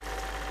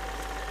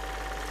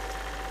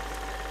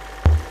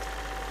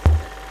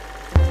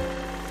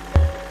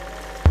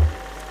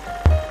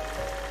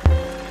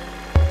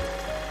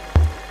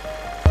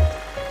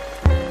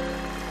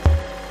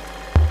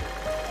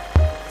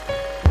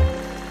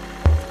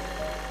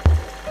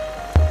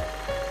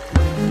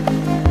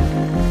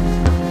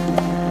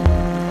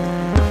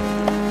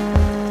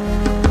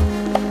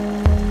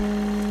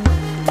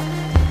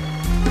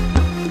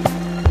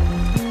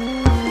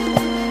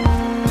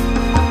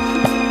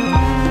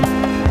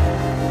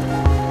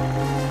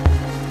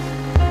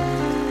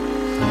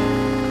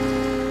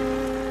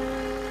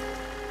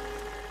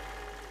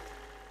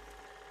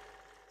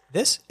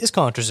This is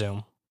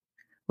ContraZoom,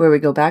 where we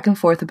go back and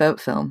forth about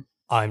film.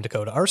 I'm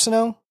Dakota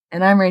Arsenault.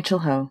 And I'm Rachel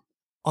Ho.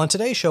 On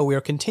today's show, we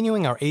are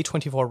continuing our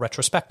A24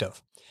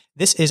 retrospective.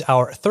 This is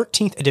our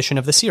 13th edition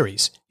of the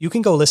series. You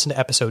can go listen to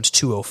episodes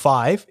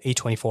 205,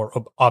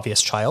 A24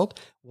 Obvious Child,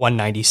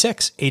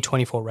 196,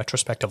 A24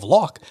 Retrospective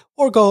Lock,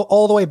 or go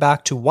all the way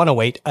back to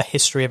 108, A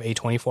History of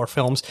A24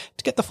 Films,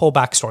 to get the full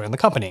backstory on the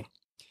company.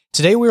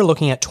 Today we are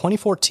looking at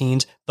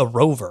 2014's The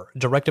Rover,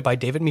 directed by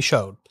David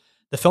Michôd.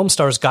 The film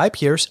stars Guy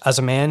Pearce as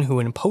a man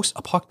who in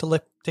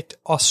post-apocalyptic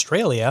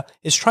Australia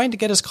is trying to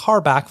get his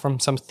car back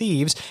from some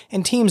thieves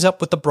and teams up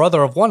with the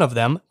brother of one of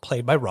them,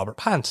 played by Robert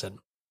Pattinson.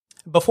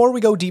 Before we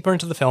go deeper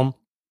into the film,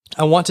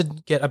 I want to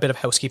get a bit of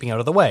housekeeping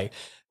out of the way.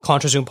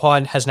 ContraZoom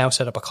Pod has now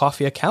set up a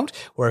Ko-fi account,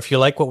 where if you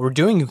like what we're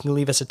doing, you can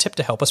leave us a tip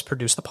to help us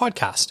produce the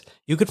podcast.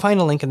 You could find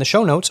a link in the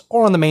show notes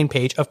or on the main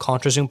page of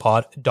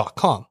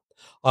ContraZoomPod.com.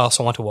 I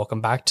also want to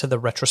welcome back to the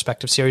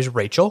retrospective series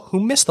Rachel, who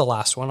missed the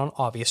last one on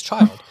Obvious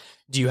Child.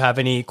 Do you have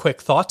any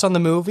quick thoughts on the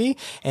movie?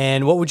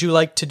 And what would you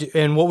like to do?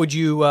 And what would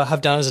you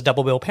have done as a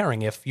double bill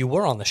pairing if you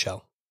were on the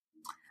show?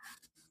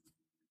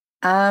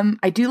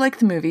 I do like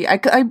the movie.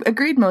 I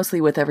agreed mostly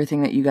with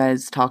everything that you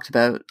guys talked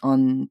about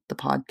on the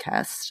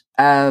podcast.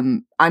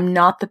 I'm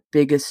not the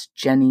biggest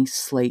Jenny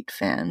Slate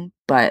fan,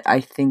 but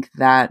I think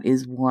that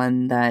is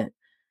one that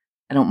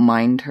I don't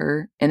mind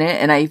her in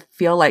it. And I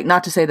feel like,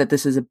 not to say that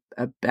this is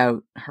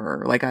about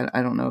her, like,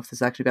 I don't know if this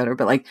is actually about her,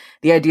 but like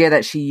the idea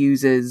that she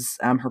uses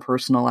her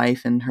personal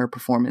life and her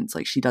performance,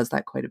 like she does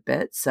that quite a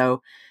bit.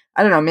 So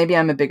I don't know, maybe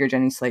I'm a bigger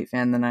Jenny Slate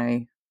fan than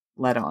I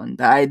let on.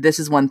 This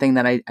is one thing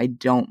that I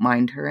don't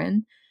mind her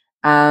in.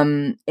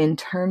 In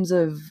terms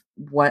of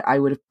what I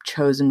would have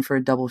chosen for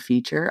a double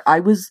feature, I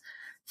was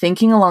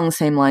thinking along the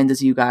same lines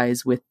as you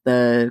guys with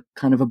the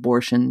kind of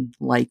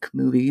abortion-like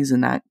movies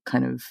and that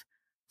kind of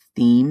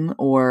theme.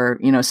 Or,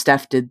 you know,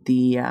 Steph did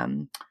the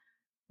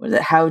what is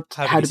it? How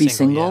to be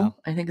single. Yeah.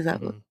 I think is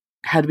that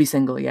How to Be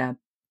Single. Yeah,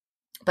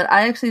 but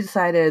I actually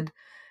decided,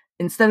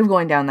 instead of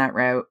going down that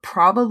route,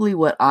 probably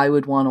what I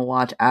would want to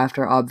watch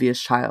after Obvious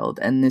Child,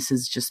 and this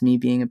is just me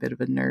being a bit of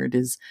a nerd,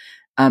 is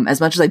as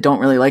much as I don't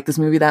really like this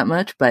movie that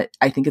much, but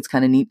I think it's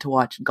kind of neat to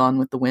watch Gone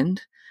with the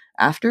Wind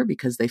after,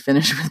 because they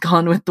finish with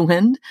Gone with the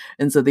Wind.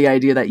 And so the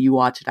idea that you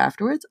watch it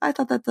afterwards, I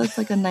thought that's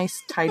like a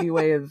nice, tidy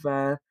way of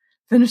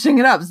finishing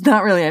it up. It's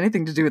not really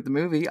anything to do with the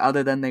movie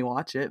other than they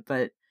watch it,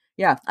 but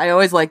yeah, I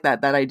always like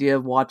that idea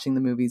of watching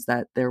the movies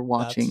that they're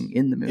watching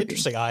in the movie.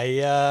 Interesting.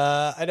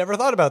 I never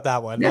thought about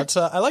that one. Yeah.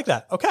 I like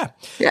that. Okay.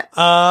 Yeah.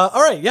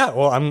 All right. Yeah.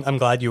 Well, I'm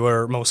glad you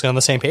were mostly on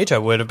the same page. I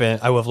would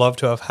have loved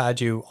to have had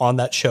you on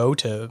that show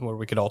where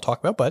we could all talk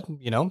about, but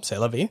you know, c'est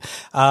la vie.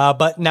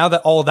 But now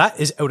that all that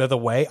is out of the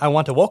way, I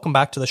want to welcome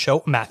back to the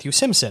show Matthew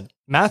Simpson.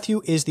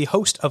 Matthew is the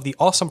host of the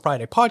Awesome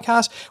Friday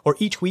podcast, where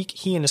each week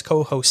he and his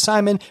co-host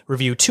Simon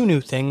review two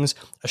new things,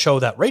 a show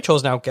that Rachel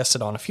has now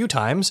guested on a few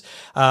times.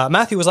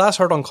 Matthew was last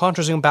heard on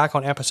ContraZoom back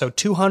on episode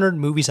 200,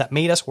 Movies That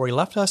Made Us, where he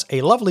left us a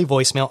lovely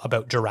voicemail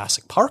about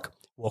Jurassic Park.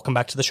 Welcome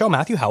back to the show,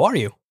 Matthew. How are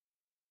you?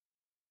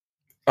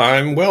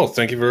 I'm well.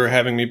 Thank you for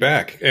having me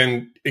back.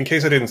 And in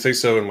case I didn't say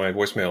so in my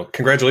voicemail,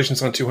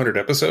 congratulations on 200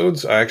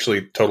 episodes. I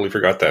actually totally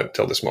forgot that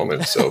until this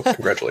moment. So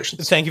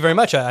congratulations. Thank you very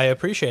much. I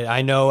appreciate it.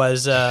 I know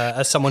as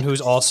someone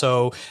who's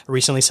also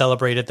recently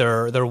celebrated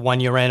their 1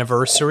 year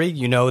anniversary,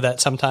 you know that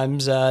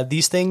sometimes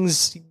these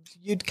things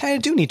you kind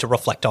of do need to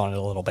reflect on it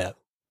a little bit.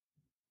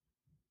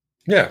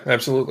 Yeah,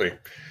 absolutely.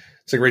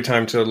 It's a great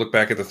time to look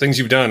back at the things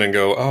you've done and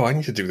go, oh, I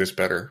need to do this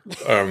better.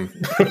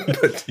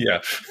 But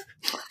yeah.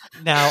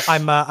 Now,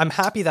 I'm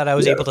happy that I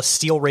was able to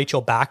steal Rachel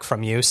back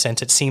from you,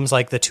 since it seems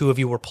like the two of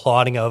you were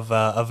plotting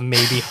of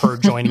maybe her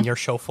joining your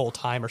show full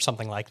time or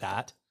something like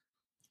that.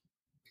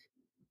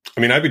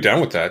 I mean, I'd be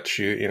down with that.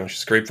 She's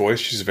a great voice.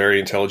 She's very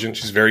intelligent.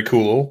 She's very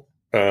cool.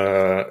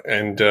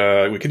 And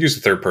we could use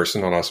a third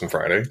person on Awesome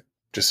Friday.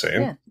 Just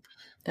saying. Yeah.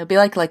 It'll be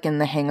like in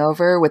The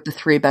Hangover with the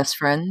three best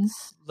friends.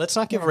 Let's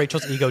not give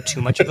Rachel's ego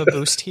too much of a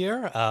boost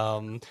here.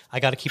 I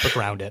got to keep her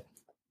grounded.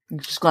 You're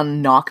just going to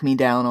knock me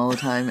down all the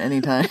time,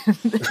 anytime.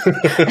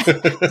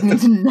 You need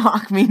to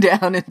knock me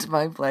down into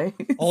my place.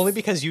 Only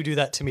because you do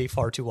that to me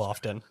far too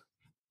often.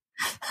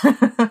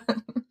 I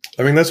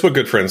mean, that's what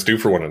good friends do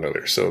for one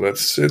another, so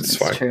it's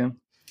fine. True.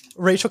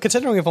 Rachel,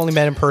 considering we've only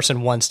met in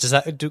person once,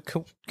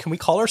 can we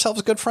call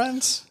ourselves good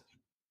friends?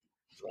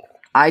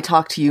 I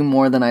talk to you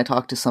more than I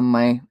talk to some of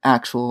my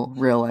actual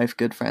real life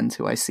good friends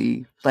who I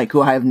see, like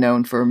who I have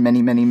known for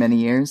many, many, many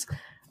years.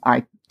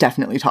 I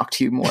definitely talk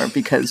to you more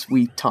because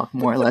we talk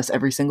more or less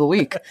every single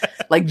week.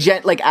 Like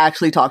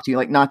actually talk to you,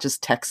 like not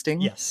just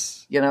texting.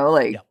 Yes. You know,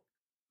 like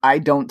I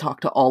don't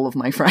talk to all of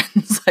my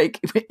friends like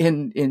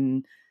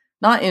in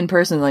not in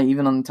person, like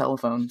even on the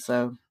telephone.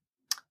 So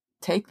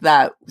take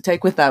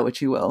with that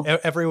what you will.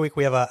 Every week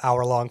we have an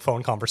hour-long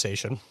phone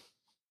conversation.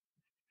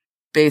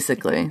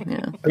 Basically,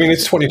 yeah. I mean,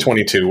 it's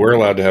 2022. We're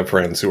allowed to have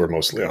friends who are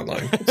mostly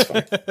online. It's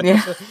fine.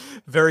 Yeah.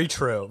 Very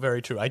true.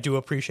 Very true. I do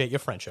appreciate your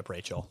friendship,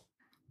 Rachel.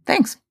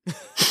 Thanks.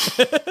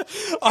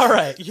 All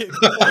right. Before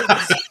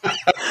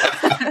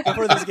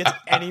before this gets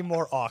any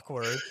more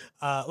awkward,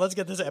 let's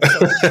get this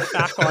episode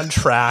back on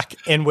track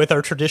and with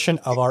our tradition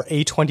of our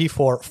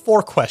A24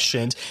 4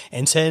 questions.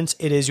 And since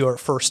it is your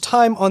first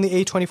time on the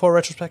A24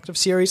 retrospective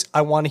series,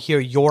 I want to hear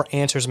your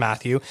answers,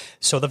 Matthew.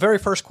 So the very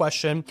first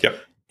question,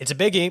 it's a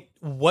biggie.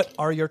 What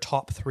are your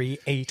top 3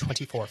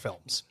 A24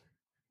 films?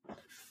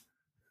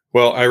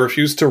 Well, I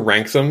refuse to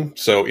rank them,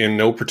 so in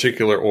no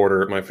particular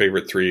order, my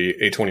favorite 3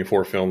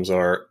 A24 films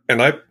are,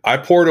 and I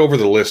poured over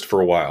the list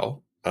for a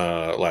while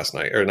last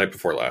night, or night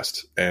before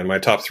last, and my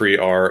top 3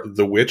 are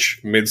The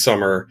Witch,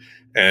 Midsommar,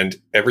 and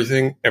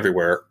Everything,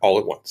 Everywhere, All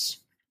at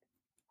Once.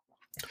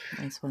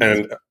 Nice one.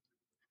 And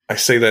I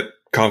say that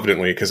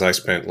confidently because I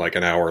spent like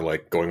an hour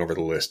like going over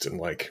the list and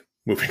like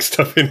moving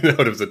stuff in and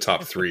out of the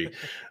top 3.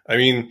 I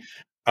mean...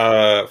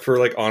 for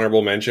like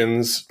honorable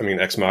mentions, I mean,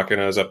 Ex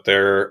Machina is up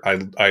there.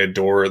 I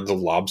adore The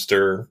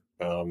Lobster,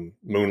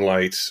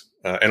 Moonlight,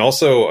 and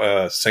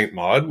also Saint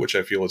Maud, which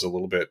I feel is a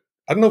little bit,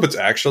 I don't know if it's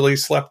actually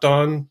slept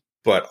on,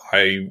 but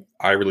I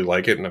really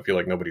like it and I feel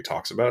like nobody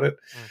talks about it.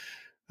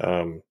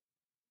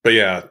 But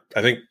yeah,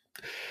 I think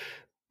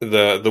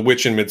the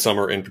Witch and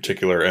Midsommar in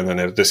particular, and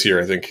then this year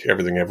I think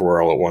Everything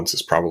Everywhere All at Once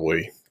is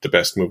probably the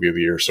best movie of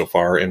the year so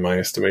far in my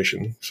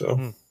estimation.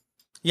 So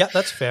yeah,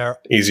 that's fair.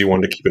 Easy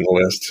one to keep in the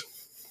list.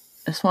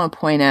 I just want to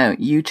point out,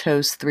 you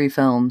chose 3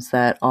 films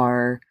that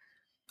are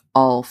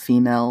all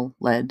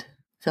female-led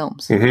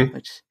films.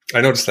 Which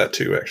I noticed that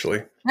too,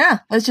 actually. Yeah,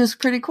 that's just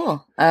pretty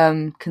cool.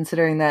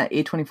 Considering that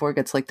A24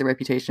 gets like the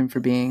reputation for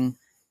being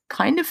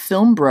kind of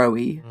film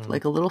bro-y,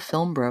 like a little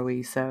film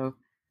bro-y, so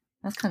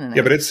that's kind of nice.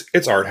 Yeah, but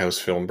it's art house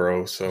film,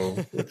 bro,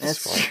 so that's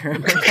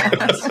fine.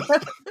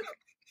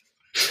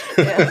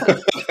 True.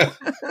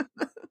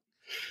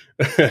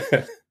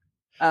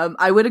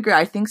 I would agree.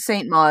 I think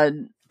Saint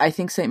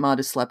Maud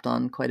is slept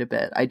on quite a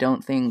bit. I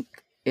don't think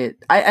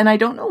I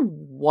don't know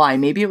why.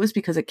 Maybe it was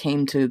because it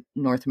came to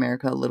North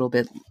America a little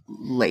bit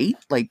late.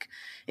 Like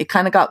it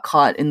kind of got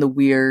caught in the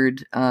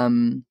weird,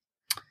 in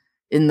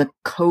the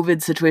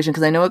COVID situation.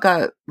 Cause I know it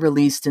got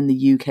released in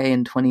the UK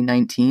in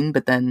 2019,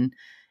 but then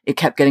it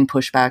kept getting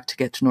pushed back to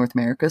get to North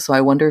America. So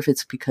I wonder if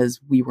it's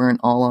because we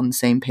weren't all on the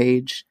same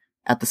page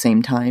at the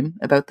same time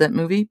about that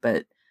movie,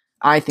 but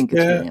I think it's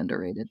really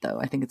underrated though.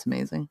 I think it's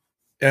amazing.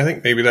 Yeah, I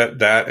think maybe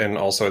that, and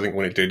also I think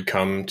when it did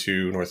come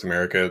to North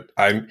America,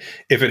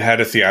 if it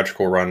had a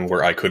theatrical run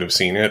where I could have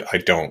seen it, I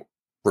don't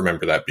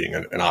remember that being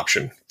an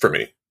option for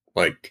me.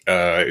 Like,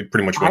 it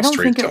pretty much went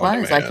straight to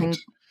on demand.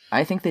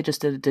 I think they just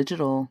did a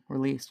digital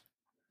release.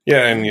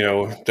 Yeah, and you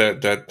know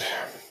that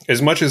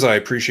as much as I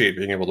appreciate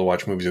being able to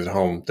watch movies at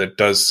home, that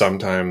does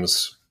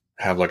sometimes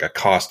have like a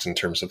cost in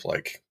terms of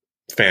like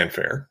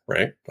fanfare,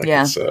 right? Like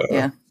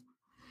yeah.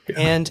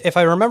 And if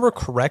I remember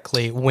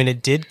correctly, when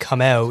it did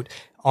come out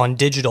on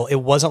digital, it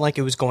wasn't like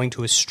it was going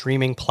to a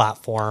streaming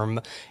platform.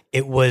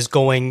 It was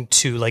going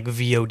to like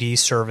VOD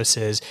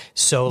services.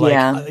 So like,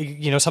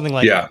 something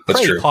like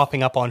Prey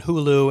popping up on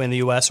Hulu in the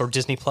US or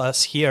Disney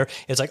Plus here.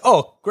 It's like,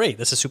 oh, great.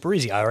 This is super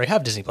easy. I already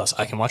have Disney Plus.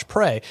 I can watch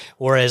Prey.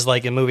 Whereas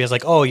like a movie is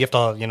like, oh, you have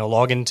to,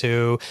 log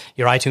into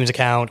your iTunes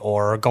account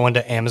or go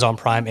into Amazon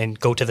Prime and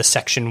go to the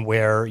section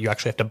where you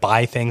actually have to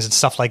buy things and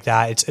stuff like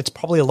that. It's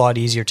probably a lot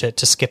easier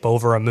to skip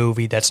over a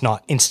movie that's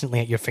not instantly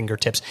at your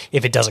fingertips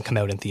if it doesn't come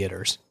out in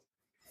theaters.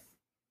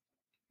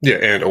 Yeah,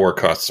 and or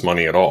costs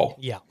money at all.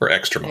 Yeah. Or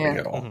extra money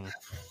at all.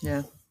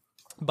 Yeah.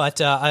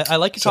 But I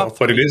like your top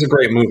 3. But it is a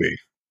great movie.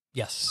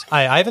 Yes.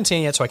 I haven't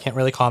seen it yet, so I can't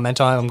really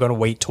comment on it. I'm going to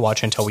wait to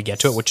watch until we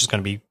get to it, which is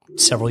going to be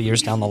several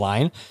years down the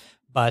line.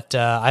 But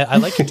I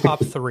like your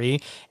top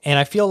 3, and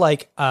I feel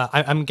like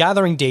I'm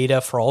gathering data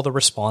for all the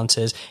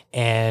responses,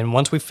 and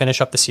once we finish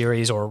up the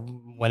series or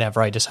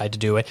whenever I decide to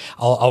do it,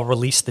 I'll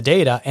release the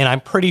data, and I'm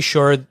pretty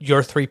sure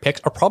your 3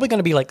 picks are probably going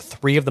to be like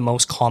 3 of the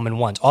most common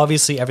ones.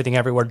 Obviously, Everything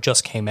Everywhere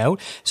just came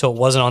out, so it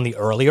wasn't on the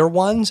earlier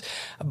ones,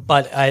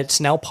 but it's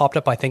now popped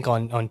up, I think,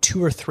 on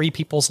 2 or 3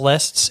 people's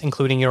lists,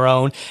 including your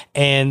own,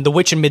 and The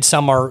Witch and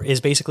Midsommar is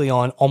basically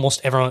on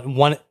almost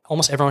everyone.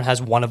 Almost everyone has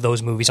one of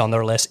those movies on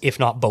their list, if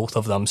not both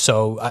of them.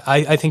 So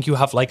I think you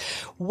have like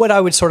what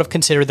I would sort of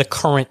consider the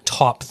current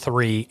top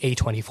 3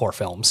 A24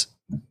 films.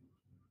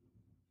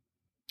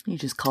 You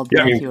just called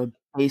Matthew a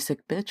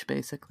basic bitch,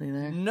 basically.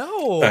 There.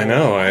 No, I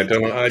know. I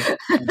don't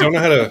know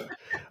how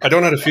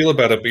to feel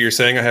about it. But you're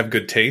saying I have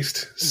good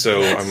taste,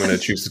 so I'm going to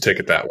choose to take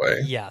it that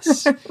way.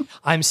 Yes,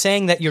 I'm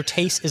saying that your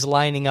taste is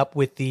lining up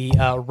with the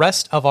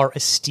rest of our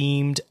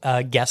esteemed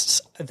guests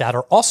that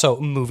are also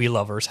movie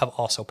lovers have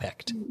also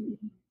picked.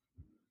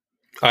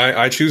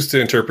 I choose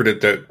to interpret it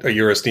that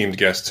your esteemed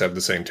guests have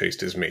the same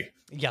taste as me.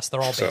 Yes,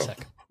 they're all basic.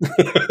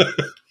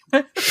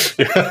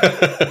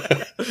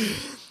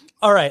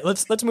 All right,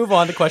 let's move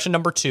on to question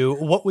number 2.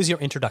 What was your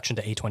introduction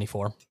to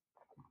A24?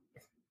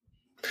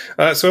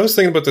 So I was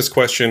thinking about this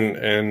question,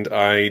 and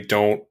I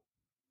don't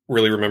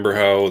really remember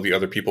how the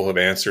other people have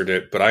answered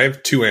it, but I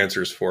have 2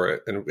 answers for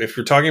it. And if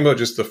you're talking about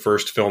just the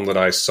first film that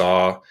I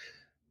saw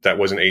that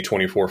was an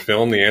A24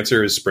 film, the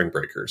answer is Spring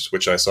Breakers,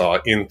 which I saw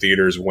in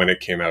theaters when it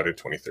came out in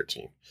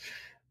 2013.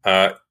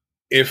 And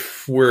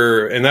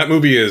that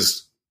movie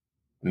is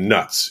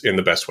nuts in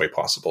the best way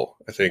possible.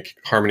 I think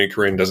Harmony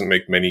Korine doesn't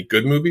make many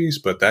good movies,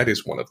 but that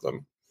is one of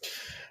them.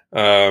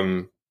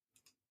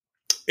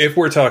 If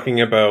we're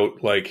talking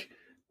about like,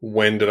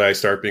 when did I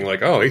start being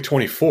like, oh,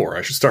 A24,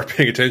 I should start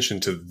paying attention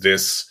to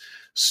this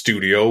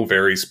studio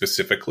very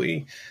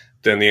specifically,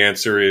 then the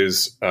answer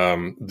is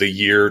the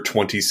year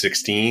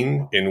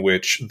 2016, in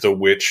which The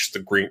Witch,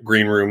 The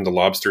Green Room, The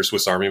Lobster,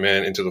 Swiss Army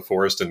Man, Into the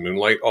Forest, and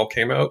Moonlight all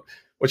came out,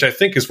 which I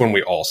think is when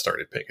we all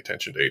started paying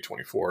attention to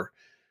A24.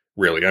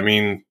 Really, I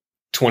mean,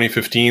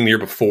 2015, the year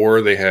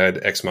before, they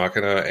had Ex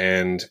Machina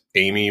and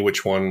Amy,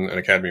 which won an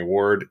Academy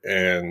Award,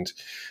 and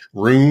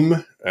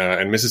Room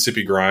and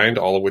Mississippi Grind,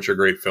 all of which are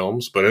great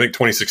films. But I think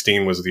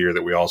 2016 was the year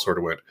that we all sort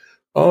of went,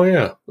 oh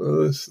yeah,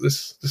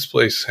 this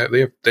place,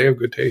 they have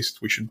good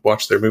taste. We should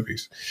watch their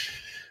movies.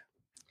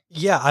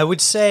 Yeah, I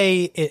would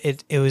say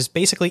it was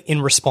basically in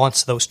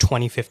response to those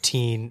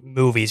 2015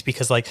 movies,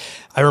 because like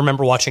I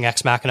remember watching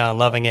Ex Machina and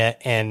loving it,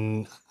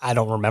 and I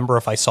don't remember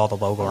if I saw the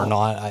logo or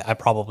not. I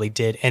probably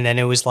did. And then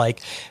it was like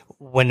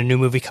when a new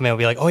movie came out,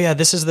 we'd be like, oh yeah,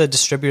 this is the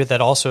distributor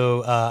that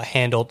also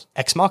handled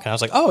Ex Machina. I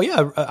was like, oh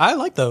yeah, I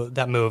like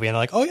that movie. And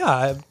they're like, oh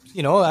yeah,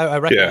 I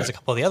recognize a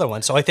couple of the other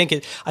ones. So I think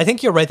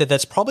you're right that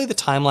that's probably the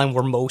timeline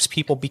where most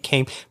people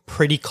became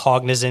pretty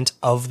cognizant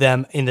of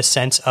them, in the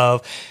sense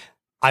of,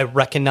 I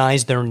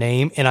recognize their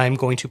name and I'm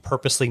going to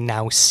purposely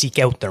now seek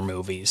out their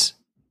movies.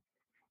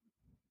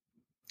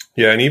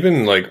 Yeah, and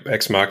even like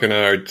Ex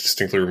Machina, I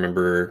distinctly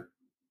remember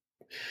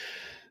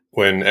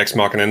when Ex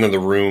Machina and The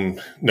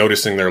Room,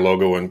 noticing their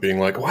logo and being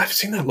like, oh, I've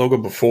seen that logo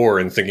before,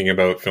 and thinking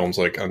about films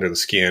like Under the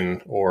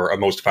Skin or A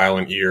Most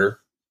Violent Year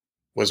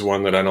was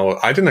one that I know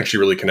I didn't actually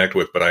really connect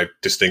with, but I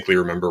distinctly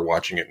remember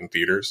watching it in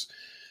theaters.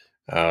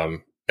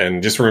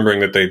 And just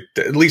remembering that they,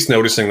 at least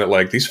noticing that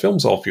like these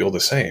films all feel the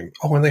same.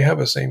 Oh, and they have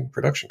a same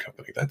production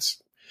company.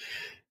 That's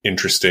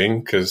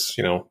interesting, because,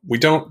 we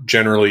don't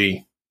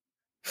generally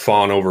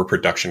fawn over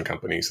production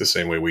companies the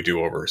same way we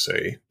do over,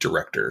 say,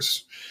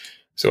 directors.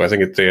 So I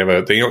think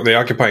they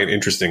occupy an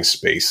interesting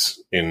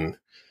space in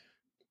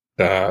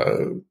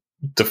the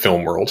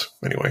film world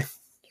anyway.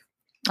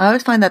 I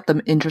always find that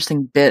the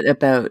interesting bit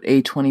about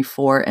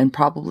A24, and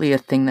probably a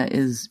thing that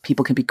is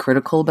people can be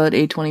critical about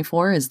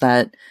A24, is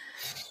that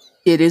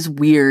it is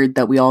weird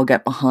that we all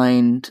get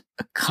behind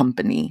a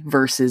company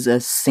versus a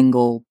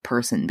single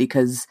person,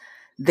 because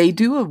they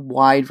do a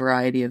wide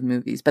variety of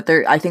movies. But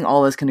I think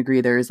all of us can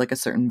agree there is like a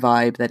certain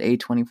vibe that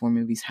A24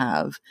 movies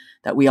have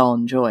that we all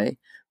enjoy.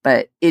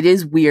 But it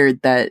is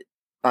weird that,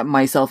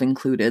 myself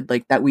included,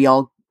 like that we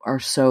all are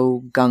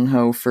so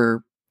gung-ho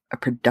for a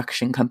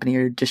production company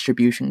or a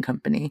distribution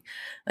company.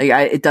 Like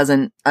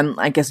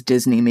I guess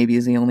Disney maybe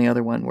is the only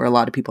other one where a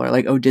lot of people are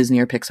like, oh, Disney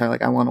or Pixar,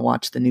 like I want to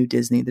watch the new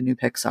Disney, the new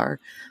Pixar,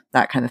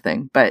 that kind of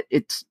thing. But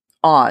it's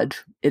odd.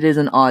 It is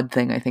an odd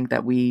thing, I think,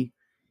 that we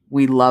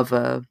love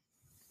a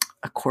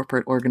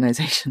corporate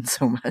organization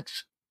so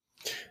much.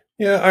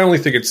 Yeah, I only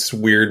think it's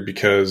weird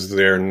because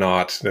they're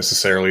not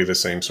necessarily the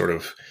same sort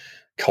of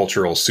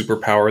cultural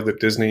superpower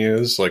that Disney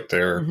is. Like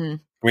they're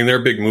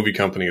a big movie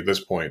company at this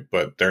point,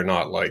 but they're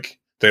not like,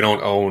 they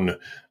don't own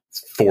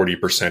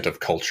 40%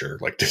 of culture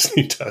like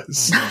Disney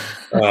does.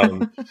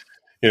 But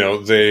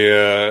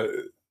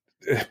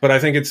I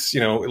think it's,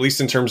 at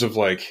least in terms of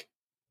like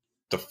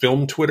the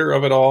film Twitter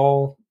of it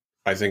all,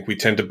 I think we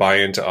tend to buy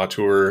into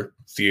auteur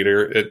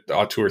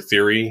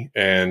theory.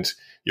 And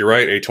you're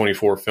right,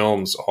 A24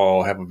 films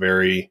all have a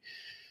very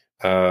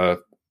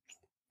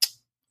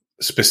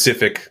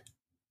specific,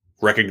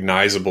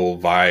 recognizable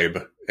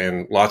vibe.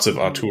 And lots of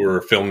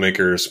auteur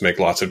filmmakers make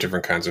lots of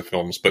different kinds of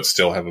films, but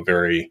still have a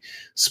very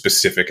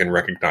specific and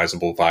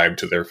recognizable vibe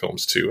to their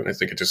films too. And I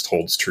think it just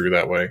holds true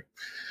that way.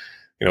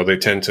 They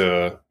tend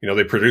to,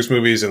 they produce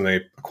movies and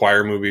they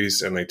acquire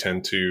movies, and they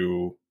seem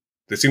to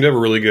have a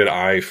really good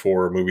eye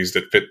for movies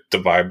that fit the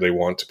vibe they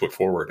want to put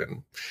forward.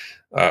 And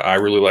I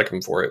really like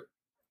them for it.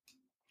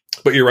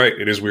 But you're right.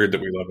 It is weird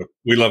that we love it.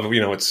 We love,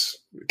 it's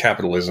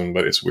capitalism,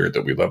 but it's weird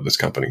that we love this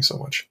company so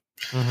much.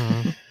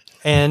 Mm-hmm.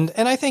 And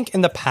I think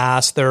in the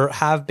past, there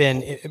have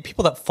been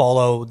people that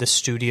follow the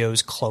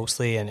studios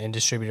closely and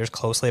distributors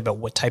closely about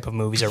what type of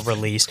movies are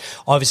released.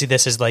 Obviously,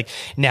 this is like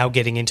now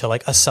getting into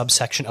like a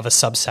subsection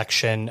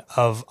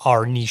of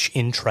our niche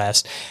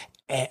interest.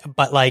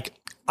 But like,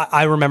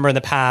 I remember in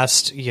the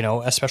past,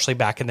 especially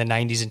back in the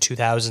 90s and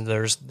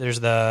 2000s,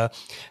 there's the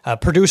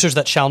producers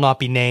that shall not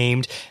be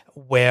named,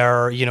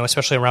 where,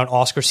 especially around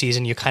Oscar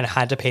season, you kind of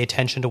had to pay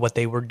attention to what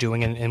they were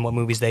doing and what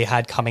movies they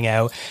had coming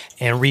out.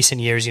 In recent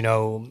years,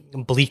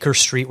 Bleecker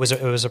Street was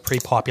a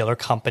pretty popular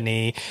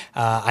company.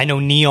 I know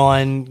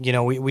Neon,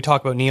 we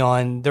talk about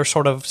Neon, they're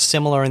sort of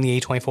similar in the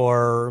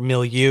A24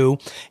 milieu.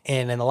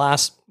 And in the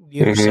last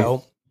year or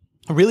so,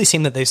 really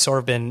seem that they've sort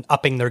of been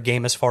upping their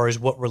game as far as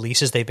what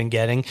releases they've been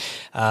getting.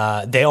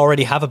 They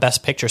already have a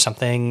Best Picture,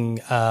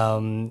 something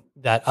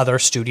that other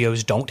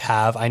studios don't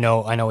have. I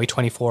know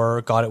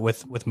A24 got it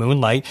with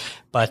Moonlight,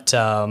 but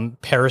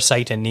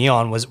Parasite and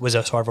Neon was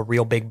a sort of a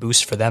real big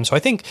boost for them. So I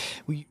think,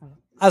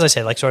 as I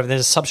said, like sort of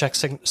there's a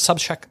subsection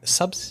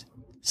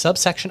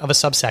of a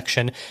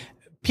subsection.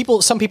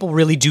 some people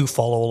really do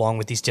follow along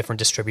with these different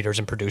distributors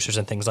and producers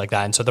and things like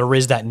that. And so there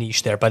is that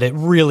niche there, but it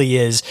really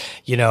is,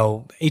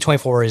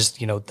 A24 is,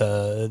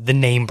 the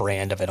name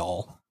brand of it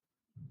all.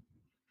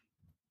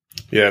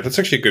 Yeah, that's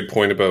actually a good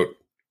point about,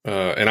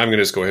 and I'm going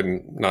to just go ahead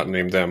and not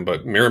name them,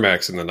 but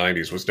Miramax in the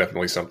 90s was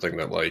definitely something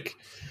that, like,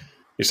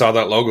 you saw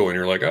that logo and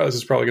you're like, oh, this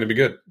is probably going to be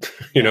good,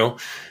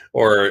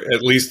 or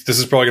at least this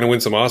is probably going to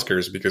win some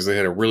Oscars because they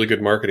had a really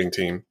good marketing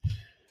team.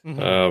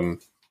 Mm-hmm.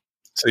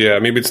 So yeah,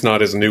 maybe it's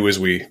not as new as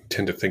we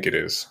tend to think it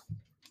is.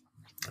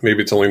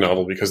 Maybe it's only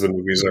novel because the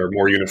movies are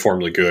more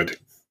uniformly good.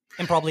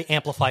 And probably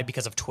amplified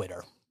because of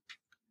Twitter.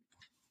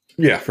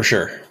 Yeah, for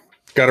sure.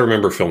 Got to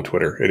remember film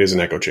Twitter. It is an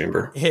echo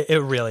chamber.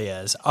 It really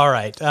is. All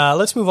right.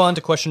 Let's move on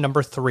to question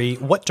number 3.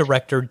 What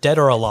director, dead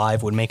or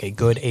alive, would make a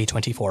good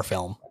A24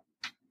 film?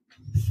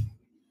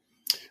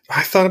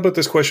 I thought about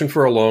this question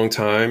for a long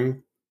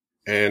time,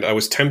 and I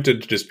was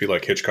tempted to just be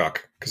like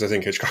Hitchcock, because I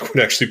think Hitchcock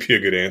would actually be a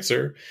good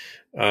answer.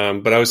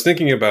 But I was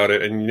thinking about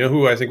it, and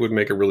who I think would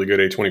make a really good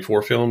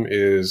A24 film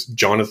is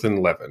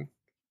Jonathan Levin.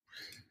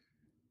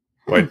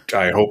 But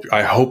I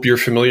hope you're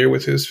familiar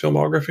with his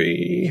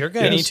filmography. You're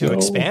going to need to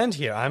expand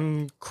here.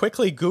 I'm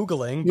quickly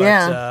Googling,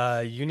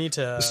 but you need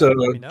to. So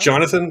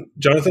Jonathan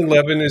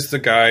Levin is the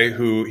guy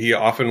who he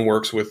often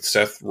works with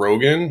Seth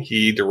Rogen.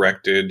 He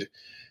directed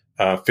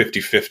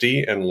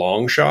 50-50 and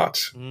Long Shot,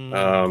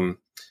 and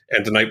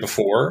The Night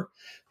Before.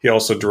 He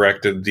also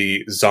directed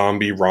the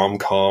zombie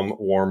rom-com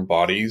Warm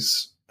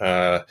Bodies.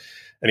 And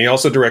he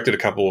also directed a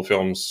couple of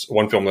films,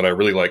 one film that I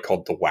really like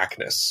called The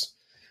Whackness.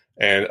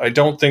 And I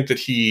don't think that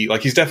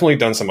he's definitely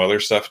done some other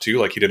stuff too.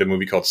 Like he did a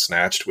movie called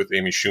Snatched with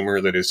Amy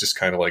Schumer that is just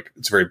kind of like,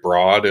 it's very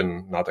broad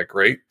and not that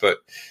great. But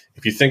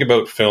if you think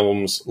about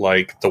films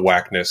like The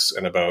Whackness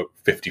and about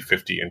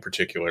 50-50 in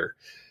particular,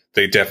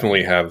 they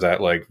definitely have that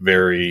like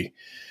very,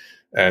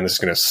 and this is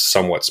going to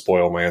somewhat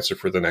spoil my answer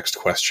for the next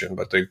question,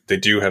 but they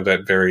do have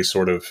that very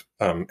sort of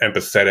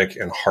empathetic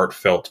and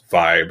heartfelt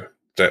vibe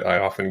that I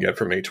often get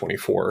from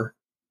A24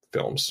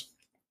 films.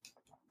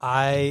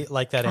 I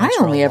like that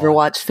answer. I only ever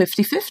watched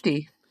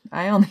 50-50.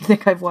 I only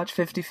think I've watched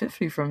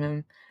 50-50 from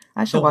him.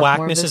 I should watch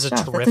more of his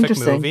stuff. The Whackness is a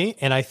terrific movie,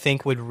 and I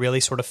think would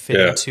really sort of fit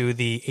into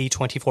the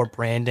A24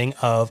 branding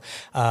of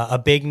a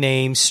big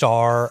name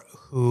star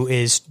who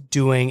is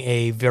doing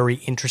a very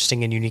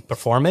interesting and unique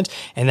performance,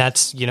 and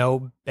that's,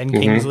 Ben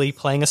Kingsley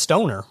playing a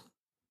stoner.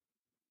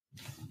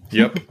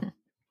 Yep.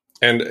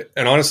 And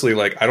honestly,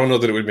 like, I don't know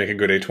that it would make a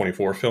good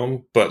A24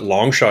 film, but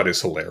Long Shot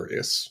is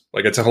hilarious.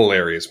 Like, it's a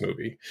hilarious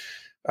movie.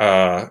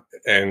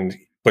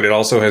 But it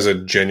also has a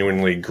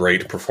genuinely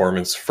great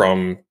performance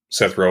from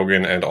Seth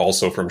Rogen and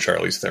also from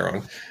Charlize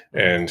Theron.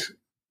 And,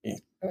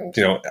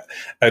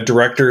 a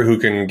director who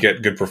can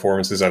get good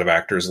performances out of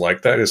actors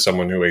like that is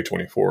someone who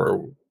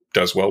A24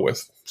 does well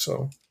with.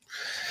 So,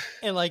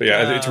 and like,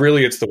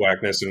 it's The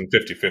Whackness and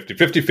 50-50.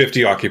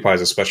 50-50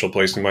 occupies a special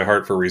place in my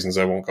heart for reasons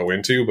I won't go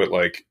into, but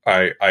like,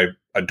 I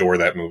adore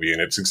that movie,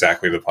 and it's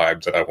exactly the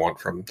vibe that I want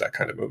from that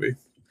kind of movie.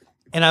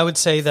 And I would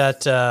say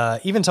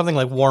that even something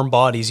like Warm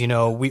Bodies,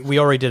 we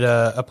already did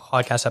a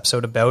podcast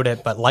episode about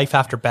it, but Life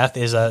After Beth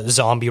is a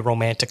zombie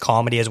romantic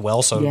comedy as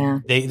well.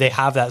 So they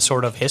have that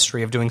sort of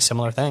history of doing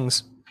similar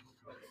things.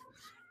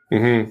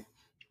 Mm-hmm.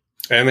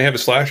 And they have a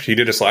slasher. He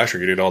did a slasher.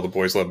 He did All the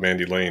Boys Love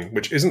Mandy Lane,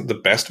 which isn't the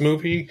best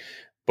movie,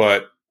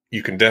 but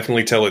you can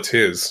definitely tell it's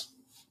his.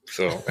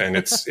 So, and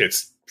it's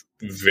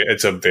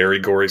a very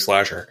gory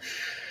slasher.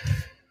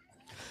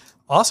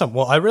 Awesome.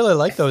 Well, I really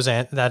like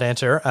that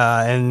answer,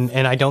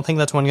 and I don't think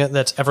that's one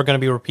that's ever going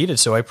to be repeated.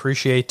 So I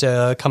appreciate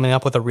coming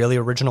up with a really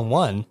original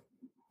one.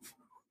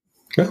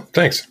 Well,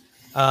 thanks.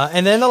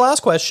 And then the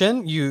last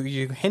question,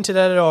 you hinted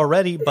at it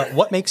already, but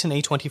what makes an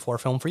A24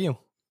 film for you?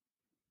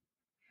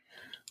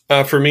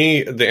 For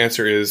me, the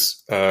answer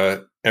is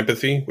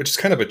empathy, which is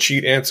kind of a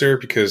cheat answer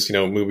because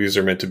movies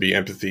are meant to be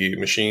empathy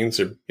machines,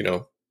 or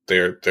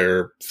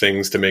they're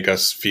things to make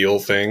us feel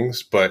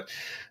things. But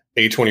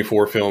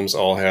A24 films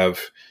all have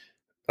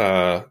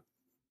a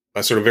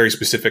sort of very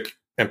specific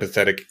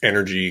empathetic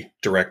energy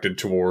directed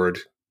toward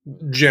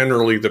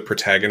generally the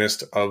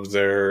protagonist of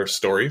their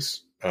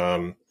stories.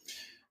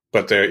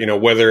 But they're,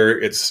 whether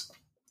it's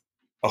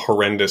a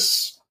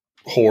horrendous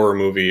horror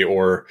movie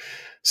or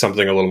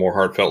something a little more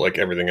heartfelt like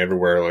Everything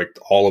Everywhere, like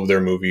all of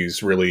their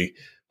movies really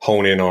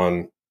hone in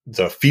on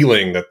the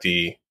feeling that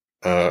the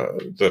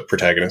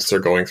protagonists are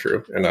going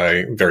through. And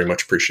I very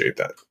much appreciate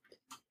that.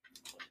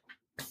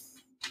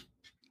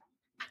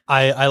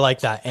 I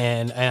like that,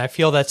 and I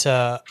feel that's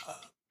a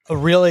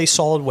really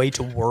solid way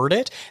to word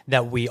it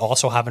that we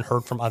also haven't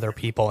heard from other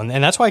people.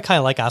 And that's why I kind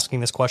of like asking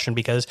this question,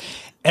 because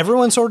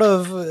everyone sort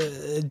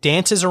of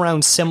dances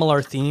around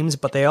similar themes,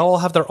 but they all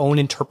have their own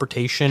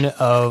interpretation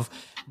of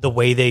the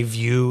way they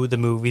view the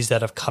movies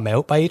that have come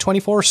out by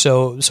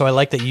A24. So I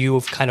like that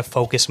you've kind of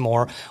focused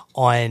more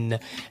on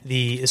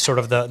the sort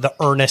of the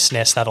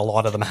earnestness that a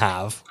lot of them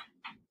have.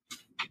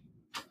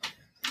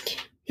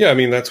 Yeah, I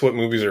mean, that's what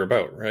movies are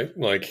about, right?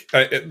 Like,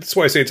 that's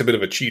why I say it's a bit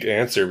of a cheat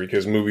answer,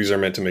 because movies are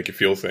meant to make you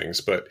feel things,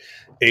 but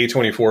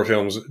A24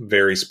 films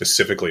very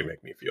specifically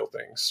make me feel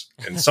things.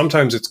 And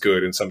sometimes it's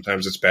good and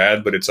sometimes it's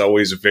bad, but it's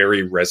always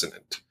very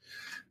resonant.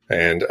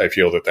 And I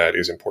feel that that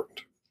is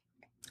important.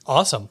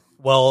 Awesome.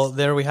 Well,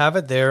 there we have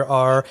it. There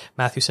are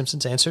Matthew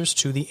Simpson's answers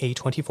to the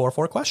A24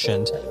 4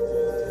 questions.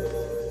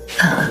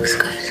 That looks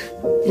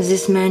good. Is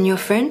this man your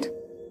friend?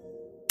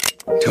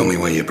 Tell me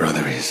where your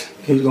brother is.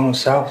 He's going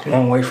south, a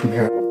long way from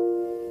here.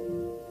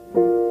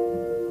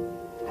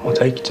 I'll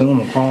take you to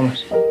him, I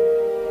promise.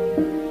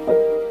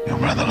 Your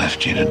brother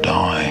left you to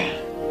die.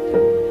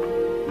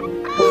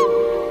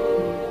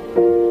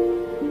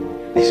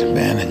 He's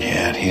abandoned you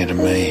out here to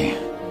me.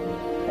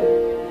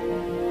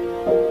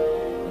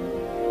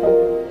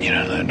 You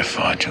don't learn to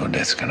fight, your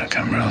death's gonna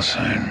come real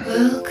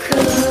soon.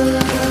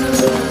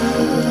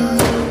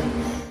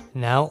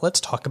 Now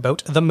let's talk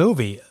about the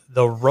movie.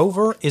 The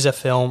Rover is a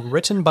film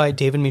written by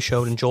David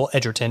Michôd and Joel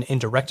Edgerton and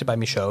directed by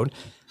Michôd.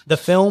 The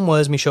film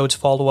was Michaud's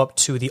follow-up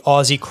to the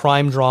Aussie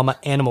crime drama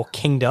Animal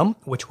Kingdom,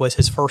 which was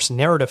his first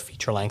narrative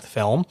feature-length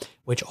film,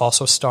 which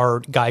also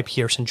starred Guy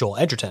Pearce and Joel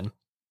Edgerton.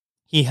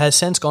 He has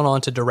since gone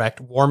on to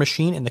direct War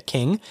Machine and The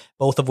King,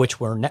 both of which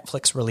were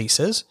Netflix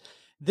releases.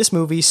 This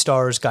movie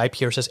stars Guy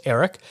Pearce as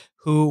Eric,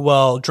 who,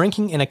 while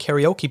drinking in a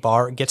karaoke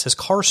bar, gets his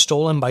car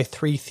stolen by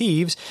 3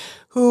 thieves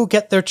who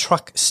get their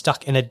truck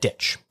stuck in a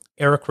ditch.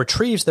 Eric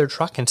retrieves their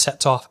truck and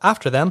sets off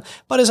after them,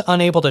 but is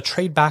unable to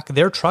trade back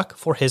their truck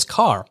for his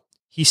car.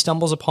 He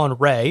stumbles upon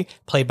Ray,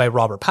 played by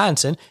Robert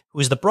Pattinson, who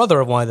is the brother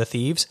of one of the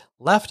thieves,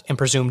 left and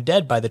presumed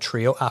dead by the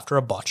trio after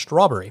a botched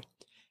robbery.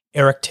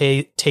 Eric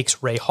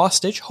takes Ray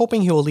hostage,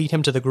 hoping he will lead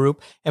him to the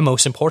group, and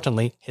most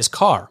importantly, his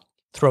car.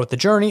 Throughout the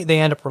journey, they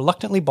end up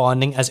reluctantly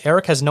bonding as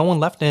Eric has no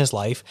one left in his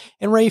life,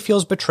 and Ray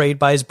feels betrayed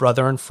by his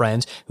brother and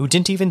friends who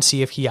didn't even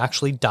see if he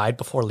actually died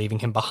before leaving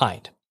him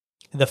behind.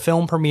 The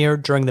film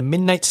premiered during the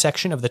midnight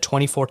section of the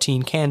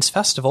 2014 Cannes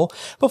Festival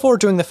before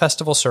doing the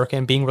festival circuit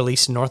and being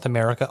released in North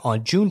America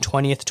on June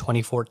 20th,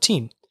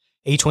 2014.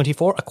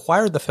 A24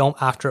 acquired the film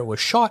after it was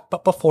shot,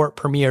 but before it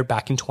premiered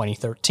back in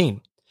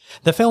 2013.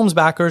 The film's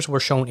backers were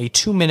shown a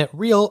 2-minute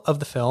reel of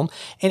the film,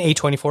 and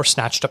A24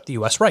 snatched up the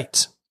US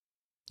rights.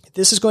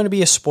 This is going to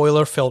be a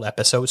spoiler-filled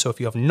episode, so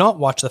if you have not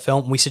watched the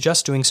film, we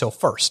suggest doing so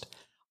first.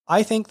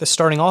 I think the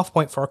starting off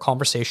point for our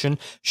conversation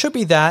should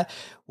be that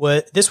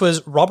this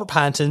was Robert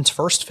Pattinson's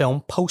first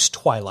film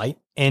post-Twilight,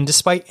 and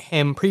despite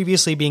him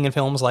previously being in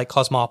films like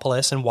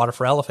Cosmopolis and Water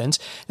for Elephants,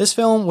 this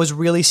film was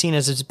really seen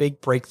as his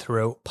big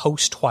breakthrough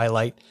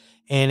post-Twilight,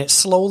 and it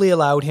slowly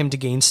allowed him to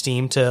gain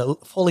steam to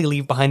fully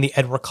leave behind the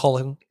Edward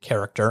Cullen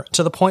character,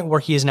 to the point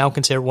where he is now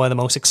considered one of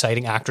the most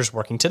exciting actors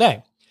working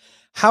today.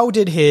 How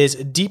did his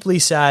deeply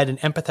sad and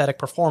empathetic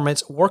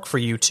performance work for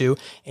you two,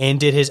 and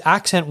did his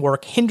accent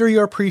work hinder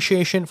your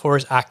appreciation for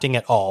his acting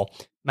at all?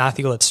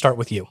 Matthew, let's start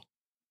with you.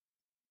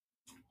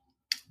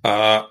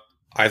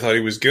 I thought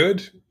he was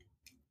good.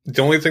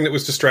 The only thing that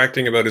was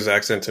distracting about his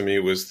accent to me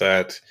was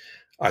that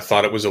I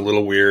thought it was a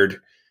little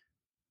weird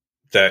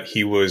that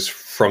he was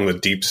from the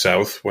Deep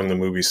South when the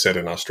movie's set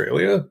in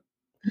Australia.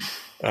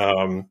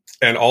 And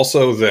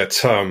also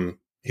that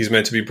he's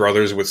meant to be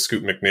brothers with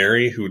Scoot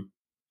McNairy, who,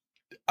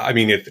 I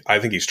mean, I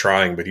think he's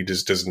trying, but he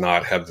just does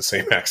not have the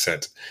same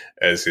accent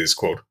as his,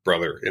 quote,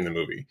 brother in the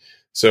movie.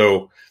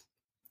 So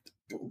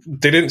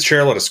they didn't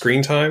share a lot of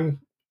screen time,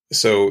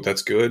 so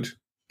that's good.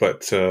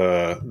 But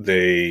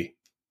long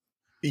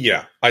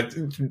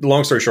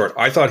story short,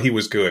 I thought he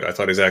was good. I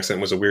thought his accent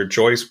was a weird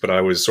choice, but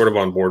I was sort of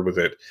on board with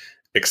it,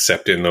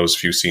 except in those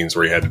few scenes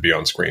where he had to be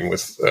on screen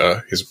with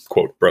his,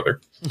 quote, brother.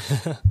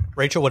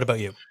 Rachel, what about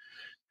you?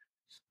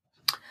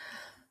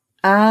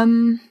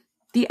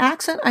 The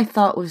accent I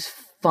thought was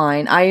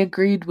fine. I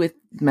agreed with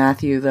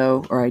Matthew,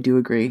 though, or I do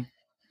agree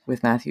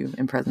with Matthew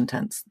in present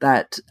tense,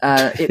 that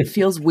it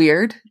feels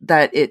weird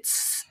that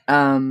it's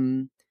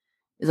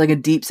like a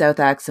Deep South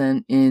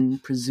accent in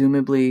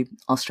presumably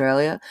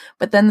Australia.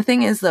 But then the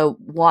thing is, though,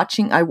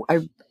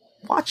 I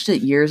watched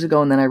it years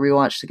ago and then I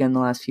rewatched again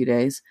the last few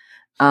days.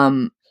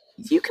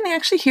 You can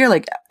actually hear,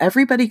 like,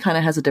 everybody kind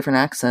of has a different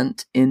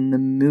accent in the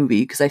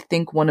movie, because I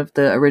think one of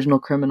the original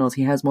criminals,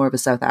 he has more of a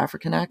South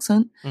African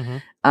accent.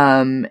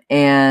 Mm-hmm.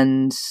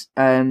 And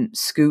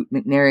Scoot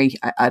McNairy,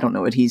 I don't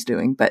know what he's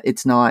doing, but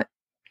it's not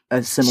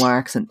a similar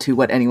accent to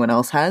what anyone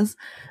else has.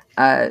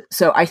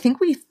 So I think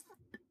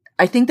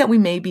that we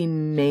maybe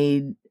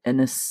made an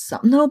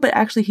assumption. No, but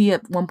actually he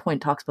at one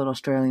point talks about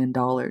Australian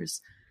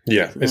dollars.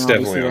 Yeah, it's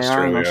definitely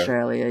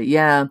Australia.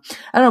 Yeah.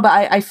 I don't know,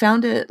 but I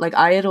found it, like,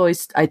 I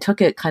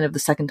took it kind of the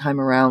second time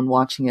around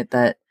watching it,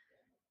 that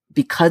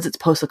because it's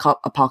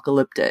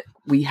post-apocalyptic,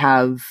 we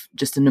have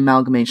just an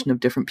amalgamation of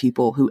different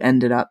people who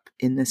ended up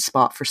in this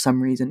spot for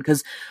some reason.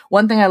 Because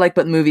one thing I like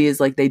about the movie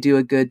is, like, they do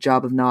a good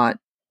job of not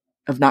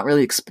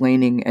really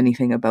explaining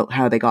anything about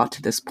how they got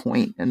to this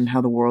point and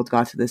how the world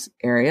got to this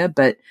area.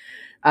 But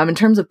in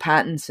terms of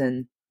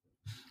Pattinson,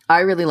 I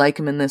really like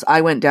him in this.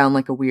 I went down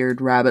like a weird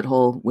rabbit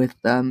hole with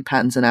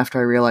Pattinson after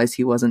I realized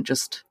he wasn't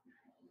just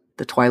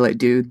the Twilight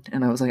dude,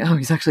 and I was like, oh,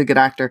 he's actually a good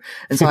actor.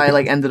 And so I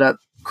like ended up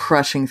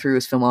crushing through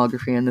his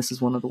filmography, and this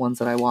is one of the ones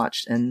that I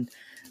watched, and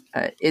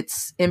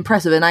it's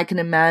impressive. And I can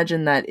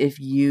imagine that if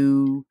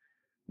you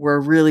were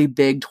a really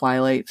big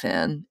Twilight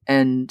fan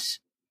and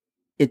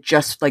it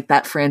just like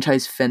that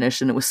franchise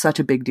finished and it was such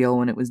a big deal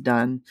when it was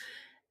done,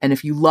 and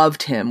if you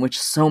loved him, which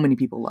so many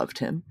people loved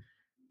him,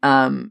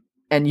 and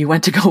you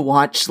went to go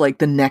watch like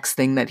the next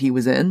thing that he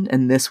was in,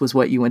 and this was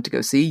what you went to go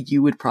see,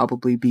 you would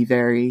probably be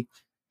very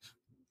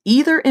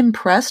either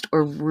impressed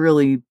or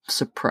really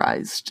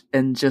surprised,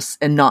 and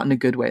not in a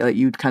good way. Like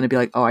you'd kind of be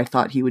like, oh, I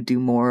thought he would do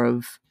more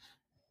of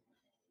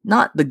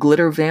not the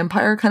glitter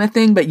vampire kind of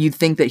thing, but you'd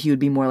think that he would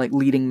be more like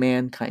leading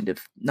man kind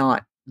of,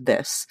 not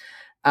this.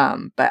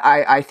 But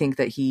I think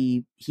that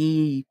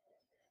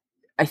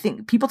I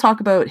think people talk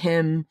about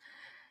him,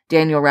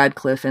 Daniel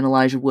Radcliffe and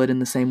Elijah Wood in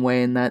the same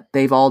way, in that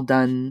they've all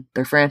done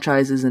their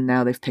franchises and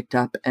now they've picked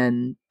up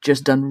and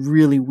just done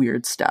really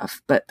weird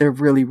stuff, but they're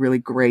really, really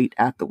great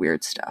at the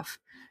weird stuff.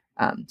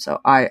 So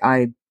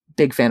I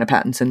big fan of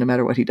Pattinson no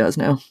matter what he does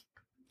now.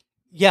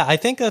 Yeah, I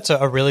think that's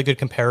a really good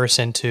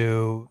comparison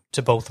to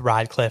both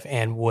Radcliffe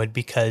and Wood,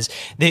 because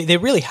they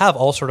really have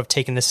all sort of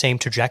taken the same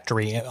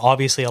trajectory.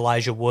 Obviously,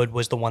 Elijah Wood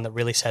was the one that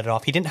really set it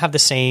off. He didn't have the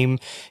same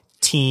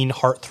teen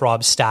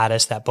heartthrob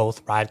status that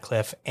both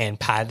Radcliffe and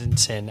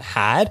Pattinson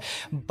had,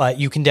 but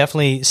you can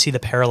definitely see the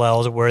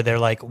parallels where they're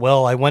like,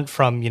 well, I went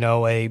from, a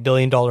 $1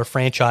 billion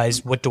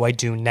franchise. What do I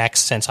do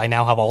next since I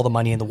now have all the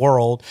money in the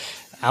world?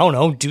 I don't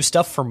know, do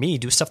stuff for me,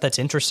 do stuff that's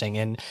interesting.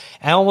 And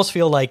I almost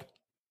feel like,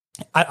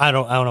 I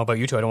don't know about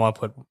you two. I don't want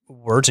to put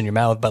words in your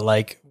mouth, but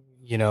like,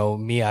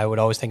 me, I would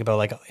always think about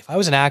like, if I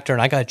was an actor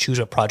and I got to choose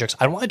what projects,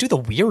 I want to do the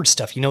weird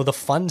stuff, the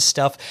fun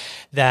stuff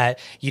that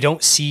you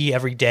don't see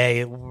every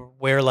day,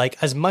 where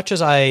like, as much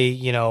as I,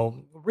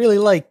 really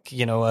like,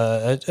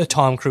 a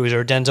Tom Cruise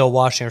or Denzel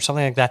Washington or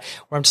something like that,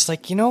 where I'm just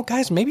like,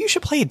 guys, maybe you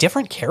should play a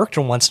different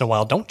character once in a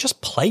while. Don't just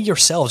play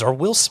yourselves, or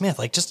Will Smith,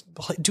 like just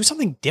do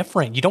something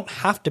different. You don't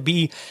have to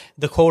be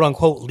the quote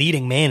unquote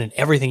leading man in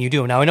everything you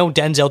do. Now, I know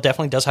Denzel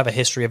definitely does have a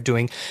history of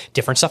doing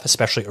different stuff,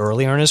 especially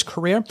earlier in his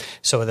career.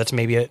 So that's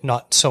maybe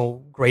not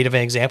so great of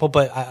an example,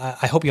 but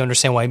I hope you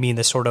understand what I mean.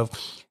 This sort of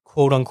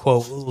quote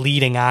unquote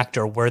leading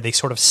actor where they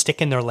sort of stick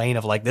in their lane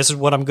of like, this is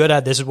what I'm good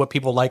at. This is what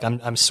people like.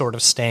 I'm sort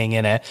of staying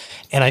in it.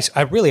 And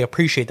I really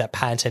appreciate that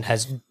Pattinson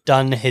has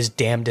done his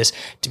damnedest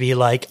to be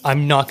like,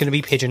 I'm not going to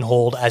be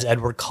pigeonholed as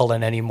Edward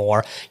Cullen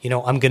anymore.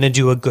 I'm going to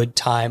do a good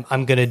time.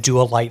 I'm going to do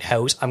a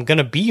Lighthouse. I'm going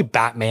to be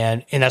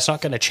Batman. And that's not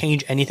going to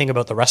change anything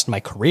about the rest of my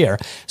career.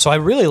 So I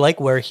really like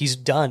where he's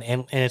done.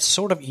 And it's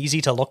sort of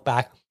easy to look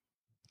back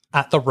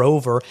at The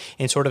Rover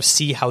and sort of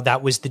see how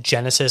that was the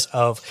genesis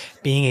of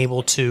being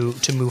able to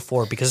move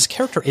forward, because his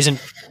character isn't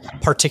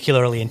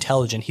particularly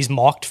intelligent. He's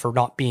mocked for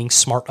not being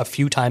smart a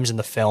few times in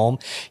the film.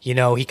 He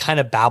kind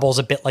of babbles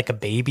a bit like a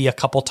baby a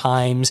couple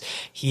times.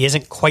 He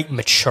isn't quite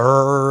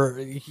mature.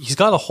 He's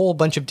got a whole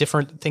bunch of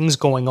different things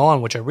going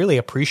on, which I really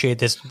appreciate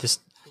this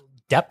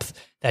depth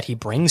that he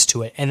brings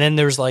to it. And then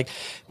there's like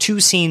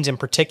two scenes in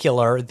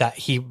particular that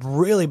he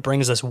really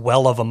brings this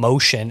well of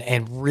emotion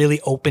and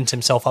really opens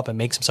himself up and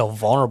makes himself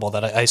vulnerable,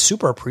 that I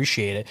super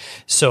appreciate it.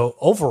 So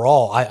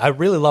overall, I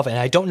really love it. And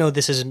I don't know,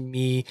 this is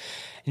me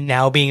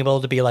now being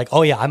able to be like,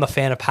 oh yeah, I'm a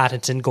fan of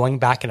Pattinson, going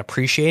back and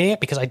appreciating it,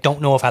 because I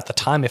don't know if at the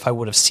time, if I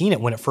would have seen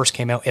it when it first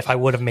came out, if I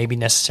would have maybe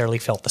necessarily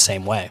felt the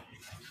same way.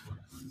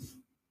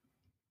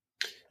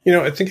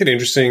 I think it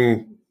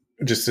interesting,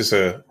 just as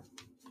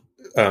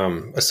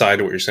aside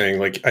to what you're saying,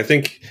 like, I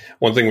think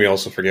one thing we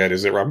also forget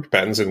is that Robert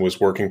Pattinson was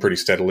working pretty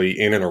steadily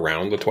in and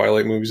around the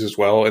Twilight movies as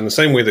well, in the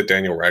same way that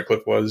Daniel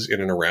Radcliffe was in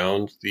and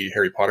around the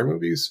Harry Potter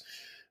movies.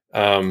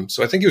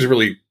 So I think he was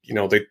really,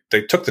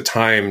 they took the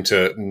time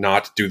to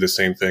not do the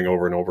same thing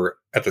over and over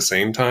at the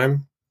same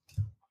time.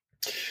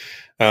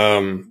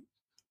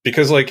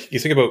 Because like, you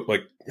think about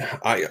like,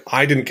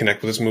 I didn't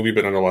connect with this movie,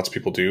 but I know lots of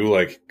people do.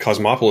 Like,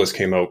 Cosmopolis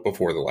came out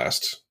before the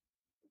last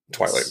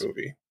Twilight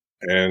movie.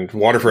 And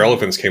Water for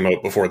Elephants came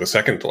out before the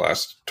second to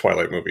last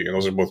Twilight movie. And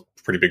those are both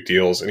pretty big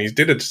deals. And he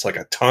did just like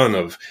a ton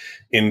of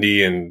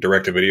indie and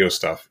direct-to-video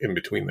stuff in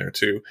between there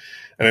too.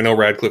 And I know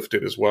Radcliffe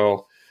did as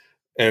well.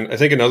 And I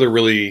think another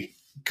really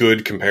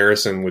good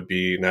comparison would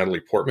be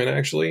Natalie Portman,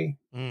 actually.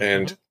 Mm-hmm.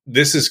 And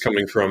this is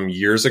coming from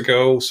years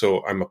ago.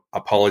 So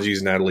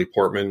apologies, Natalie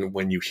Portman.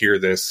 When you hear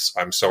this,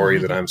 I'm sorry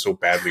that I'm so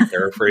badly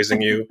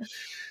paraphrasing you.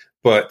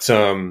 But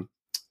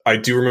I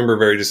do remember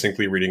very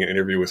distinctly reading an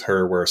interview with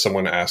her where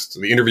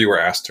the interviewer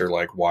asked her,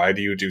 like, why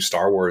do you do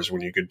Star Wars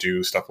when you could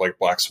do stuff like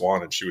Black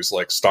Swan? And she was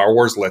like, Star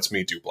Wars lets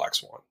me do Black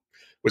Swan,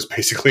 was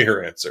basically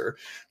her answer.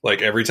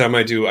 Like, every time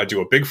I do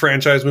a big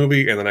franchise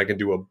movie, and then I can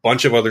do a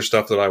bunch of other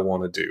stuff that I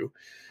want to do.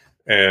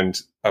 And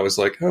I was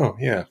like, oh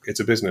yeah,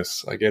 it's a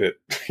business. I get it.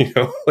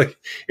 Like,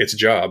 it's a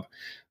job,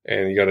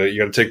 and you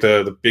gotta take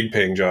the big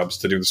paying jobs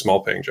to do the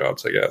small paying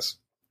jobs, I guess.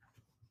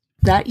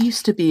 That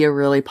used to be a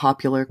really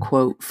popular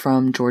quote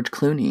from George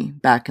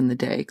Clooney back in the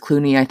day.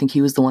 Clooney, I think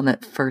he was the one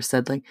that first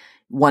said, like,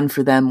 one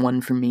for them,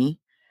 one for me.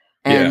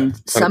 And yeah,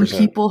 some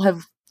people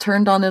have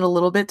turned on it a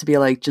little bit to be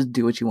like, just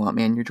do what you want,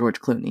 man. You're George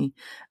Clooney.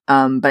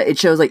 But it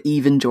shows like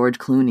even George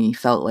Clooney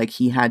felt like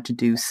he had to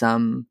do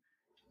some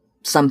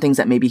things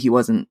that maybe he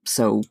wasn't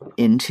so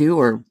into,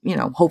 or, you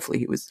know, hopefully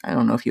he was. I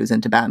don't know if he was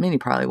into Batman. He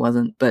probably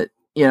wasn't, but,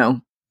 you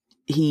know,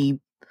 he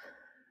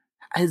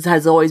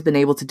has always been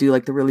able to do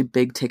like the really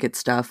big ticket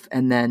stuff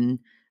and then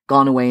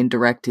gone away and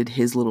directed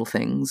his little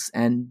things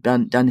and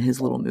done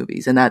his little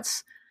movies. And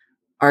that's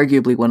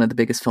arguably one of the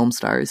biggest film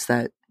stars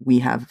that we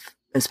have,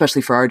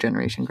 especially for our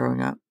generation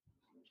growing up.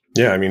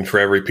 Yeah, I mean, for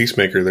every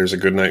peacemaker, there's a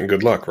good night and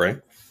good luck, right?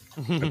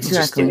 It's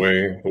just the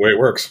way it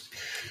works.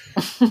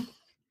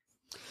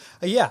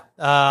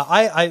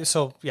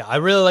 I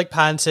really like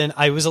Pattinson.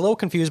 I was a little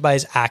confused by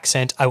his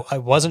accent. I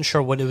wasn't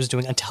sure what it was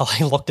doing until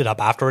I looked it up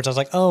afterwards. I was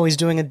like, oh, he's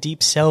doing a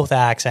deep South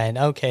accent.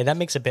 Okay, that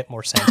makes a bit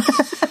more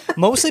sense.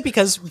 Mostly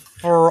because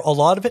for a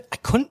lot of it, I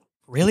couldn't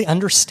really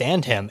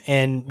understand him.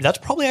 And that's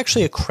probably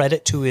actually a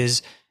credit to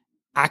his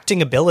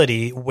acting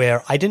ability,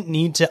 where I didn't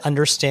need to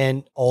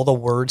understand all the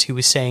words he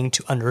was saying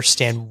to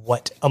understand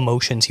what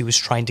emotions he was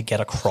trying to get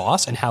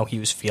across and how he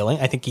was feeling.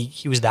 I think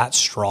he was that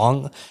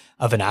strong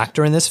of an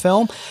actor in this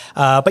film.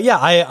 But yeah,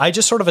 I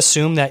just sort of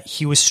assumed that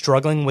he was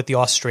struggling with the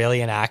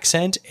Australian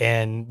accent,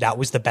 and that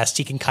was the best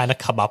he can kind of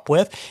come up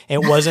with. It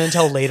wasn't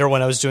until later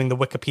when I was doing the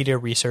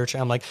Wikipedia research,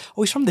 I'm like,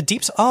 oh, he's from the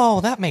deep. Oh,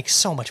 that makes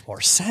so much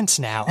more sense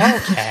now.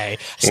 Okay.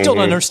 I still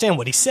don't understand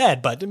what he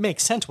said, but it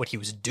makes sense what he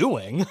was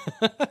doing.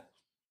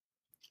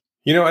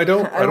 You know, I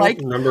don't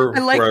remember.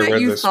 I like where that I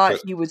read you this, thought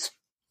but he was.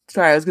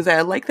 Sorry, I was going to say,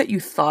 I like that you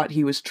thought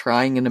he was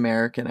trying an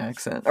American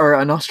accent or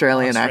an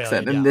Australian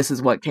accent, and this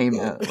is what came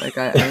out. Like,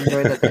 I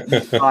enjoy that you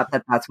thought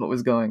that that's what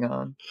was going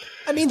on.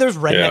 I mean, there's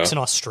rednecks in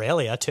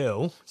Australia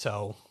too,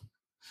 so.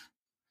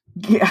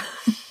 Yeah.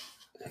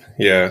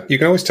 Yeah, you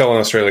can always tell an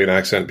Australian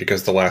accent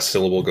because the last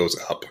syllable goes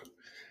up.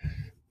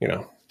 You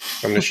know,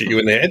 I'm going to shoot you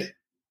in the head.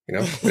 You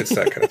know, it's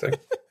that kind of thing.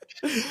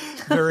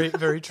 Very,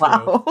 very true.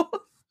 Wow.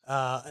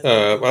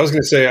 I was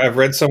going to say, I've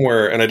read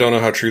somewhere, and I don't know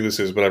how true this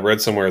is, but I've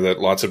read somewhere that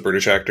lots of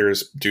British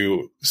actors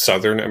do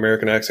Southern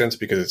American accents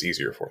because it's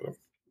easier for them.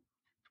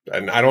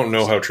 And I don't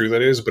know how true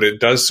that is, but it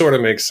does sort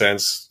of make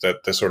sense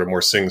that the sort of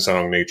more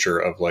sing-song nature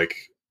of like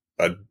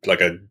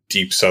a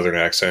deep Southern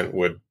accent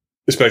would,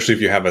 especially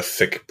if you have a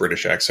thick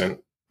British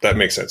accent, that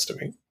makes sense to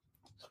me.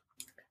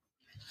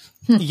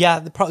 Yeah,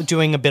 probably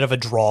doing a bit of a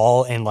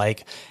drawl and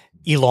like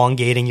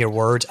elongating your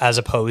words as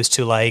opposed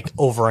to like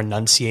over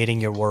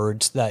enunciating your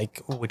words,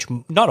 like, which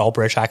not all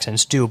British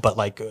accents do, but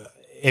like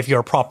if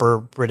you're a proper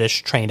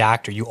British trained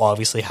actor, you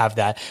obviously have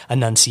that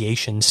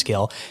enunciation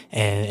skill,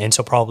 and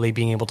so probably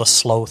being able to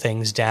slow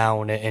things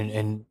down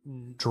and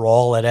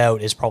drawl it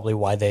out is probably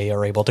why they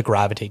are able to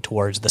gravitate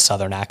towards the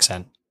Southern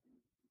accent.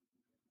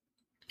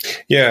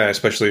 Yeah,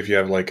 especially if you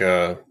have like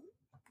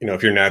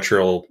if your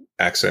natural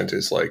accent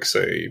is like,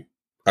 say,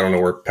 I don't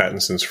know where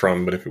Pattinson's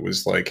from, but if it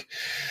was like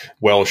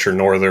Welsh or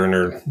Northern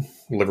or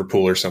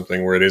Liverpool or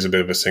something, where it is a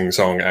bit of a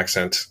sing-song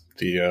accent,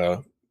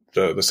 the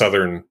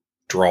Southern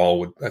drawl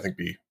would, I think,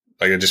 be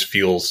like, it just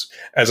feels,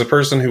 as a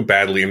person who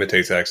badly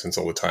imitates accents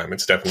all the time,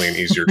 it's definitely an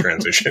easier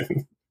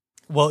transition.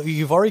 Well,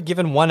 you've already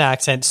given one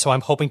accent, so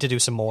I'm hoping to do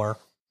some more.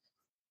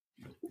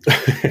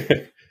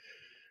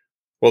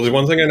 Well, there's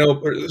one thing I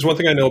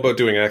know about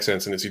doing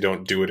accents, and it's you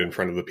don't do it in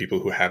front of the people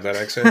who have that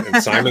accent.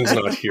 And Simon's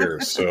not here,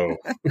 so.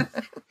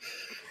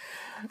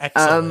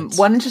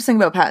 One interesting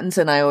about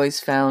Pattinson I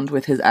always found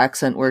with his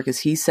accent work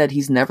is he said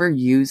he's never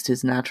used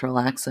his natural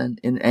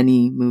accent in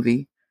any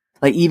movie.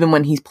 Like, even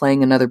when he's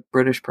playing another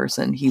British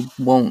person, he's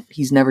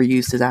never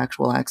used his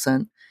actual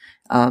accent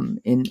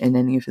in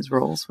any of his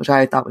roles, which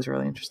I thought was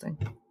really interesting.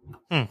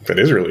 That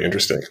is really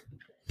interesting.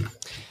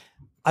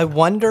 I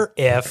wonder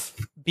if,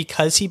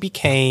 because he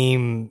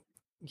became,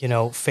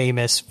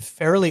 famous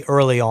fairly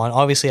early on,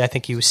 obviously I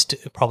think he was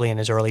probably in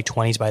his early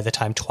 20s by the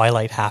time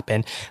Twilight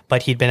happened,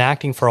 but he'd been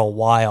acting for a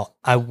while.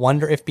 I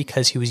wonder if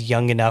because he was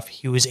young enough,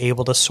 he was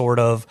able to sort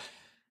of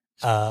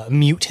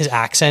mute his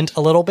accent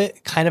a little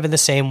bit, kind of in the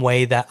same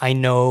way that I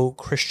know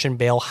Christian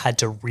Bale had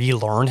to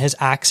relearn his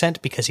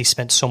accent because he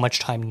spent so much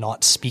time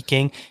not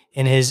speaking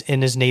in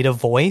his native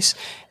voice,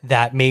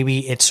 that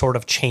maybe it sort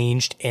of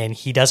changed and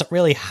he doesn't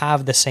really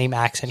have the same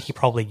accent he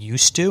probably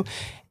used to.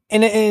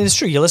 And it's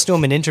true, you listen to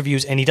him in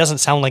interviews and he doesn't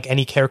sound like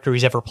any character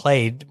he's ever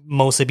played,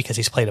 mostly because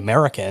he's played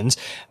Americans.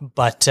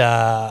 But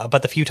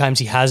the few times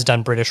he has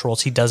done British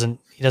roles, he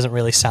doesn't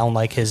really sound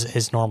like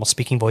his normal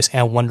speaking voice. And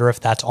I wonder if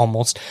that's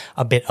almost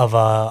a bit of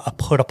a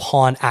put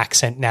upon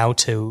accent now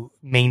to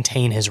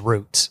maintain his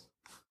roots.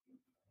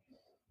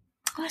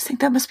 I think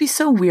that must be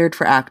so weird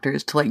for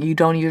actors to, like, you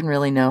don't even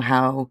really know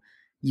how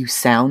you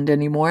sound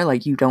anymore.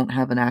 Like, you don't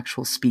have an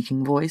actual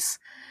speaking voice,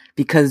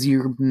 because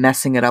you're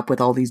messing it up with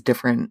all these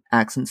different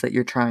accents that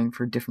you're trying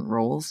for different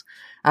roles.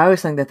 I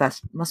always think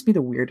that must be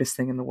the weirdest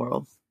thing in the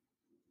world.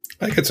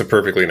 I think it's a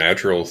perfectly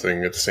natural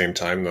thing at the same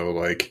time, though.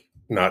 Like,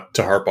 not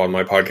to harp on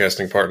my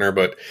podcasting partner,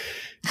 but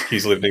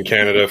he's lived in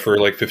Canada for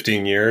like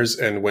 15 years.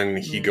 And when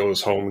he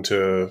goes home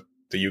to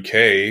the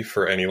UK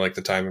for any like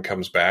the time and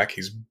comes back,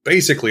 he's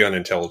basically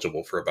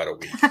unintelligible for about a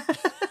week.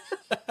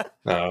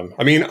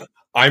 I mean,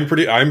 I'm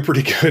pretty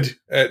good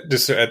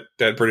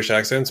at British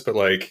accents, but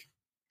like,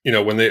 you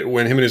know, when him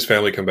and his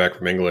family come back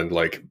from England,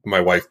 like my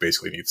wife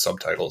basically needs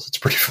subtitles. It's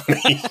pretty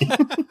funny.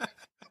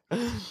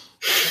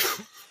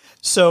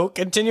 So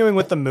continuing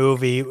with the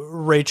movie,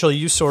 Rachel,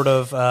 you sort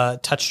of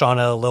touched on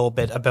it a little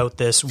bit about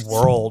this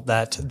world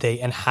that they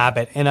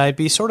inhabit. And I'd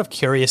be sort of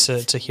curious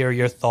to hear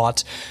your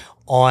thoughts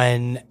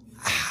on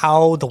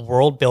how the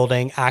world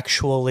building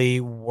actually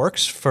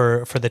works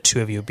for the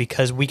two of you,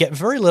 because we get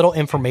very little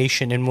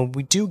information. And when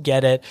we do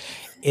get it,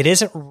 it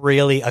isn't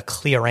really a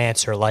clear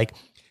answer. Like,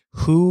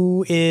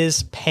 who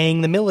is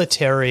paying the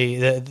military,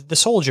 the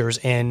soldiers,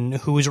 and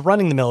who is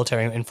running the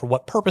military, and for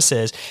what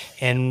purposes,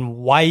 and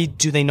why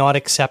do they not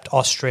accept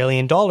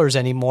Australian dollars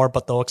anymore,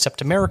 but they'll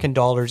accept American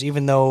dollars,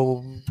 even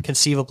though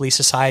conceivably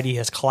society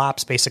has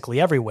collapsed basically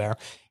everywhere?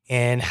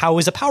 And how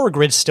is the power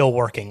grid still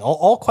working?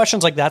 All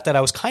questions like that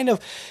I was kind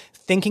of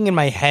thinking in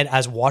my head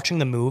as watching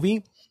the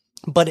movie,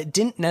 but it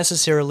didn't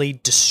necessarily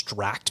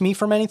distract me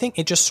from anything.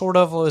 It just sort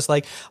of was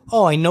like,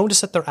 oh, I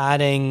noticed that they're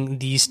adding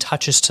these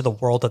touches to the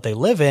world that they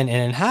live in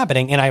and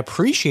inhabiting, and I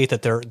appreciate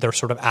that they're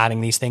sort of adding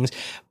these things,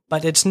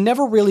 but it's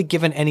never really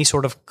given any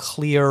sort of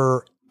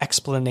clear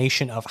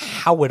explanation of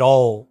how it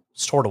all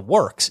sort of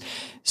works.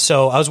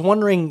 So I was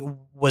wondering,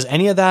 was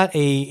any of that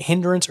a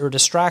hindrance or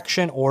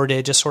distraction, or did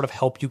it just sort of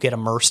help you get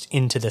immersed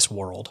into this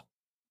world?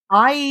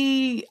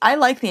 I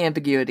like the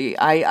ambiguity.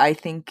 I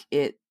think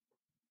it,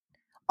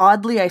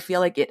 oddly, I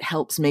feel like it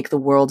helps make the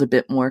world a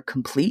bit more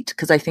complete,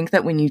 because I think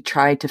that when you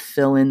try to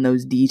fill in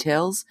those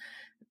details,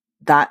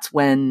 that's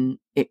when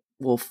it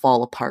will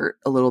fall apart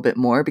a little bit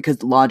more,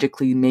 because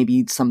logically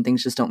maybe some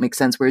things just don't make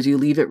sense. Whereas you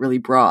leave it really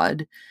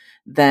broad,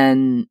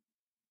 then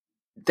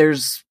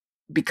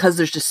because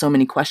there's just so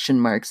many question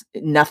marks,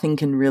 nothing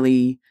can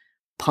really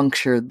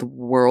puncture the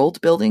world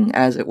building,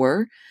 as it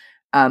were.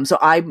 So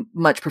I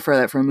much prefer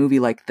that for a movie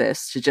like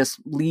this, to just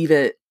leave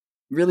it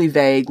really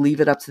vague, leave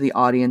it up to the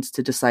audience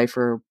to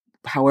decipher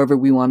however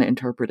we want to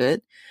interpret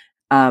it,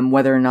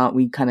 whether or not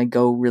we kind of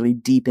go really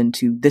deep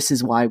into this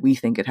is why we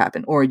think it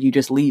happened, or you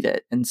just leave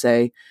it and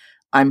say,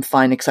 I'm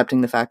fine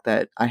accepting the fact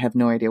that I have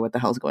no idea what the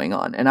hell's going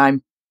on. And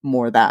I'm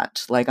more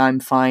that, like,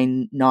 I'm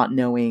fine not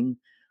knowing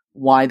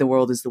why the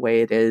world is the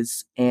way it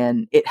is.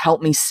 And it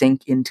helped me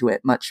sink into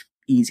it much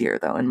easier,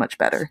 though, and much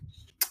better.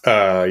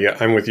 Yeah,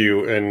 I'm with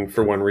you. And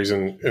for one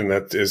reason, and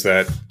that is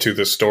that to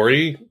the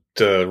story,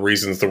 the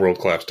reasons the world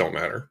collapsed don't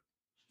matter.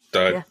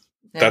 That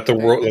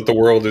the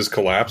world is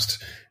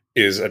collapsed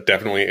is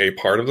definitely a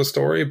part of the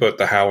story, but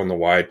the how and the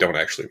why don't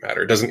actually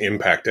matter. It doesn't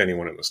impact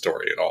anyone in the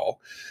story at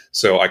all.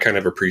 So I kind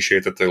of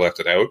appreciate that they left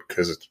it out,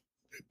 because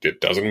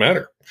it doesn't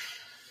matter.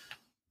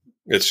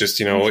 It's just,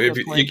 you know, if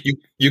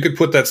you could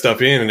put that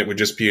stuff in and it would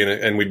just be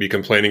and we'd be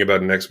complaining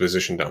about an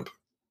exposition dump.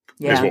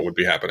 Yeah. Is what would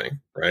be happening,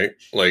 right?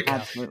 Like,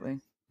 absolutely.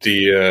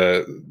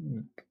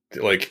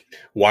 Like,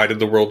 why did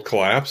the world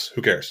collapse?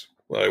 Who cares?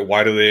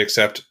 Why do they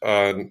accept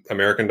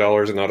American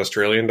dollars and not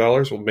Australian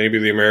dollars? Well, maybe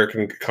the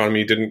American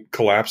economy didn't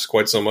collapse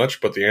quite so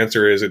much, but the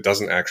answer is it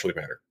doesn't actually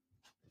matter.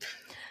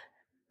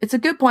 It's a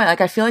good point.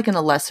 Like, I feel like in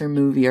a lesser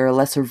movie or a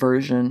lesser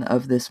version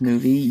of this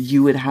movie,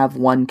 you would have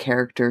one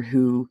character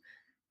who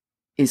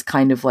is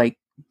kind of like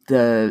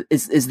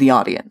is the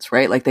audience,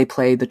 right? Like, they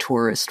play the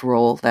tourist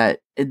role, that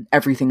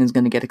everything is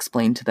going to get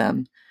explained to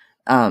them.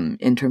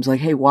 In terms of like,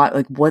 hey,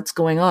 what's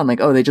going on?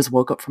 Like, oh, they just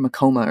woke up from a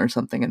coma or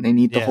something and they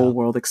need the whole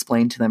world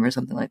explained to them or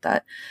something like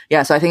that.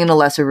 Yeah. So I think in a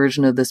lesser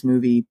version of this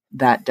movie,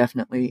 that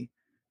definitely,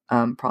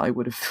 probably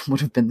would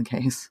have been the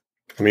case.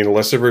 I mean, a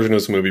lesser version of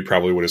this movie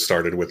probably would have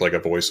started with like a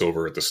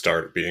voiceover at the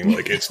start being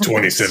like, it's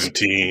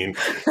 2017.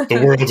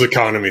 The world's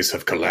economies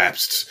have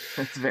collapsed.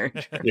 That's very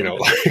true. You know,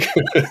 like,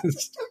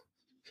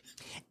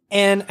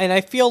 And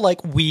I feel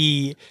like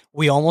we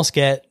almost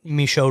get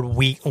Michaud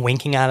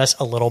winking at us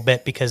a little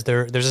bit, because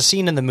there's a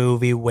scene in the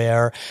movie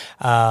where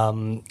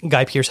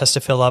Guy Pearce has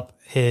to fill up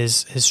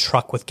his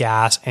truck with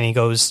gas, and he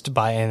goes to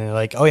buy, and they're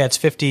like, oh yeah, it's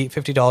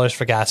 $50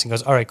 for gas. And he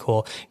goes, all right,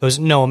 cool. He goes,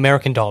 no,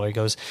 American dollar. He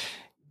goes,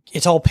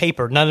 it's all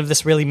paper. None of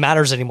this really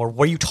matters anymore.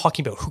 What are you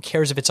talking about? Who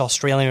cares if it's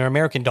Australian or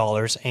American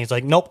dollars? And he's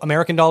like, nope,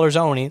 American dollars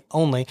only.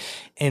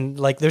 And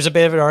like, there's a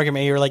bit of an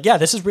argument. You're like, yeah,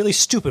 this is really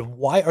stupid.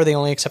 Why are they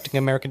only accepting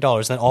American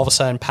dollars? And then all of a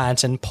sudden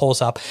Pattinson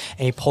pulls up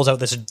and he pulls out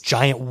this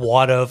giant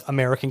wad of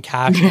American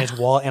cash in his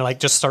wallet and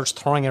like just starts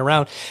throwing it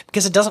around,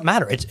 because it doesn't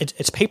matter.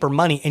 It's paper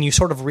money. And you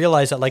sort of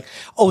realize that like,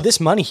 oh, this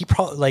money, he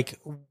probably like,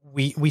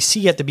 we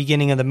see at the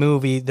beginning of the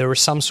movie, there was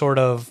some sort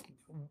of,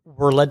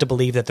 we're led to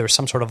believe that there's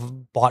some sort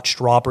of botched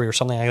robbery or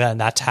something like that,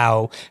 and that's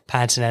how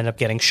Pattinson ended up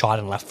getting shot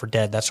and left for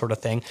dead, that sort of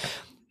thing.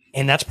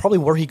 And that's probably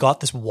where he got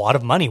this wad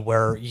of money,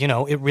 where, you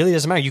know, it really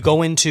doesn't matter. You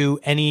go into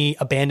any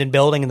abandoned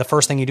building, and the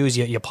first thing you do is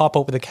you pop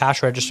open the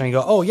cash register and you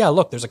go, oh yeah,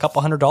 look, there's a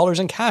couple $100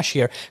 in cash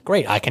here.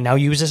 Great, I can now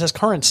use this as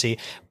currency.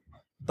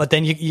 But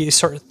then you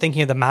start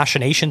thinking of the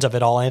machinations of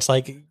it all, and it's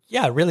like,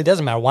 yeah, it really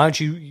doesn't matter.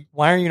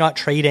 Why are you not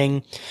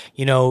trading,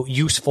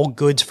 useful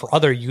goods for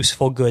other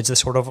useful goods? The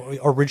sort of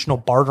original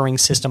bartering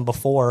system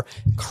before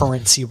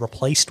currency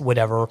replaced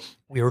whatever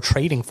we were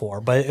trading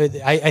for. But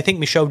I think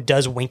Michaud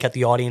does wink at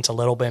the audience a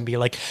little bit and be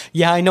like,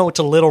 yeah, I know it's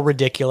a little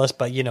ridiculous,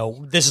 but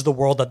this is the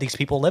world that these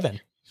people live in.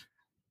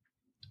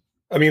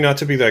 I mean, not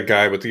to be that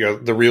guy, but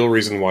the real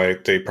reason why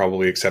they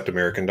probably accept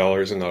American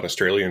dollars and not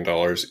Australian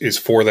dollars is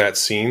for that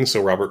scene,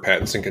 so Robert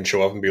Pattinson can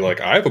show up and be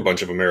like, I have a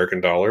bunch of American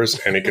dollars,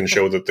 and it can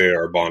show that they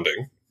are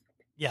bonding.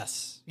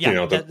 Yes.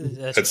 Yeah.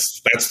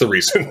 That's the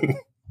reason.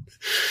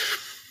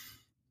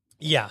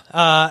 Yeah.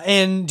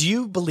 And do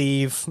you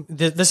believe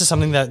this is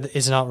something that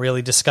is not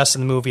really discussed in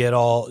the movie at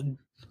all?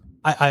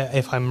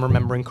 If I'm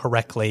remembering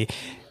correctly,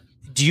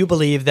 do you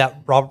believe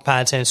that Robert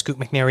Pattinson and Scoot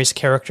McNairy's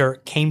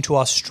character came to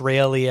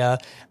Australia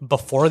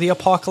before the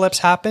apocalypse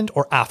happened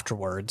or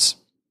afterwards?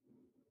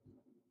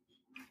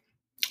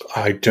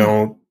 I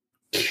don't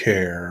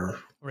care.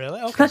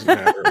 Really? Okay. Doesn't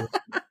matter.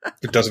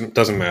 It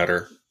doesn't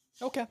matter.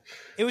 Okay.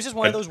 It was just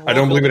one of those I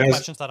don't believe it has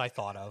questions that I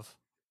thought of.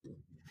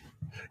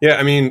 Yeah,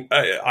 I mean,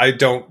 I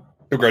don't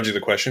begrudge you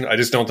the question. I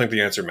just don't think the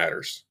answer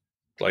matters.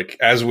 Like,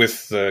 as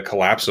with the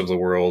collapse of the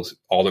world,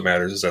 all that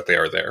matters is that they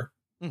are there.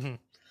 Mm-hmm.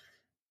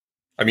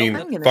 I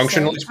mean,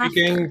 functionally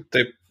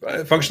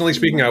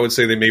speaking, I would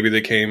say that maybe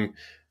they came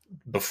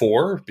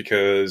before,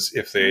 because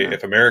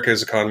if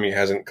America's economy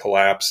hasn't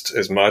collapsed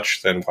as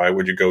much, then why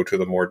would you go to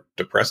the more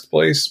depressed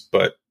place?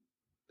 But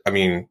I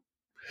mean,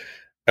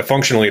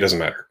 functionally, it doesn't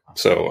matter.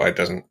 So it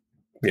doesn't.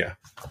 Yeah,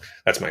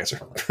 that's my answer.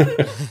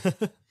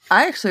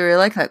 I actually really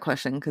like that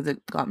question because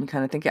it got me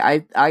kind of thinking.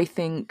 I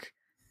think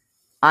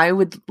I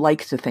would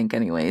like to think,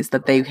 anyways,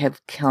 that they have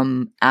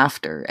come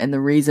after, and the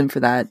reason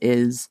for that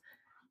is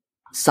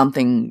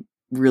something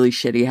really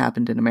shitty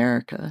happened in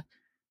America.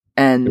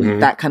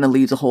 And that kind of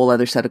leaves a whole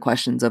other set of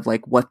questions of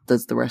like, what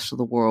does the rest of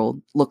the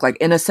world look like?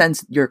 In a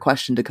sense, your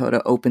question,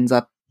 Dakota, opens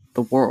up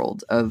the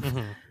world of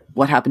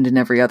what happened in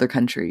every other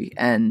country.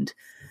 And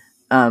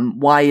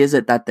why is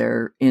it that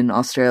they're in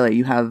Australia?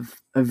 You have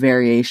a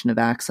variation of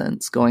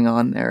accents going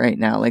on there right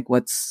now. Like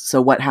what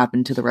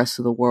happened to the rest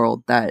of the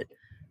world that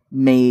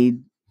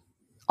made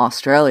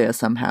Australia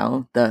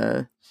somehow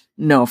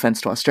no offense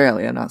to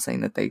Australia, I'm not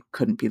saying that they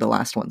couldn't be the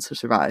last ones to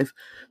survive,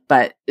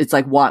 but it's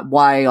like,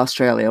 why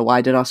Australia?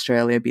 Why did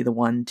Australia be the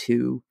one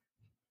to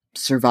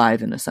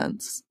survive in a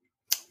sense?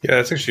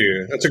 Yeah, that's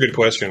a good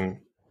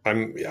question.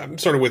 I'm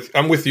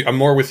with you. I'm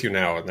more with you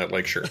now in that,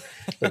 like, sure.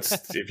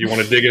 If you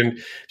want to dig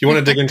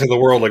into the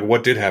world, like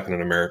what did happen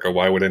in America,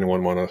 why would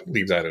anyone want to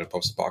leave that in a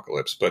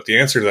post-apocalypse? But the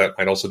answer to that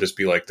might also just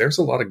be like, there's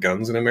a lot of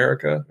guns in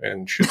America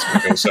and shit's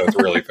going to go south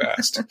really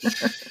fast.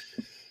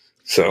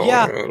 So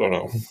yeah. I don't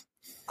know.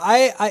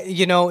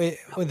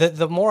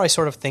 The more I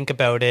sort of think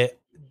about it,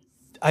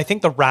 I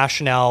think the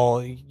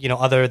rationale,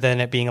 other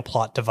than it being a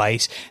plot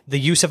device, the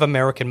use of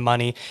American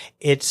money,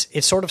 it's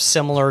sort of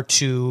similar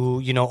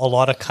to, a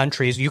lot of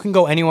countries. You can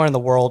go anywhere in the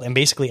world and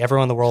basically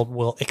everyone in the world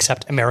will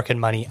accept American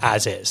money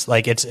as is.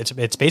 Like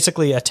it's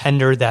basically a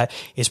tender that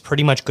is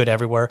pretty much good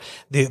everywhere.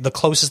 The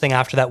closest thing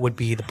after that would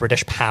be the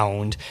British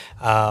pound.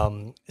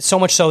 So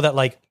much so that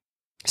like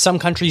some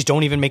countries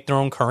don't even make their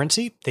own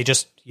currency. They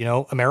just,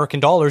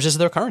 American dollars is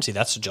their currency.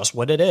 That's just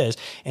what it is.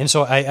 And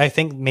so I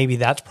think maybe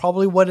that's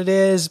probably what it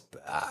is.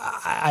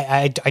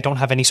 I don't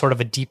have any sort of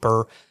a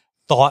deeper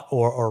thought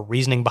or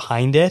reasoning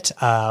behind it.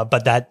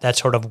 But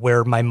that's sort of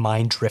where my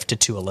mind drifted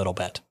to a little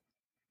bit.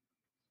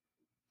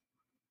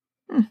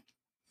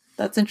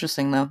 That's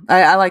interesting though.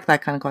 I like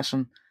that kind of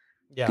question.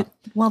 Yeah. Good.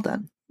 Well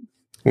done.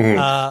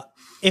 Mm-hmm.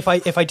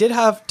 If I did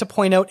have to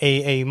point out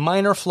a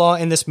minor flaw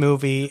in this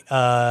movie,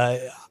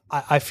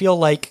 I feel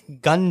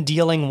like gun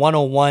dealing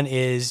 101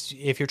 is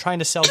if you're trying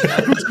to sell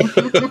guns,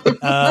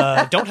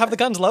 don't have the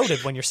guns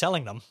loaded when you're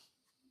selling them.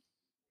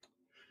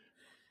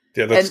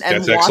 Yeah, that's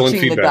excellent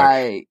feedback. The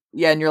guy,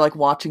 and you're like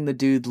watching the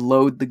dude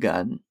load the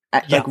gun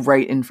like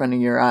right in front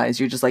of your eyes.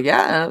 You're just like,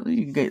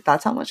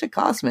 that's how much it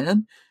costs,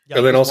 man. Yeah,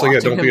 and then also,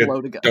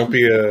 don't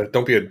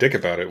be a dick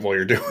about it while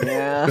you're doing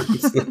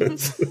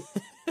it.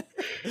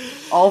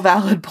 All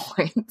valid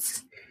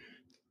points.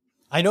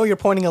 I know you're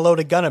pointing a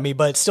loaded gun at me,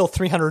 but it's still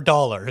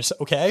 $300.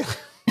 Okay.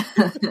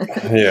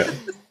 Yeah.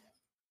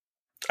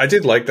 I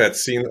did like that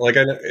scene. Like,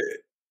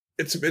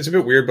 it's a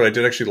bit weird, but I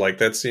did actually like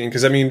that scene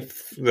because I mean,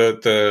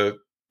 the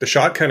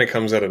shot kind of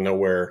comes out of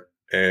nowhere,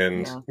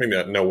 and maybe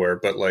not nowhere,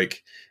 but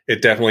like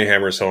it definitely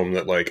hammers home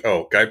that like,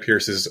 oh, Guy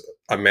Pearce is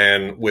a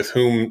man with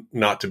whom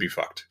not to be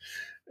fucked,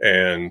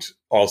 and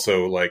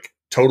also like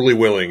totally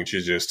willing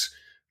to just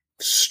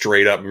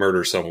straight up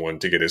murder someone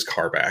to get his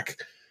car back.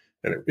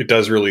 And it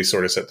does really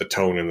sort of set the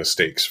tone and the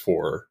stakes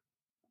for,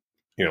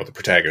 the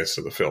protagonist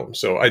of the film.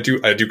 So I do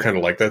kind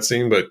of like that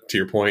scene, but to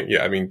your point,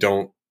 yeah, I mean,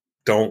 don't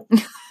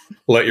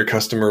let your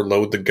customer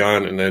load the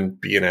gun and then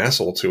be an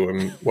asshole to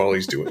him while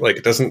he's doing it.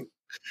 Like that's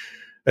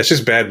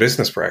just bad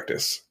business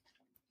practice.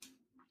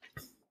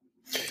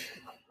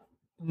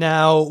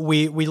 Now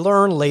we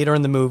learn later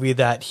in the movie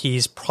that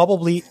he's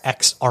probably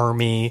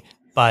ex-army.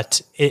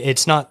 but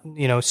it's not,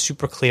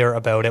 super clear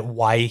about it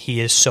why he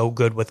is so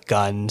good with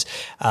guns,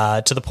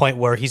 to the point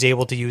where he's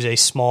able to use a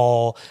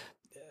small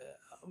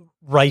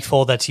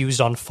rifle that's used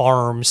on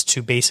farms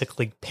to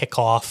basically pick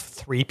off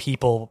 3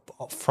 people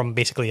from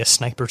basically a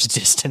sniper's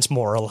distance,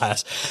 more or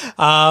less.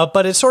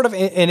 But it's sort of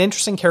an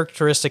interesting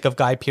characteristic of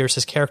Guy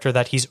Pearce's character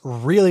that he's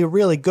really,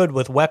 really good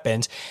with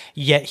weapons,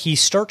 yet he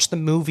starts the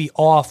movie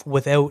off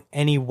without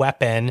any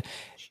weapon,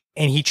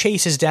 and he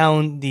chases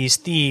down these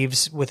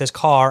thieves with his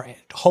car,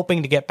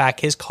 hoping to get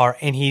back his car,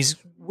 and he's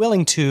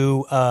willing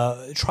to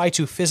try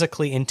to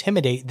physically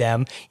intimidate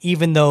them,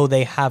 even though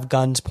they have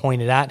guns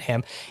pointed at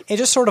him. It's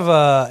just sort of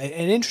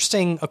an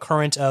interesting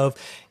occurrence of,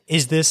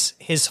 is this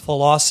his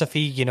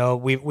philosophy?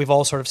 We've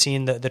all sort of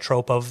seen the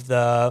trope of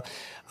the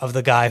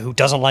guy who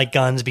doesn't like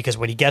guns because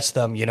when he gets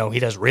them, he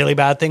does really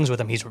bad things with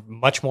them. He's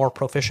much more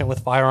proficient with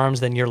firearms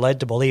than you're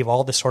led to believe,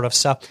 all this sort of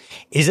stuff.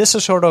 Is this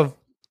a sort of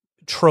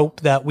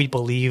trope that we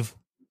believe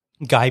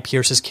Guy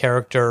Pearce's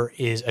character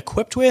is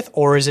equipped with,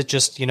 or is it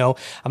just, a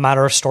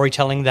matter of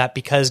storytelling that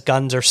because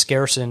guns are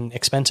scarce and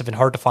expensive and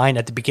hard to find,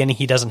 at the beginning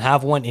he doesn't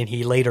have one and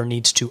he later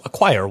needs to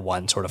acquire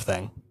one, sort of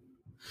thing?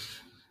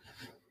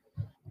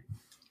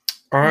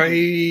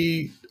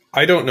 I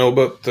don't know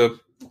about the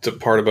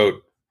part about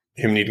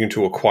him needing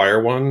to acquire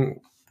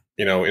one,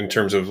 in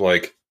terms of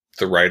like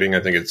the writing. I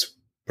think it's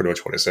pretty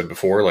much what I said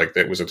before. Like,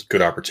 that was a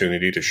good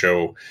opportunity to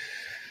show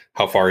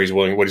how far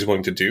what he's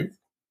willing to do.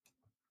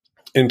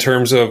 In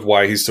terms of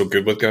why he's so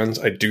good with guns,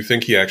 I do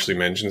think he actually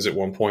mentions at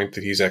one point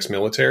that he's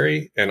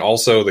ex-military, and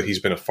also that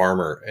he's been a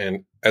farmer.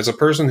 And as a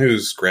person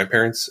whose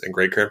grandparents and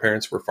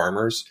great-grandparents were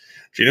farmers,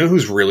 do you know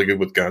who's really good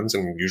with guns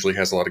and usually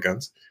has a lot of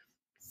guns?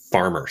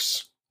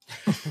 Farmers.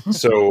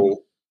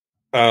 So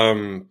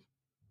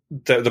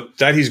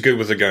that he's good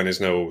with a gun is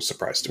no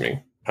surprise to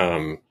me,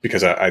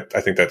 because I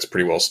think that's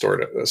pretty well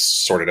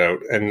sorted out.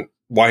 And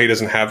why he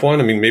doesn't have one,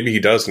 I mean, maybe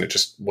he does and it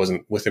just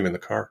wasn't with him in the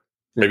car.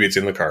 Maybe it's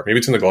in the car. Maybe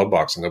it's in the glove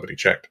box and nobody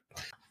checked.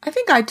 I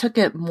think I took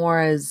it more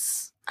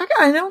as...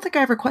 I don't think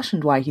I ever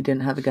questioned why he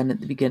didn't have a gun at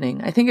the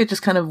beginning. I think it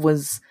just kind of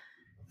was,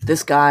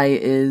 this guy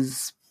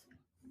is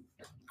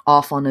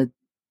off on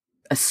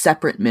a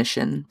separate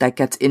mission that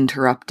gets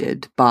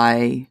interrupted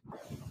by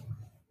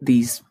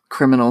these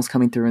criminals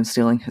coming through and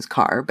stealing his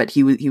car. But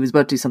he was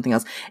about to do something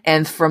else.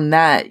 And from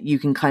that, you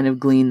can kind of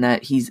glean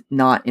that he's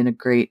not in a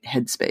great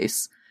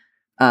headspace.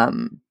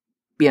 And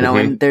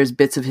there's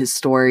bits of his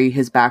story,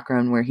 his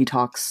background, where he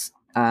talks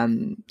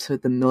to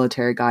the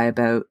military guy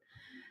about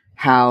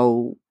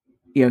how,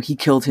 he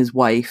killed his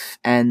wife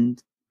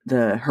and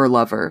her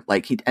lover,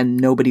 and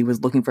nobody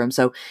was looking for him.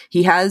 So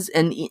he has,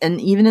 and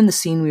even in the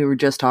scene we were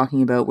just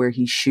talking about where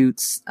he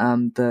shoots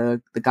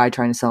the guy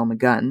trying to sell him a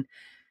gun,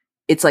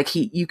 it's like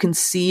you can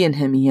see in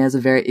him, he has a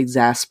very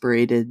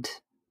exasperated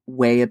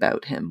way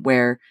about him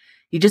where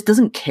he just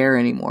doesn't care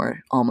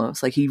anymore,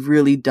 almost. Like, he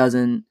really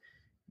doesn't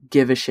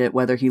give a shit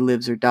whether he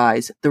lives or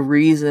dies. The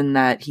reason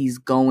that he's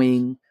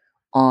going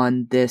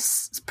on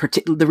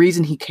the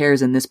reason he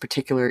cares in this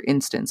particular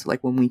instance,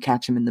 like when we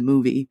catch him in the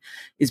movie,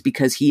 is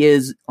because he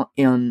is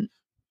on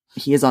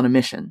a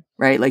mission,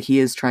 right? Like, he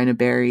is trying to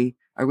bury.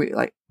 Are we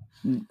like?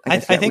 I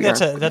think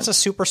that's a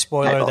super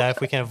spoiler that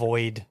if we can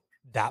avoid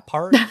that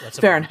part, let's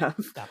fair enough.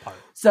 That part.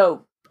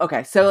 So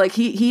okay, so like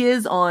he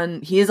is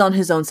on his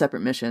own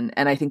separate mission,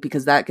 and I think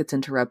because that gets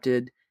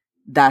interrupted,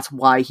 that's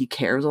why he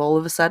cares all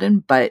of a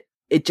sudden. But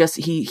it just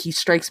he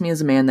strikes me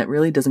as a man that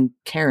really doesn't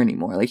care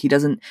anymore. Like, he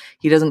doesn't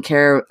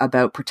care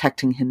about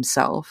protecting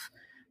himself,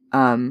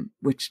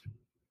 which,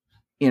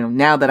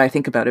 now that I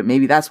think about it,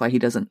 maybe that's why he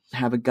doesn't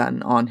have a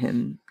gun on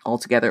him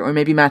altogether. Or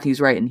maybe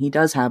Matthew's right and he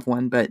does have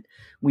one, but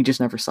we just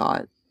never saw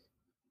it.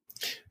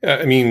 Yeah,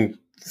 I mean,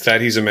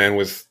 that he's a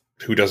man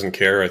who doesn't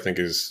care, I think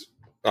is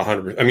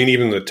 100%. I mean,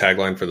 even the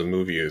tagline for the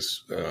movie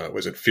is,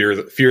 was it fear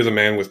the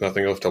man with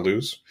nothing else to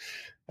lose?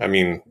 I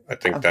mean, I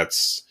think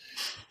that's...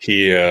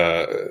 He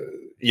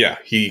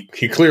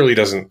clearly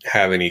doesn't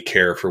have any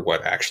care for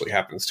what actually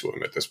happens to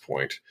him at this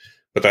point,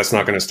 but that's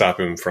not going to stop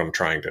him from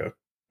trying to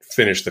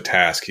finish the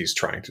task he's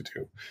trying to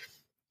do.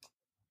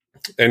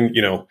 And,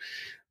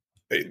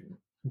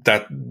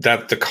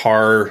 that the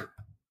car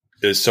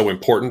is so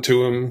important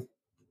to him,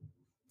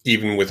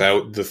 even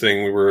without the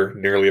thing we were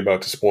nearly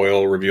about to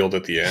spoil revealed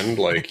at the end,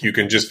 like, you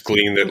can just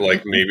glean that,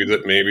 like, maybe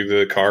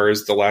the car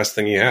is the last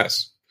thing he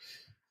has,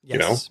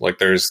 Yes.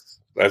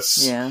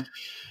 Yeah.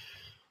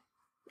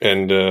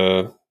 And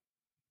I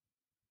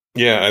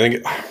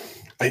think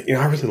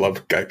I really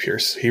love Guy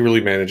Pearce. He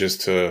really manages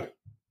to,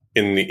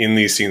 in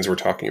these scenes we're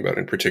talking about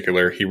in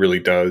particular, he really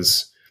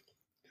does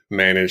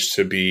manage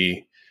to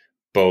be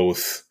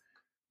both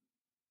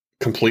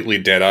completely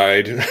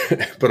dead-eyed,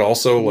 but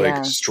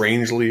also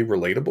strangely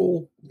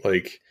relatable.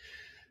 Like,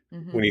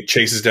 when he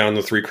chases down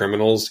the 3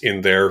 criminals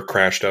in their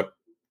crashed up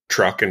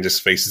truck and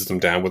just faces them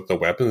down with no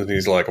weapons, and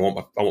he's like, I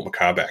want my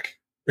car back.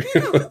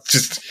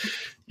 Just.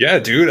 Yeah,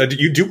 dude,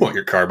 you do want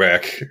your car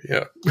back.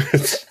 Yeah.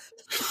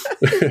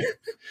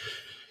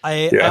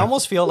 I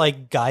almost feel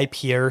like Guy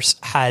Pearce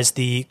has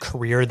the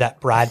career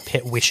that Brad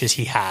Pitt wishes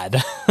he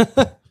had.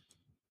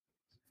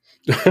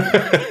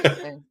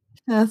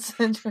 That's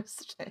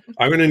interesting.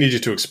 I'm going to need you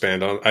to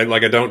expand on. I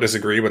don't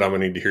disagree, but I'm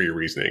going to need to hear your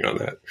reasoning on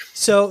that.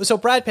 So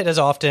Brad Pitt has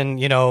often,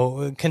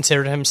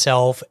 considered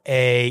himself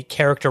a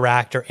character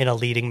actor in a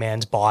leading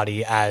man's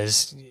body,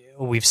 as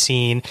we've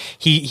seen.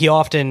 He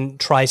often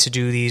tries to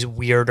do these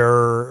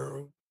weirder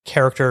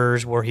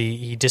characters where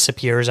he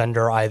disappears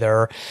under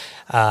either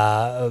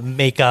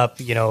makeup,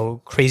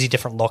 crazy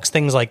different looks,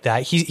 things like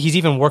that. He's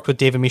even worked with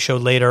David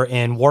Michôd later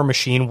in War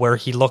Machine, where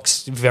he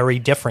looks very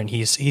different.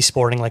 He's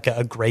sporting like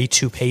a gray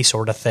toupee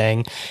sort of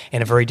thing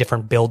and a very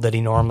different build that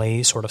he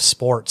normally sort of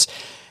sports.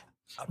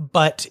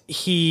 But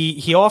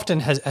he often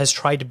has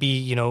tried to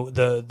be,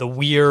 the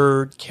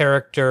weird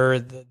character,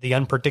 the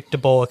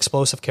unpredictable,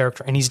 explosive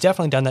character, and he's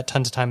definitely done that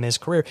tons of time in his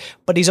career.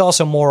 But he's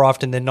also more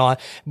often than not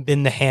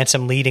been the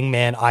handsome leading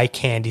man, eye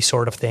candy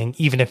sort of thing,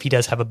 even if he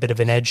does have a bit of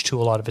an edge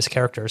to a lot of his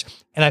characters.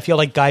 And I feel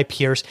like Guy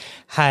Pearce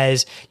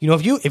has,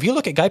 if you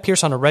look at Guy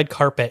Pearce on a red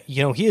carpet,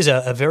 he is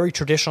a very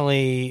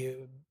traditionally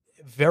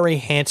very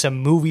handsome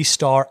movie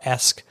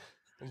star-esque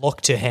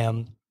look to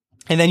him.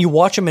 And then you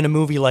watch him in a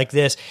movie like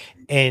this,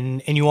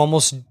 and you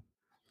almost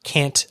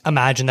can't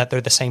imagine that they're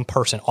the same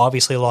person.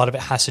 Obviously, a lot of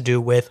it has to do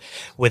with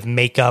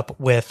makeup,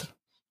 with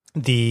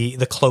the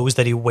clothes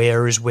that he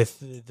wears, with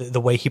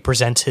the way he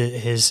presents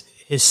his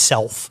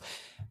self.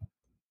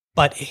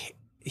 But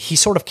he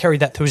sort of carried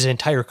that through his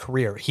entire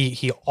career.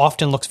 He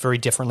often looks very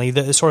differently.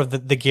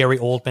 The Gary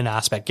Oldman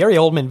aspect. Gary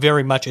Oldman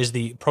very much is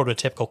the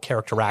prototypical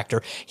character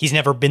actor. He's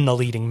never been the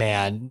leading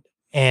man.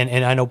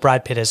 And I know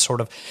Brad Pitt has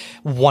sort of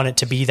wanted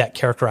to be that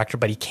character actor,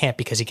 but he can't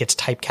because he gets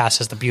typecast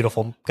as the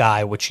beautiful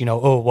guy, which,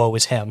 oh, woe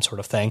is him sort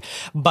of thing.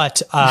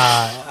 But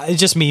it's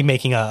just me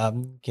making a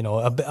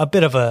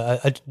bit of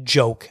a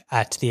joke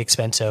at the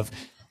expense of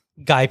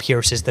Guy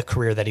Pearce is the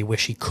career that he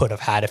wish he could have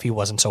had if he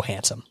wasn't so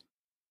handsome.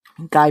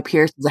 Guy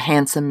Pearce is a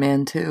handsome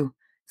man, too.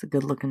 He's a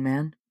good-looking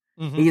man.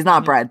 Mm-hmm. He's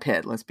not Brad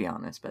Pitt, let's be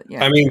honest, but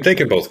yeah. I mean, they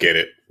can both get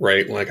it,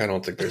 right? Like, I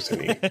don't think there's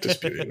any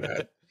disputing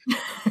that.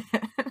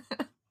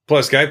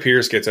 Plus, Guy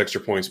Pearce gets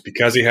extra points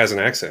because he has an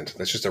accent.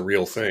 That's just a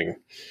real thing.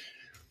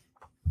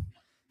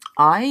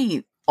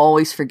 I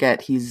always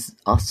forget he's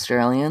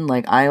Australian.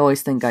 Like, I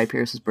always think Guy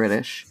Pearce is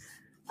British.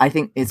 I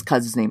think it's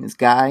because his name is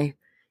Guy.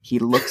 He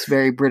looks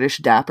very British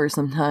dapper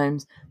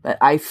sometimes, but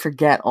I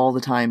forget all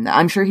the time.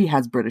 I'm sure he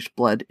has British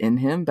blood in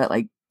him, but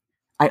like,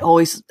 I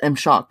always am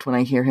shocked when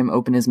I hear him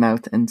open his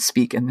mouth and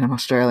speak and an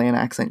Australian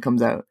accent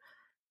comes out.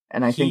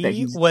 And I think that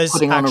he was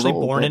putting on a role. He was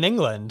actually born in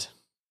England.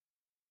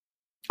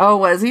 Oh,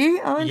 was he?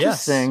 Oh,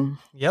 interesting.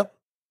 Yes. Yep.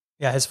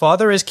 Yeah, his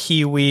father is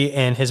Kiwi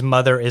and his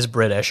mother is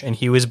British, and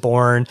he was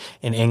born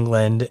in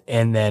England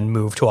and then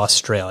moved to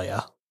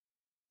Australia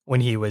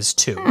when he was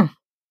 2.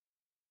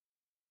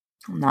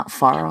 Not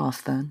far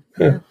off then.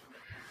 Yeah.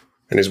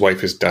 And his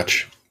wife is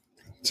Dutch.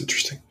 It's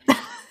interesting.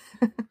 I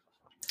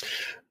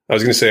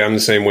was going to say I'm the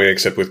same way,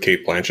 except with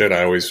Cate Blanchett.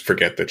 I always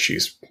forget that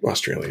she's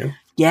Australian.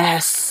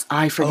 Yes,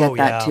 I forget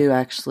that too,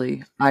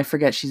 actually. I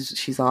forget she's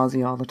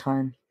Aussie all the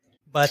time.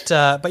 But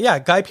yeah,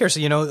 Guy Pearce,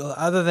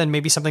 other than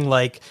maybe something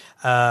like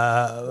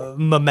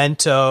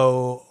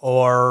Memento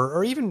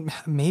or even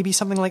maybe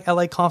something like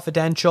LA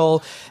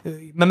Confidential.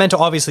 Memento,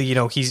 obviously,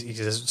 he's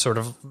a sort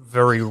of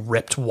very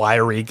ripped,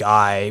 wiry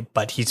guy,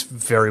 but he's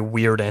very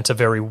weird, and it's a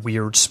very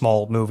weird,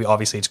 small movie.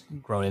 Obviously, it's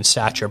grown in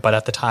stature, but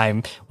at the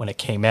time when it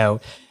came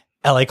out,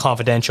 LA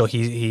Confidential,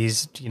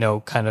 he's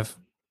kind of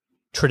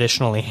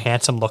traditionally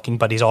handsome looking,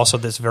 but he's also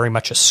this very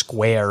much a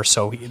square,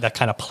 so that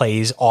kind of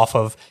plays off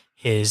of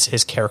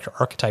his character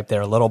archetype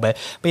there a little bit.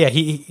 But yeah,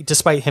 he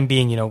despite him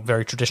being,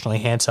 very traditionally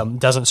handsome,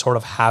 doesn't sort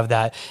of have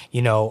that,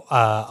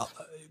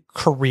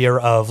 career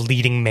of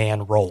leading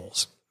man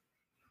roles.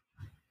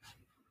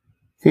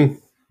 But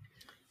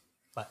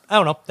I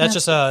don't know. That's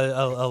just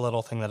a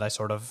little thing that I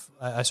sort of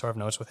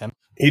noticed with him.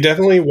 He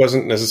definitely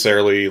wasn't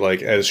necessarily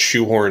like as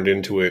shoehorned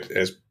into it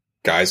as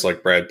guys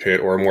like Brad Pitt,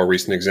 or a more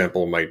recent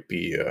example might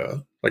be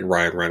like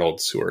Ryan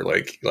Reynolds, who are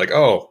like,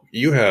 oh,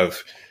 you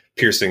have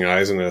piercing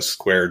eyes and a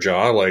square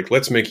jaw. Like,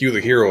 let's make you the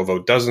hero of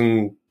a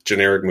dozen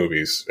generic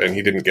movies. And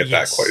he didn't get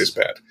that quite as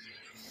bad.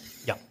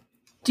 Yeah.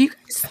 Do you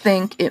guys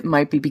think it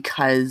might be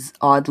because,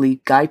 oddly,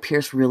 Guy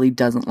Pearce really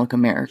doesn't look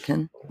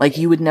American? Like,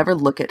 you would never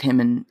look at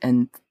him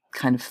and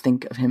kind of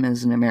think of him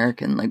as an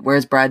American. Like,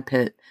 whereas Brad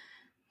Pitt,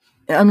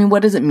 I mean,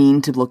 what does it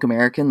mean to look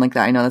American like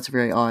that? I know that's a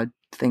very odd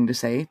thing to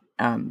say.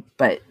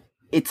 But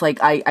it's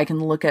like, I can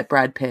look at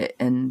Brad Pitt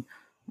and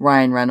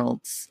Ryan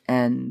Reynolds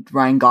and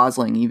Ryan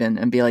Gosling even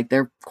and be like,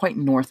 they're quite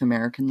North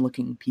American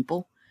looking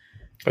people.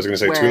 I was going to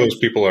say, two of those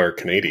people are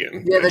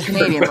Canadian. Yeah, they're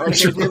Canadian. But like,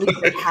 they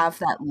really have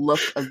that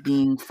look of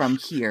being from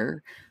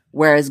here.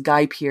 Whereas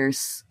Guy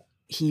Pearce,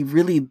 he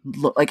really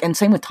look like, and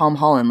same with Tom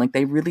Holland, like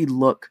they really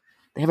look,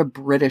 they have a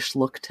British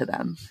look to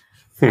them.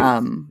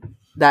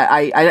 That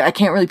I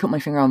can't really put my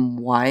finger on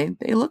why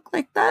they look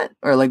like that,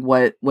 or like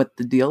what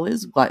the deal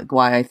is,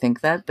 why I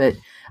think that. But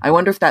I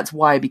wonder if that's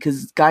why,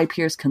 because Guy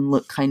Pearce can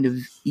look kind of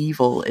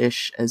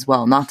evil-ish as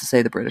well. Not to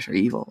say the British are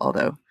evil,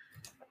 although,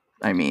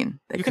 I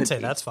mean, you can say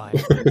that's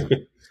fine.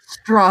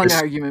 Strong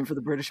argument for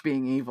the British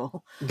being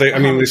evil. They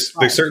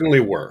certainly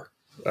were.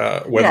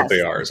 Whether Yes,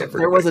 they are is up for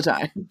there was a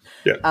debate. time.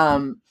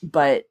 Yeah.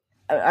 But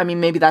I mean,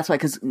 maybe that's why,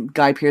 because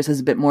Guy Pearce has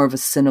a bit more of a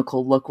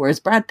cynical look, whereas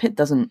Brad Pitt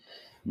doesn't.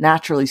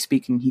 Naturally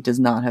speaking, he does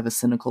not have a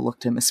cynical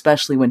look to him,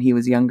 especially when he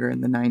was younger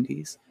in the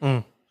 90s.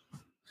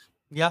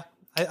 Yeah,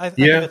 I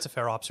think that's a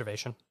fair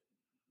observation.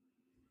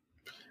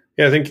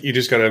 Yeah, I think you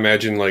just got to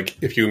imagine,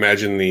 like, if you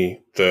imagine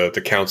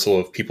the council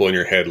of people in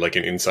your head, like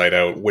in Inside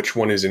Out, which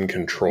one is in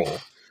control?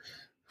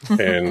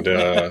 And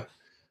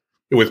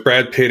with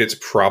Brad Pitt, it's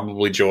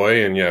probably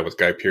joy, and with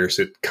Guy Pearce,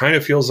 it kind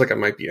of feels like it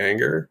might be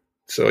anger.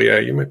 So yeah,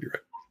 you might be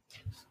right.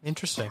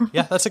 Interesting.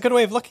 Yeah, that's a good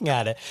way of looking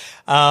at it.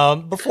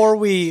 Before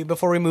we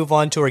move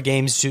on to our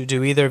games,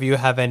 do either of you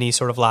have any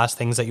sort of last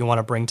things that you want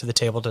to bring to the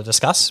table to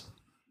discuss?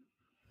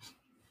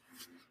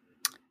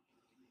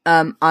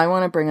 I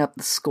want to bring up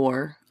the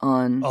score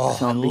on the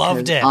film. I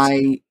loved it.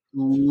 I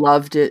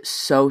loved it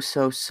so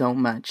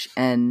much,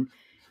 and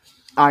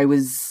I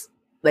was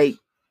like,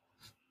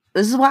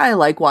 this is why I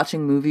like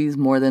watching movies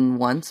more than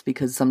once,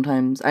 because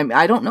sometimes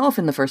I don't know if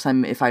in the first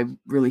time if I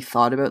really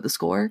thought about the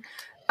score.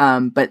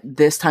 But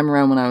this time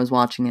around when I was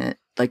watching it,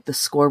 like the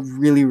score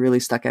really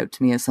stuck out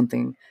to me as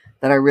something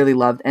that I really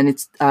loved. And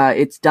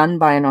it's done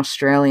by an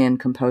Australian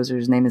composer.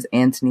 His name is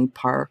Anthony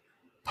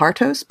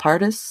Partis.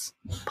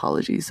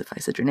 Apologies if I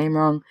said your name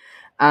wrong.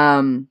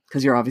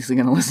 Cause you're obviously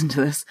going to listen to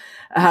this.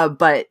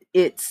 But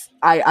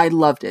I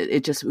loved it.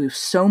 It was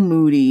so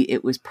moody.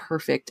 It was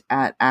perfect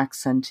at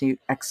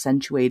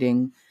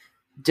accentuating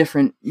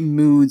different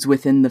moods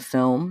within the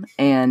film,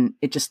 and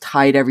it just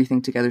tied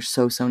everything together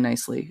so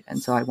nicely,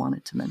 and so I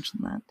wanted to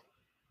mention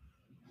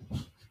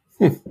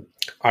that.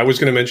 I was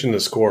going to mention the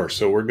score,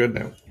 so we're good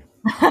now.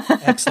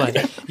 Excellent.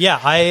 Yeah,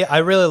 I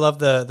really love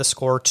the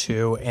score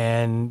too,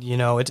 and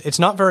it's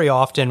not very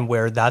often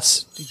where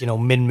that's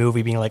mid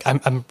movie being like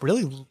I'm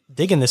really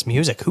digging this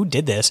music. Who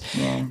did this?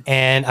 Yeah.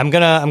 And I'm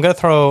gonna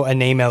throw a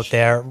name out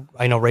there.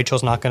 I know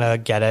Rachel's not gonna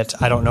get it.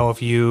 I don't know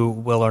if you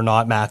will or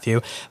not,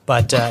 Matthew.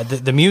 But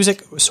the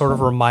music sort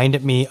of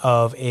reminded me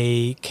of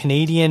a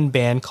Canadian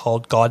band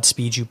called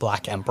Godspeed You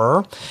Black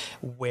Emperor,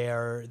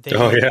 where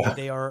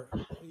they are.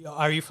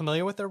 Are you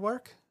familiar with their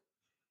work?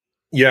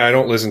 Yeah, I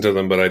don't listen to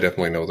them, but I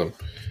definitely know them.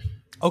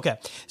 Okay,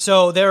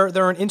 so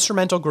they're an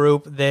instrumental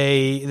group.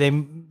 They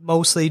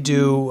mostly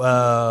do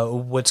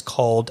what's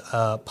called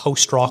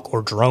post rock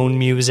or drone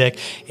music.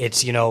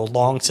 It's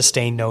long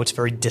sustained notes,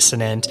 very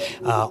dissonant,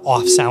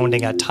 off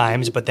sounding at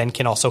times, but then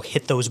can also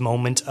hit those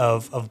moments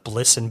of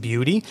bliss and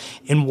beauty.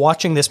 In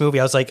watching this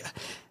movie, I was like,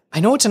 I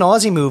know it's an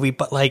Aussie movie,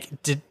 but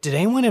like, did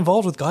anyone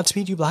involved with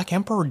Godspeed You Black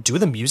Emperor do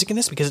the music in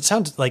this? Because it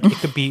sounds like it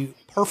could be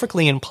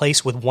perfectly in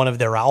place with one of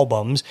their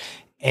albums.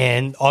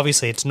 And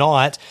obviously it's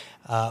not,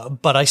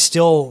 but I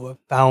still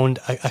found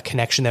a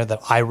connection there that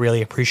I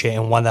really appreciate,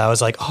 and one that I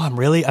was like, I'm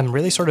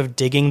really sort of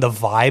digging the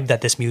vibe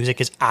that this music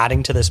is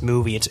adding to this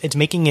movie. It's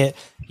making it,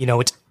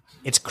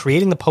 it's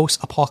creating the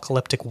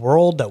post-apocalyptic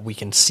world that we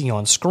can see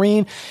on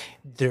screen.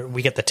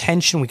 We get the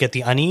tension, we get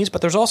the unease,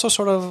 but there's also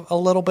sort of a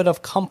little bit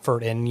of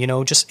comfort in,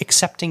 just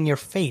accepting your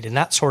fate and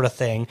that sort of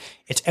thing.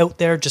 It's out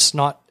there, just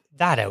not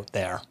that out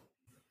there.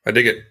 I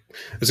dig it.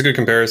 It's a good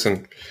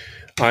comparison.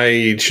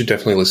 I should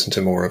definitely listen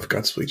to more of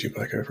Godspeed You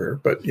Black Emperor,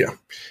 but yeah.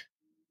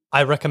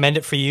 I recommend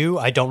it for you.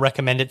 I don't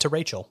recommend it to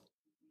Rachel.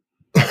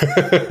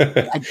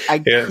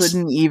 I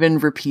couldn't even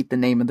repeat the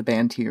name of the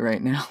band to you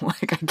right now.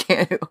 Like, I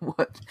can't.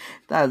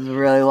 That's a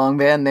really long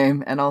band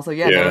name. And also,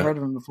 never heard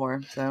of them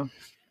before. So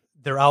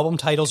their album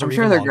titles I'm are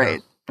sure even they're longer.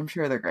 great. I'm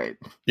sure they're great.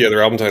 Yeah,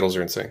 their album titles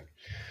are insane.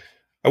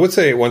 I would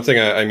say one thing,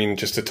 I mean,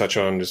 just to touch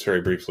on just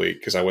very briefly,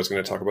 because I was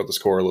going to talk about the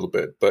score a little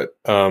bit, but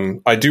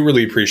I do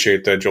really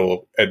appreciate that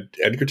Joel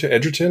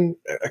Edgerton,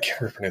 I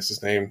can't remember pronounce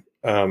his name.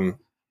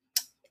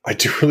 I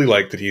do really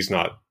like that he's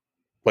not,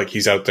 like,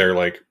 he's out there,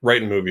 like,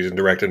 writing movies and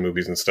directing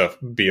movies and stuff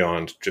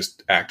beyond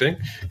just acting,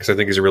 because I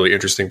think he's a really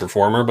interesting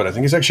performer, but I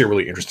think he's actually a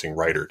really interesting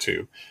writer,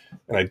 too.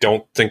 And I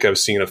don't think I've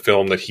seen a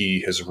film that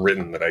he has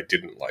written that I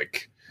didn't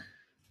like,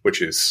 which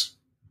is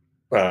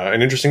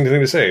an interesting thing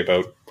to say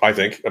about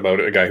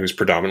a guy who's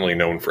predominantly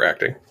known for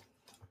acting.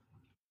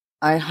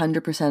 I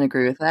 100%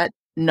 agree with that.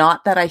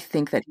 Not that I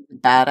think that he's a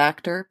bad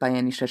actor by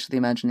any stretch of the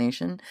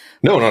imagination.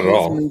 No, not at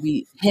all.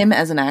 Him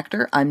as an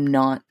actor, I'm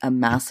not a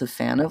massive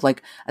fan of.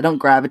 Like, I don't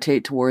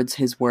gravitate towards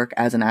his work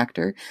as an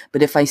actor.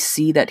 But if I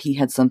see that he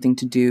had something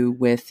to do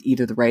with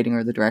either the writing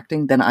or the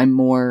directing, then I'm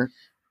more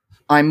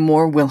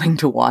willing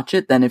to watch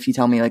it than if you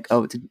tell me, like,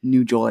 oh, it's a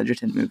new Joel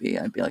Edgerton movie.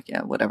 I'd be like,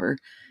 yeah, whatever.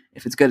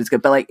 If it's good, it's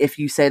good. But like, if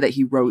you say that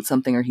he wrote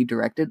something or he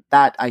directed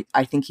that,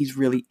 I think he's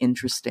really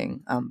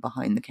interesting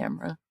behind the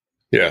camera.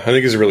 Yeah, I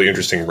think he's a really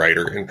interesting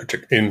writer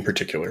in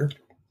particular.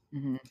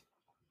 Mm-hmm.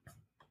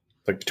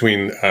 Like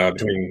between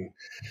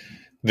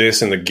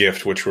this and The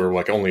Gift, which were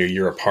like only a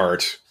year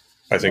apart,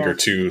 I think are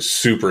two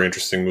super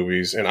interesting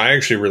movies. And I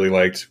actually really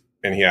liked,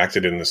 and he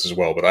acted in this as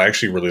well, but I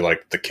actually really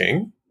liked The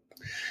King.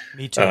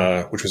 Me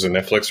too. Which was a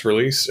Netflix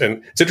release.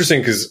 And it's interesting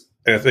because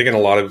I think in a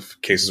lot of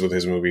cases with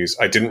his movies,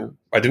 I didn't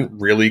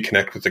really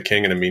connect with The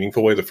King in a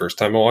meaningful way the first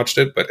time I watched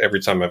it, but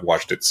every time I've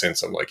watched it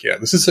since, I'm like, yeah,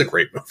 this is a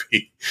great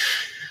movie.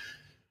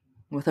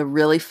 With a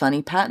really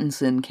funny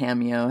Pattinson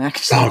cameo,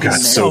 actually. Oh, God, in there.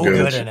 so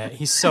good. in it.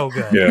 He's so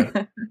good.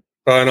 Yeah.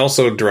 And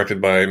also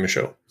directed by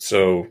Michaud.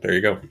 So there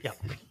you go.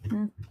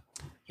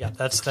 Yeah,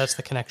 that's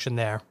the connection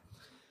there.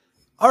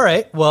 All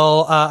right.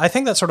 Well, I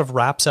think that sort of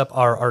wraps up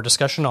our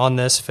discussion on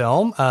this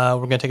film. We're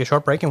going to take a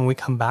short break, and when we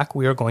come back,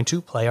 we are going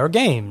to play our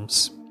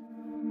games.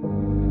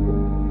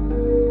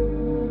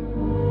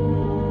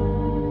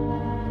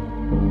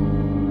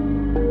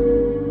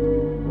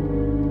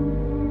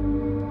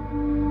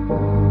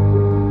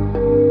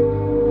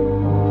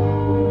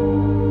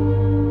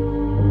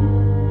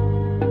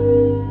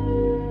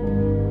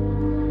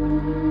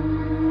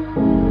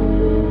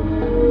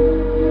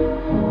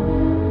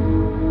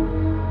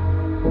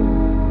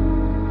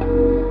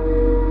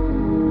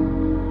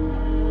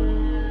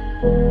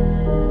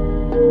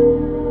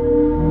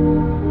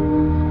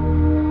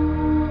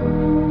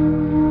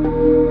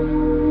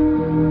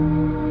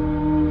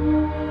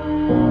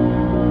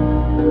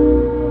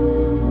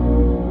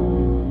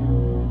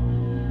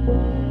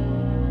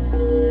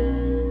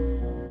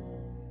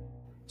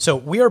 So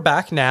we are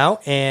back now,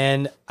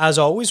 and as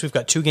always, we've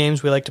got two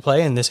games we like to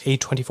play in this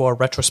A24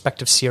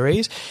 retrospective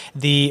series.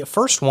 The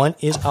first one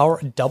is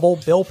our double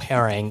bill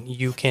pairing.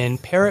 You can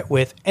pair it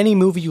with any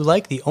movie you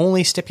like. The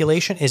only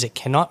stipulation is it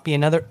cannot be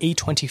another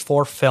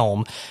A24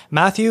 film.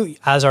 Matthew,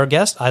 as our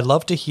guest, I'd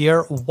love to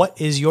hear what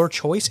is your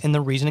choice and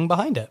the reasoning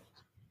behind it.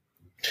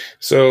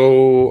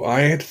 So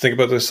I had to think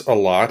about this a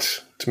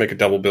lot to make a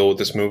double bill with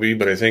this movie,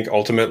 but I think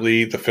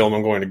ultimately the film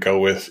I'm going to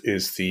go with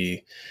is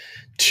the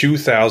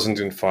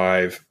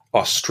 2005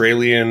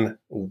 Australian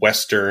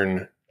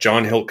Western,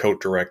 John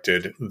Hillcoat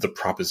directed, The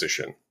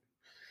Proposition.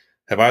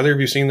 Have either of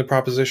you seen The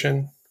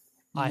Proposition?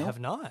 I have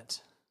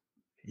not.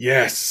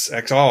 Yes,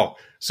 XL.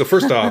 So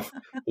first off,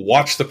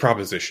 watch The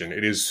Proposition.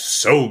 It is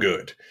so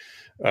good.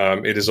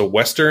 It is a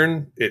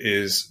Western. It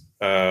is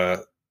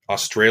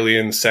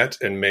Australian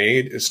set and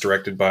made. It's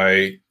directed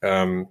by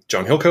John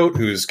Hillcoat,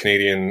 who's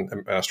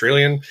Canadian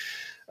Australian,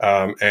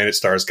 and it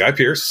stars Guy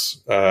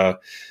Pearce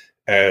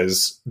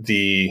as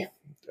the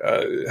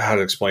how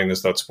to explain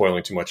this without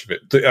spoiling too much of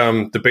it.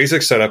 The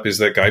basic setup is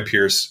that Guy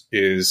Pearce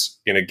is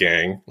in a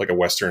gang, like a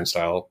Western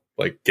style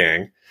like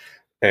gang,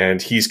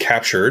 and he's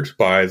captured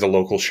by the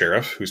local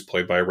sheriff, who's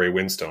played by Ray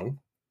Winstone.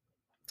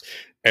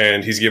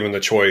 And he's given the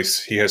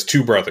choice. He has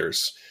two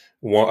brothers,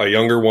 a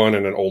younger one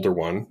and an older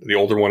one. The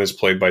older one is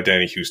played by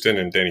Danny Huston,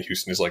 and Danny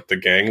Huston is like the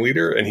gang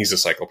leader, and he's a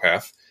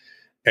psychopath.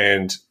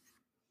 And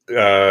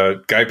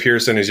Guy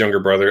Pearce and his younger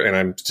brother, and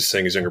I'm just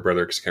saying his younger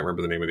brother because I can't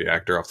remember the name of the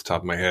actor off the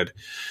top of my head.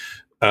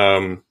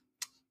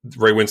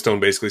 Ray Winstone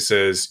basically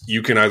says,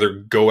 you can either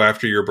go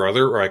after your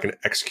brother or I can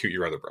execute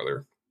your other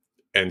brother.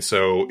 And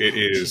so it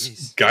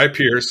is Guy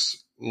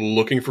Pearce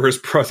looking for his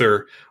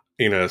brother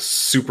in a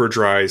super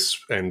dry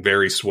and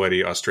very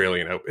sweaty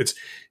Australian outfit. It's,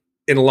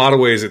 in a lot of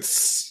ways,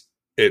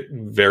 it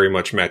very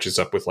much matches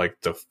up with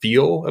like the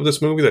feel of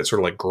this movie, that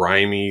sort of like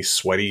grimy,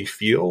 sweaty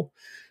feel.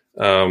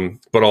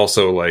 But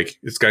also like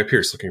it's Guy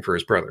Pearce looking for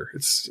his brother.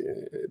 It's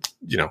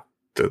you know,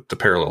 the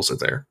parallels are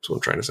there. That's what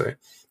I'm trying to say.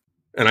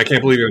 And I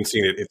can't believe you haven't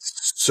seen it.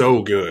 It's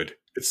so good.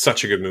 It's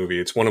such a good movie.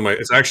 It's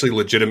actually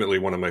legitimately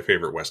one of my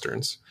favorite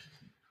Westerns.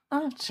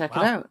 Oh, check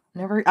it out.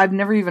 I've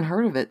never even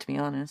heard of it, to be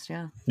honest.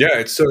 Yeah. Yeah.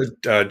 It's so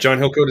John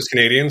Hillcoat is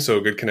Canadian, so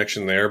a good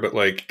connection there. But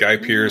like Guy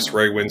Pearce,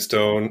 Ray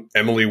Winstone,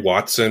 Emily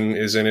Watson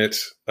is in it.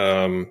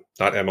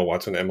 Not Emma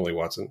Watson, Emily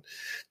Watson.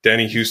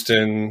 Danny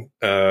Huston,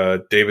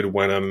 David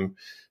Wenham,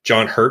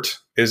 John Hurt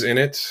is in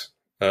it.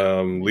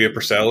 Leah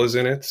Purcell is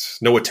in it.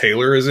 Noah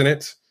Taylor is in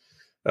it.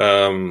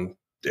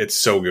 It's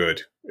so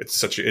good.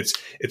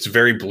 It's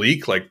very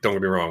bleak. Like, don't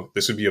get me wrong,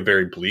 this would be a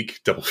very bleak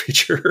double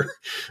feature,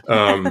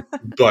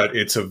 but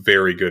it's a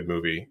very good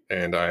movie,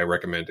 and I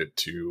recommend it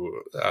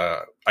to.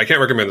 I can't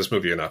recommend this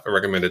movie enough. I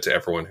recommend it to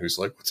everyone who's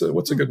like,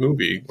 "What's a good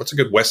movie? What's a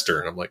good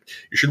Western?" I'm like,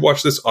 you should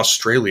watch this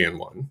Australian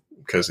one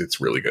because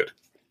it's really good.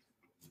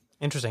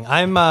 Interesting.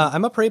 I'm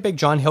a pretty big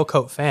John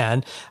Hillcoat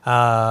fan.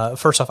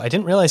 First off, I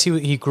didn't realize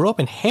he grew up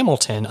in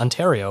Hamilton,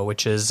 Ontario,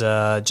 which is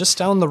just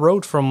down the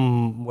road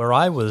from where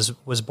I was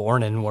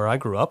born and where I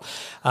grew up.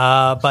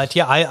 But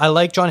yeah, I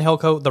like John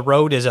Hillcoat. The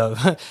Road is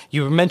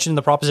you mentioned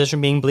The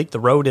Proposition being bleak. The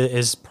Road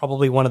is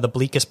probably one of the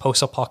bleakest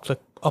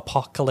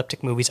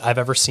post-apocalyptic movies I've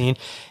ever seen.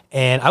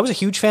 And I was a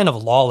huge fan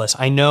of Lawless.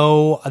 I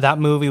know that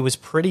movie was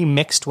pretty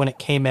mixed when it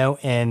came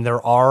out, and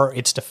there are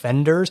its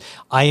defenders.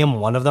 I am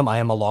one of them. I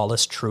am a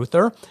Lawless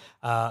truther.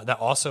 That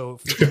also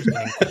features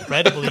an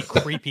incredibly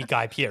creepy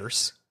Guy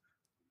Pearce.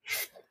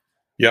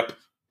 Yep.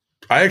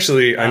 I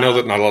know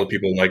that not a lot of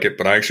people like it,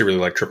 but I actually really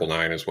like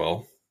 999 as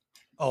well.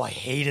 Oh, I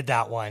hated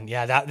that one.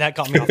 Yeah, that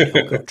got me off the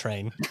Hillcoat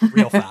train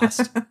real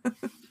fast.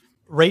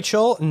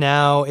 Rachel,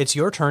 now it's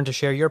your turn to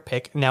share your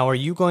pick. Now, are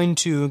you going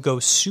to go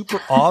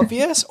super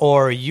obvious,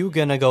 or are you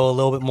going to go a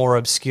little bit more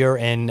obscure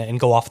and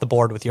go off the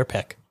board with your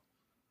pick?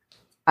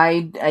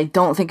 I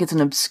don't think it's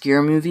an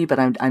obscure movie, but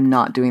I'm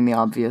not doing the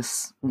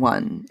obvious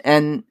one.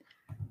 And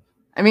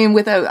I mean,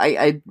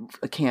 I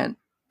can't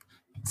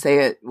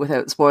say it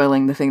without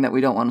spoiling the thing that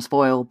we don't want to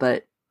spoil,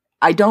 but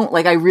I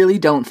really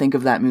don't think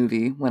of that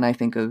movie when I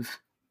think of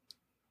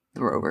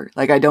the Rover.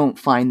 Like, I don't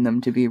find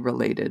them to be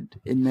related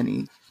in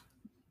many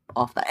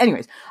off that.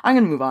 Anyways, I'm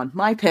going to move on.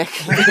 My pick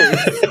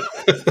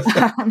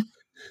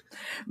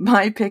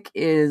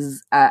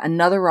is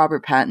another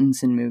Robert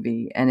Pattinson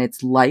movie, and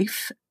it's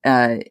Life,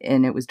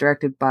 and it was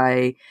directed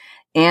by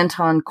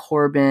Anton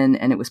Corbijn,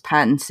 and it was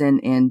Pattinson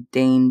and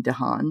Dane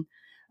DeHaan.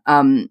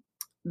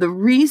 The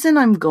reason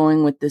I'm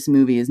going with this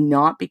movie is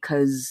not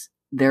because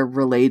they're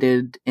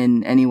related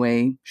in any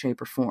way, shape,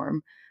 or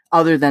form,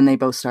 other than they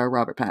both star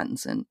Robert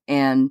Pattinson.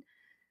 And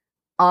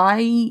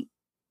I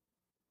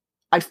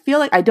feel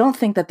like I don't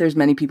think that there's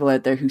many people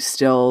out there who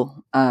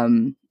still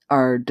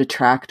are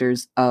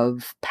detractors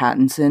of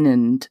Pattinson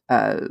and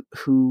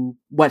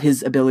what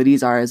his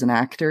abilities are as an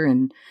actor,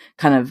 and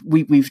kind of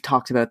we've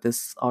talked about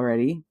this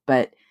already,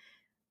 but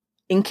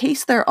in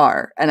case there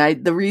are,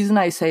 and the reason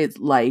I say it's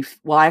Life,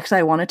 well, actually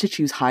I wanted to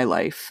choose High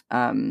Life,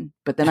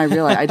 but then I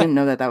realized I didn't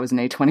know that was an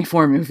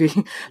A24 movie,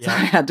 so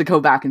I had to go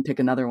back and pick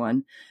another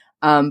one.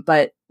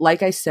 But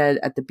like I said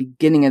at the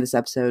beginning of this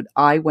episode,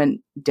 I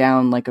went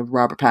down like a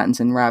Robert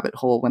Pattinson rabbit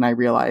hole when I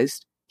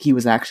realized he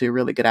was actually a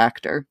really good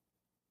actor.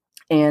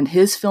 And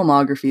his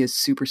filmography is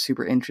super,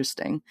 super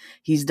interesting.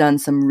 He's done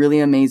some really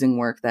amazing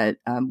work that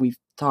we've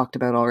talked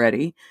about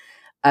already.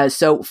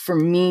 So for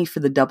me,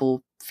 for the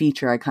double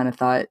feature, I kind of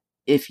thought,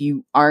 if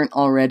you aren't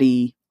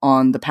already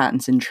on the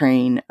Pattinson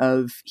train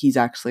of he's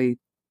actually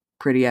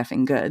pretty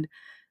effing good,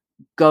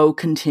 go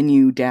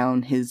continue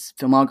down his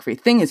filmography.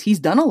 Thing is, he's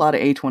done a lot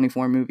of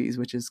A24 movies,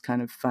 which is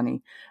kind of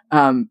funny.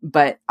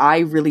 But I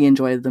really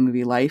enjoyed the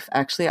movie Life.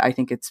 Actually, I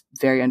think it's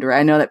very underrated.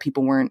 I know that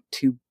people weren't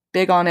too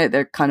big on it.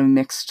 They're kind of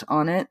mixed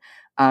on it.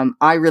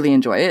 I really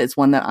enjoy it. It's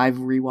one that I've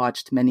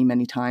rewatched many,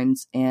 many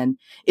times. And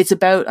it's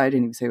about, I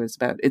didn't even say what it's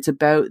about. It's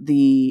about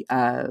the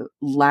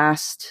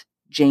last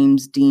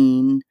James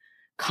Dean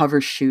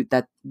cover shoot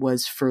that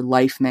was for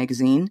Life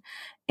magazine.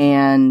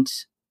 And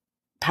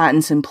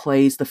Pattinson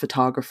plays the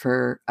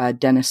photographer,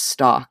 Dennis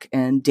Stock,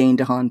 and Dane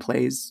DeHaan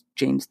plays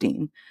James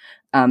Dean.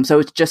 So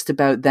it's just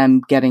about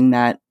them getting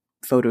that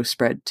photo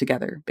spread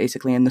together,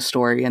 basically, and the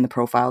story and the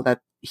profile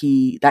that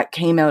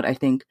came out, I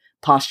think,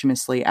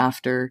 posthumously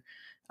after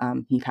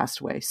he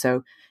passed away.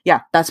 So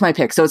yeah, that's my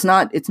pick. So it's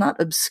not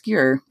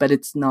obscure, but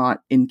it's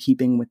not in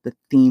keeping with the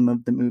theme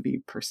of the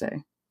movie per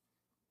se.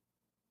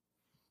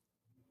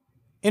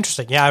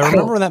 Interesting. Yeah, I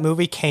remember when that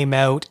movie came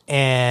out,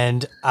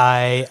 and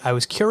I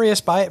was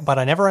curious by it, but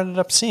I never ended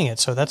up seeing it.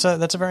 So that's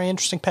a very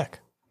interesting pick.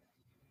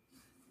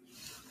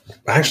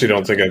 I actually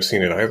don't think I've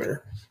seen it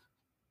either.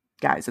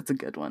 Guys, it's a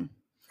good one.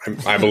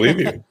 I believe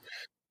you.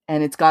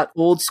 And it's got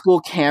old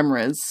school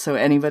cameras. So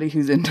anybody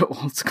who's into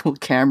old school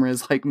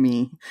cameras like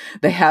me,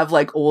 they have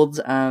like old,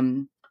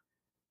 what's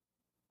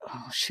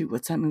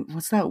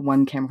that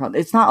one camera called?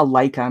 It's not a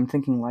Leica. I'm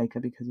thinking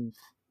Leica because of.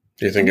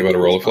 You're thinking about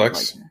a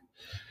Rolleiflex?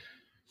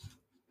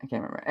 I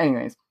can't remember.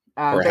 Anyways.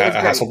 Or a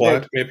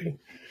Hasselblad, maybe?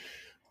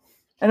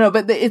 I know,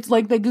 but it's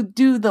like they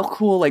do the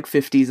cool like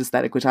 50s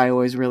aesthetic, which I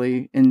always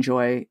really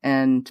enjoy.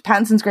 And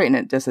Pattinson's great in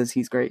it, just as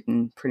he's great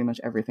in pretty much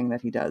everything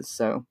that he does.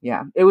 So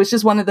yeah, it was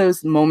just one of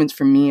those moments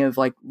for me of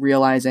like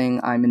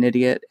realizing I'm an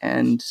idiot,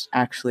 and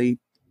actually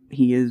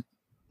he is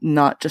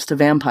not just a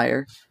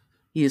vampire.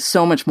 He is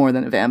so much more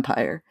than a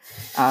vampire.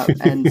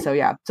 And so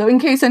yeah, so in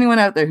case anyone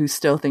out there who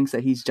still thinks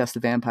that he's just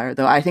a vampire,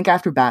 though I think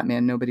after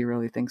Batman, nobody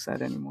really thinks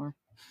that anymore.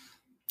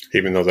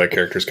 Even though that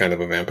character's kind of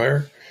a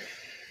vampire?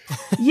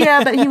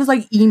 Yeah, but he was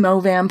like emo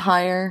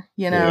vampire,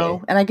 you know?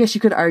 Yeah. And I guess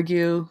you could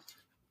argue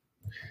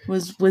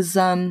what's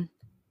the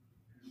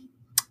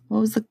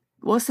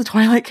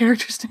Twilight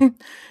character's name?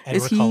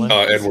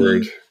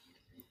 Edward.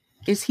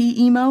 Is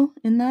he emo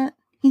in that?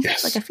 He's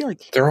yes. Like, I feel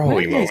like they're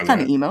all emo. Yeah, he's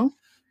kind of emo.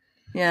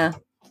 Yeah.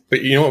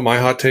 But you know what my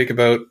hot take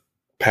about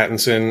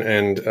Pattinson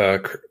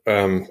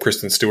and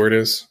Kristen Stewart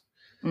is?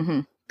 Mm-hmm.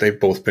 They've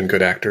both been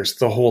good actors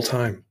the whole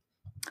time.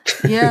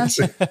 Yeah.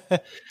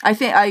 I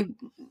think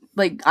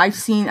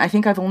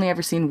I've only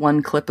ever seen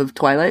one clip of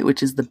Twilight,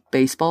 which is the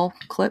baseball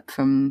clip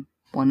from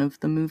one of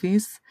the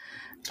movies.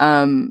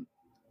 You're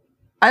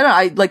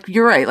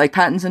right. Like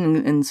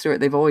Pattinson and Stewart,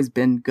 they've always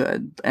been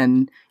good,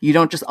 and you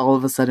don't just all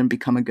of a sudden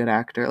become a good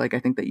actor. Like I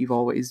think that you've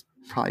always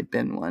probably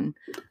been one.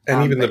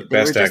 And even the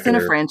best actor, just actor in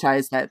a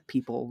franchise that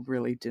people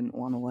really didn't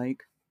want to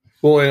like.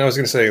 Well, and I was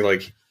going to say,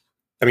 like,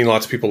 I mean,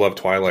 lots of people love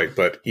Twilight,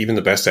 but even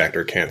the best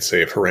actor can't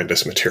save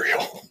horrendous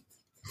material.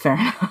 Fair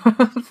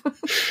enough.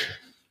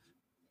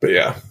 But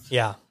yeah.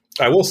 Yeah.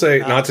 I will say,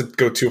 not to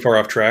go too far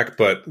off track,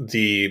 but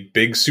the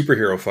big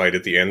superhero fight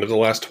at the end of the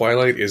last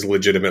Twilight is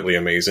legitimately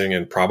amazing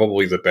and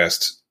probably the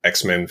best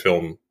X-Men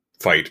film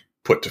fight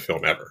put to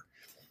film ever.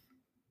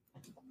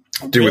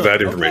 Do with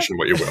that information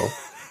what you will.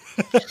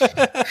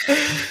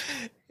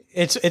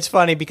 It's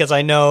funny because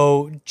I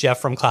know Jeff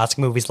from Classic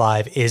Movies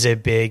Live is a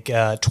big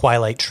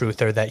Twilight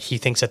truther, that he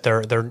thinks that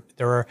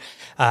they're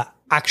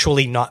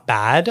actually not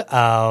bad,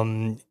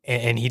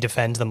 and he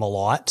defends them a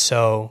lot.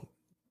 So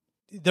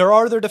there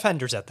are other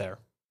defenders out there.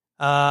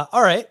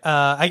 All right.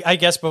 I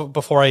guess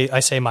before I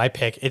say my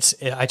pick,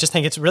 I just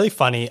think it's really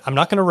funny. I'm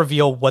not going to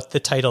reveal what the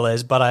title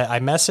is, but I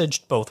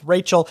messaged both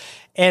Rachel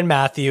and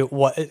Matthew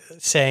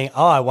saying,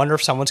 "Oh, I wonder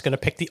if someone's going to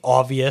pick the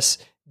obvious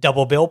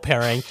double bill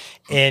pairing,"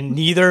 and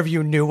neither of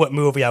you knew what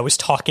movie I was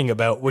talking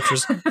about, which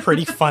was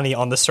pretty funny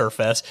on the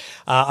surface.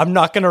 I'm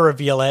not going to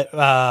reveal it.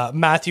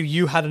 Matthew,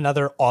 you had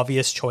another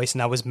obvious choice,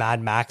 and that was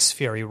Mad Max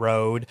Fury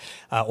Road,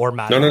 or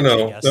Mad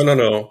Max.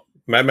 No.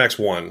 Mad Max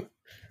 1.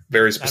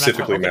 Very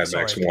specifically, Mad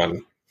Max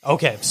 1.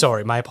 Okay,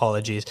 sorry, my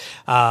apologies.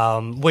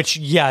 Which,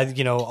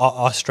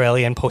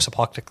 Australian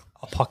post-apocalyptic.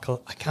 I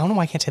don't know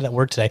why I can't say that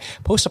word today.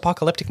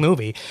 Post-apocalyptic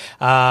movie.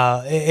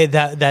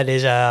 That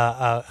is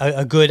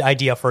a good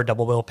idea for a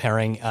double bill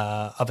pairing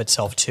of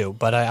itself too.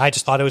 But I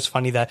just thought it was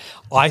funny that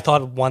I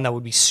thought of one that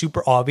would be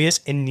super obvious,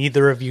 and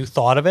neither of you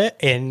thought of it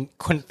and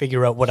couldn't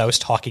figure out what I was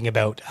talking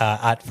about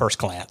at first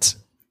glance.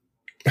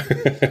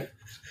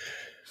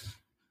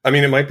 I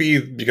mean, it might be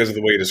because of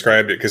the way you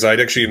described it, because I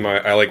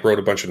wrote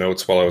a bunch of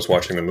notes while I was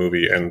watching the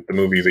movie, and the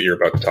movie that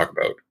you're about to talk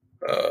about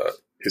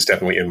is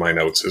definitely in my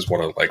notes as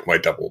one of like my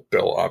double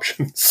bill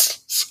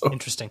options. So.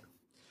 Interesting.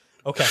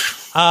 Okay.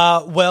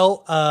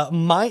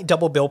 My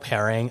double bill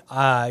pairing,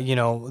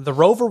 The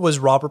Rover was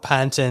Robert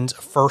Pattinson's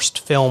first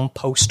film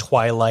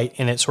post-Twilight,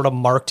 and it sort of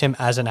marked him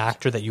as an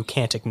actor that you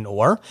can't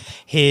ignore.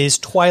 His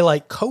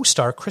Twilight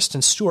co-star,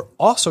 Kristen Stewart,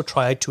 also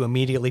tried to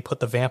immediately put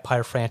the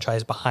vampire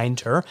franchise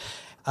behind her,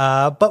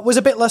 but was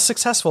a bit less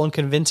successful in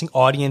convincing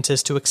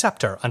audiences to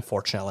accept her,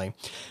 unfortunately.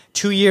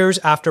 2 years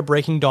after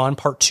Breaking Dawn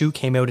Part 2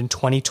 came out in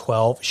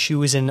 2012, she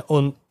was in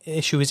an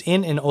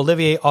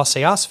Olivier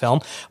Assayas film,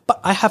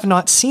 but I have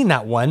not seen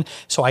that one,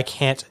 so I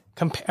can't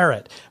compare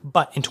it.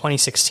 But in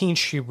 2016,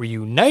 she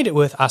reunited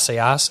with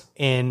Assayas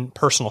in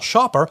Personal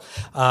Shopper,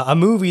 a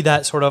movie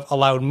that sort of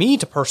allowed me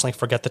to personally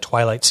forget the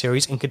Twilight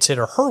series and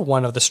consider her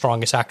one of the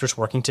strongest actors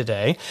working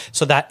today.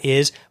 So that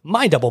is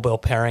my double bill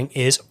pairing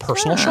is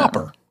Personal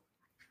Shopper.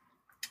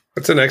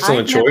 That's an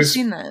excellent choice. I've never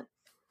seen that.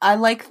 I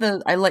like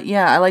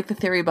the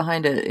theory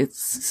behind it.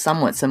 It's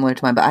somewhat similar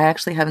to mine, but I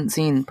actually haven't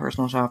seen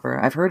Personal Shopper.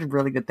 I've heard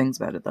really good things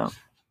about it though.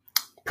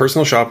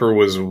 Personal Shopper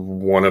was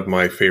one of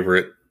my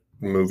favorite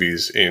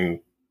movies in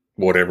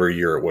whatever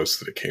year it was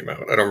that it came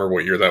out. I don't remember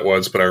what year that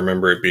was, but I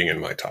remember it being in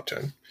my top 10.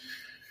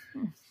 I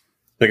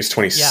think it's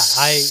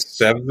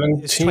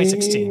 2017, it's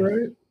 2016, right?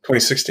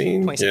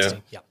 2016?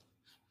 2016, yeah.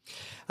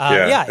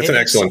 It's an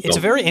excellent film. It's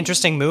a very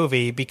interesting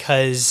movie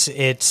because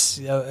it's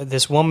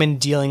this woman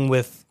dealing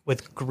with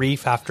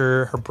grief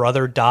after her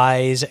brother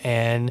dies,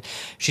 and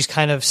she's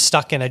kind of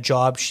stuck in a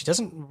job she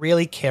doesn't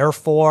really care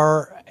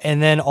for,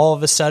 and then all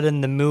of a sudden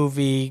the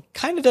movie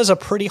kind of does a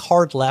pretty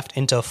hard left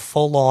into a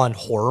full-on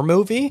horror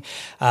movie.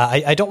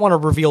 I don't want to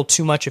reveal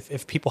too much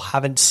if people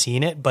haven't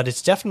seen it, but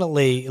it's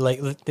definitely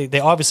like they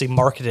obviously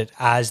market it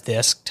as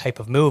this type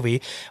of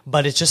movie,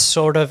 but it's just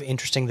sort of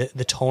interesting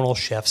the tonal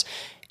shifts.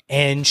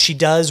 And she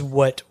does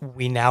what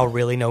we now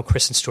really know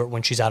Kristen Stewart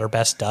when she's at her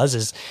best does,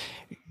 is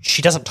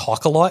she doesn't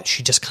talk a lot.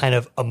 She just kind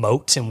of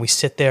emotes, and we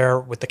sit there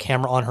with the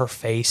camera on her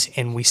face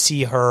and we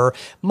see her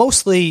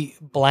mostly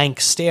blank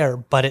stare,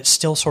 but it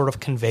still sort of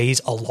conveys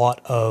a lot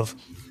of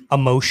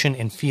emotion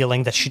and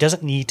feeling that she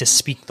doesn't need to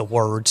speak the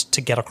words to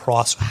get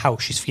across how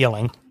she's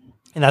feeling.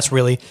 And that's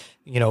really,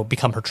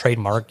 become her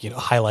trademark,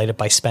 highlighted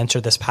by Spencer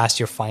this past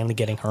year, finally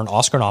getting her an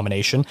Oscar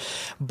nomination.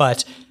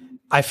 But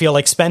I feel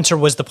like Spencer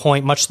was the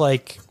point, much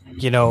like,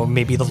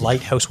 maybe The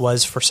Lighthouse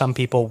was for some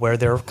people, where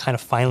they're kind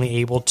of finally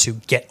able to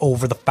get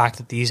over the fact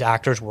that these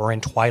actors were in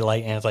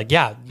Twilight. And it's like,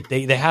 yeah,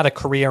 they had a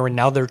career and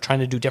now they're trying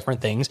to do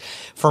different things.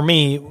 For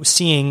me,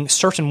 seeing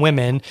Certain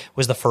Women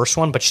was the first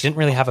one, but she didn't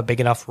really have a big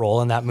enough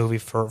role in that movie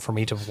for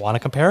me to want to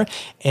compare it.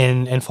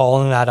 And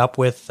following that up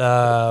with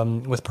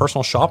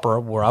Personal Shopper,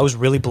 where I was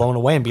really blown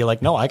away and be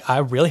like, no, I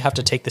really have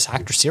to take this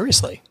actor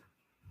seriously.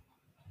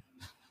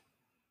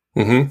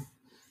 Mm-hmm.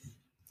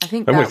 I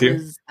think that was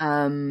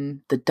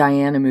the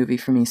Diana movie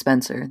for me,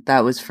 Spencer.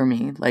 That was for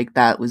me. Like,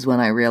 that was when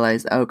I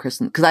realized,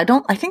 Kristen, because I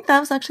think that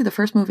was actually the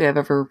first movie I've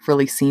ever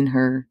really seen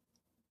her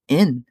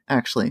in,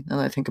 actually, now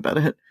that I think about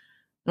it.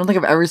 I don't think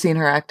I've ever seen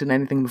her act in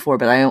anything before,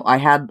 but I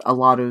had a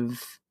lot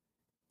of,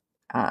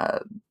 I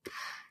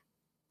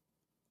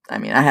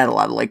had a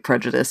lot of like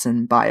prejudice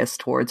and bias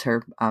towards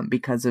her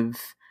because of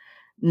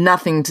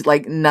nothing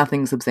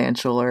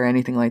substantial or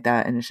anything like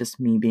that, and it's just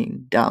me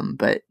being dumb.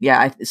 But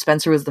yeah,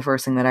 Spencer was the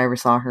first thing that I ever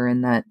saw her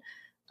in that,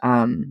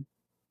 and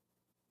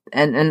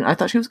I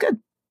thought she was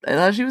good.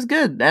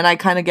 And I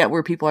kind of get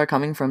where people are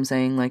coming from,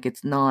 saying like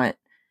it's not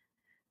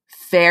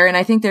fair. And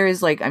I think there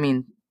is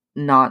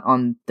not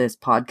on this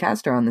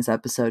podcast or on this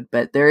episode,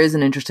 but there is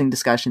an interesting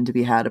discussion to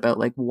be had about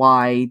like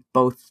why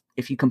both,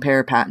 if you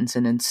compare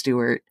Pattinson and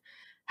Stewart,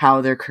 how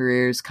their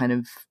careers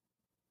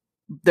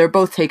they're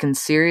both taken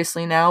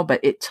seriously now,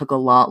 but it took a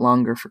lot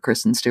longer for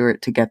Kristen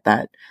Stewart to get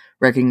that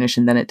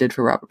recognition than it did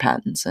for Robert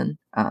Pattinson.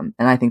 And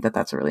I think that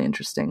that's a really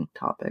interesting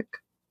topic,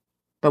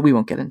 but we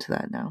won't get into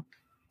that now.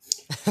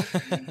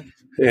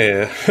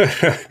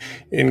 Yeah.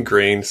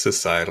 Ingrained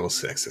societal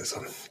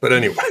sexism. But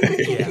anyway.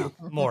 Yeah,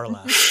 more or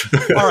less.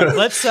 All right,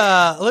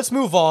 let's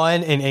move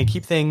on and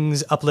keep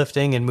things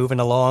uplifting and moving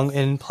along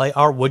and play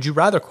our Would You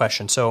Rather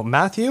question. So,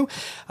 Matthew,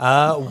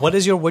 what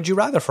is your Would You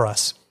Rather for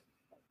us?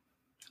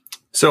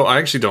 So I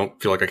actually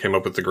don't feel like I came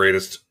up with the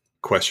greatest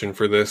question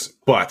for this,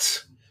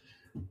 but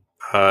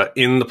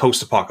in the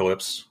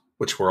post-apocalypse,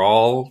 which we're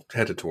all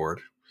headed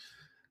toward,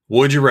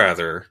 would you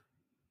rather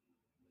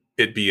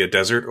it be a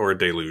desert or a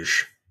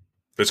deluge?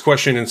 This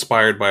question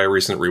inspired by a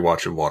recent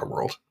rewatch of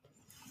Waterworld.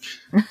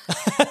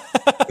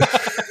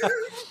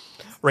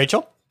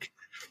 Rachel?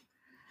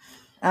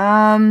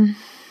 I'm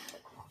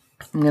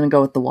going to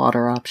go with the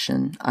water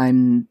option.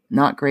 I'm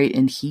not great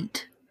in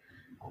heat.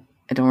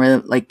 I don't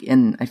really like,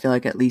 and I feel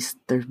like at least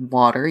there's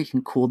water. You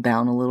can cool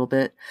down a little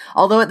bit.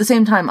 Although at the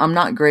same time, I'm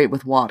not great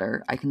with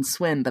water. I can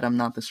swim, but I'm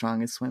not the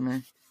strongest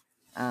swimmer.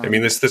 I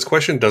mean, this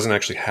question doesn't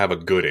actually have a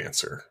good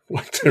answer.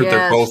 Like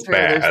they're both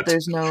bad.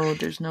 There's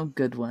no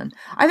good one.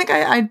 I think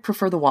I'd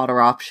prefer the water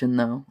option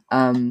though.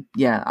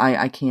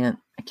 I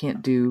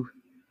can't do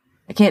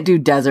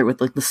desert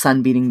with like the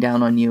sun beating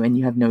down on you and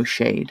you have no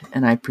shade.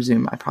 And I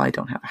presume I probably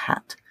don't have a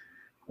hat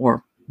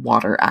or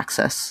water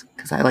access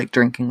because I like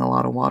drinking a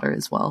lot of water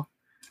as well.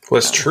 Well,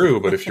 that's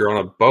true, but if you're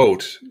on a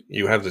boat,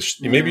 you have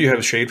maybe you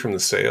have shade from the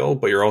sail,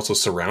 but you're also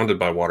surrounded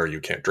by water you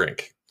can't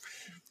drink.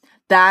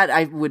 That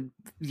I would,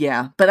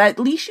 yeah, but at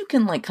least you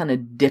can like kind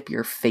of dip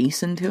your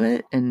face into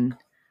it and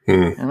I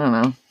don't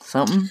know,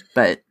 something.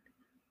 But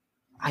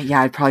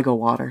I'd probably go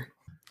water.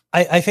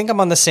 I think I'm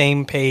on the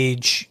same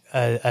page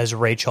as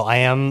Rachel. I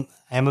am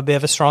a bit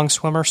of a strong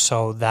swimmer,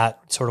 so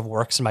that sort of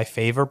works in my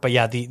favor. But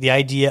yeah, the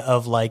idea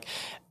of like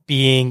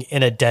being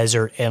in a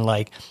desert and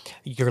like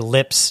your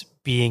lips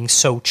being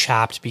so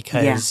chapped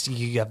because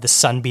you have the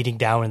sun beating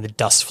down and the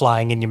dust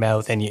flying in your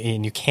mouth and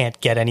you can't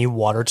get any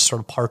water to sort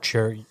of parch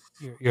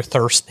your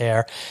thirst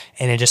there,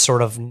 and it just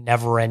sort of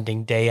never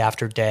ending day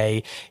after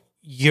day.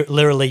 You're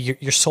literally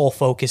your sole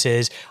focus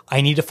is I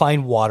need to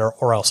find water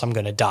or else I'm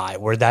going to die,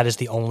 where that is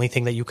the only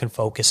thing that you can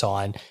focus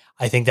on.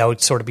 I think that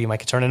would sort of be my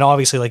concern. And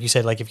obviously, like you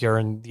said, like if you're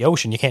in the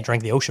ocean, you can't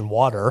drink the ocean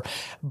water,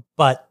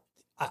 but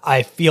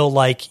I feel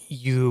like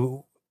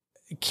you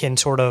can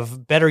sort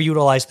of better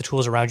utilize the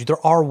tools around you.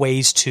 There are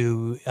ways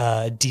to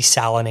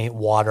desalinate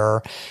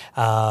water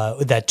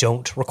that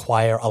don't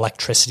require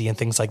electricity and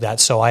things like that.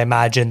 So I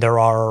imagine there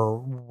are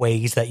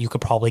ways that you could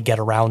probably get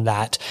around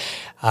that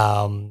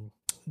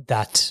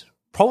that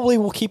probably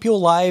will keep you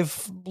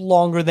alive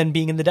longer than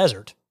being in the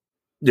desert.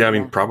 Yeah, I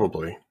mean,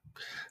 probably.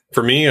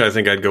 For me, I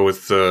think I'd go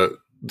with the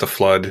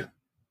flood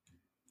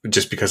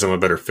just because I'm a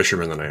better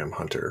fisherman than I am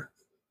hunter.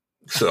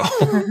 So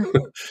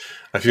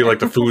I feel like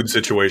the food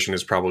situation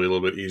is probably a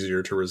little bit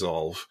easier to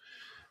resolve,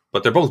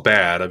 but they're both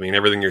bad. I mean,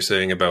 everything you're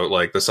saying about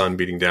like the sun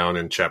beating down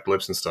and chapped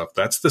lips and stuff,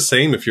 that's the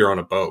same if you're on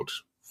a boat.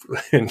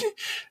 and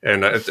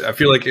I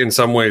feel like in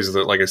some ways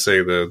that, like I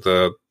say,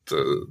 the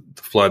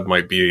flood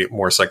might be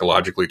more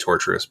psychologically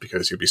torturous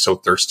because you'd be so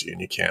thirsty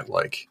and you can't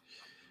like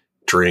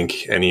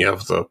drink any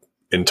of the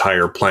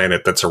entire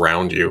planet that's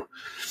around you.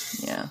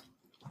 Yeah.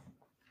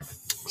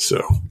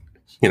 So,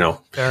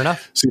 Fair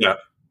enough. So yeah.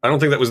 I don't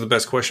think that was the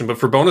best question, but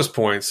for bonus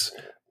points,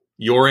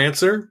 your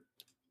answer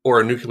or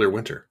a nuclear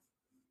winter?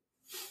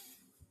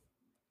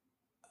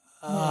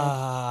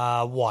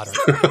 Water.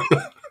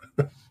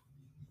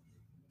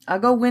 I'll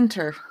go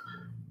winter.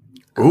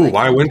 Ooh,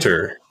 why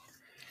winter?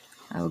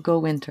 I would go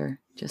winter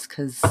just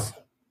because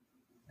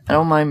I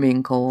don't mind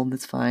being cold.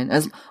 It's fine.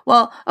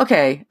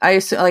 Okay.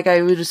 I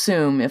would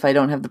assume if I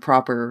don't have the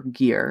proper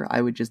gear, I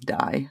would just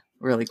die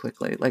really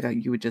quickly. Like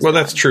you would just. Well,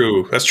 die. that's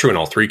true. That's true in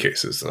all three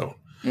cases, though.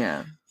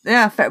 Yeah.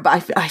 Yeah, fair,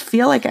 but I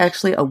feel like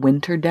actually a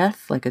winter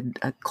death, like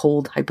a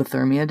cold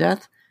hypothermia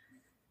death.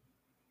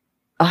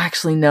 Oh,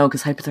 actually, no,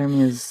 because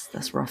hypothermia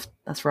that's rough.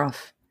 That's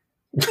rough.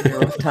 It's a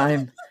rough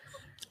time.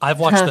 I've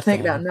watched the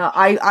thing. No,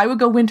 I would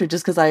go winter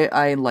just because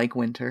I like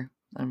winter.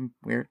 I'm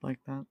weird like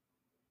that.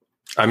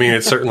 I mean,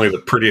 it's certainly the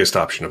prettiest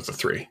option of the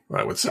three,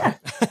 I would say.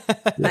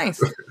 Yeah.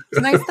 Nice. It's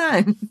a nice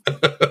time.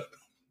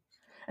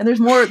 And there's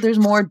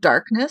more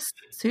darkness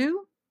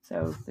too.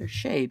 So there's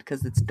shade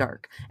because it's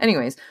dark.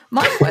 Anyways,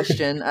 my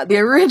question, the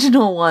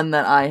original one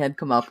that I had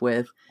come up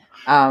with,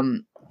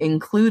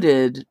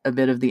 included a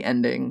bit of the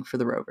ending for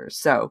the Rovers.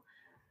 So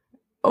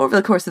over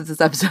the course of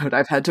this episode,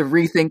 I've had to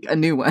rethink a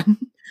new one.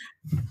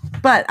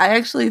 But I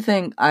actually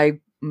think I'm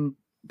a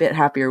bit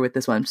happier with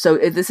this one. So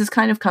this is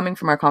kind of coming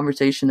from our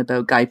conversation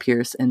about Guy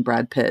Pearce and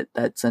Brad Pitt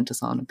that sent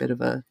us on a bit of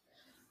a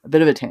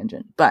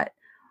tangent.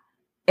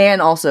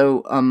 And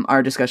also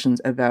our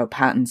discussions about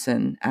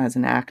Pattinson as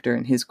an actor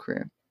in his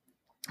career.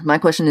 My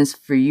question is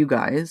for you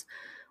guys.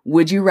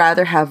 Would you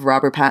rather have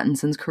Robert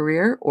Pattinson's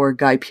career or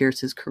Guy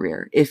Pearce's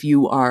career if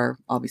you are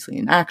obviously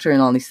an actor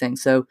and all these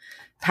things? So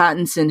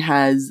Pattinson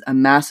has a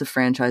massive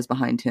franchise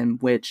behind him,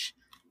 which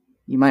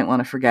you might want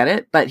to forget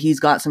it, but he's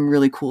got some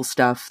really cool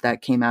stuff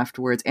that came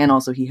afterwards. And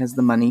also he has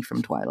the money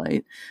from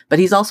Twilight, but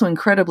he's also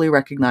incredibly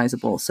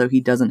recognizable. So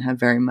he doesn't have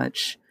very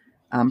much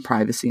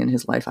privacy in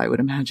his life, I would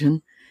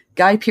imagine.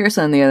 Guy Pearce,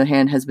 on the other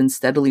hand, has been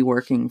steadily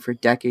working for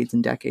decades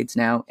and decades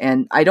now.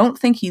 And I don't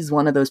think he's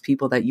one of those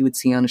people that you would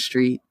see on a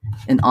street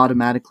and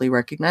automatically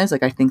recognize.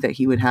 Like, I think that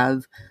he would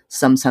have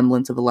some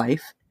semblance of a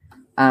life.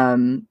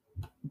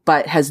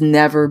 But has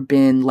never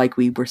been, like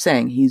we were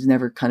saying, he's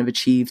never kind of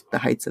achieved the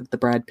heights of the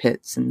Brad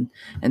Pitts and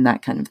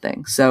that kind of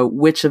thing. So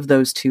which of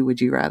those two would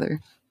you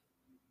rather?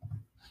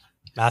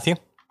 Matthew?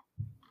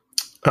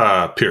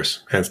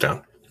 Pierce, hands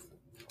down.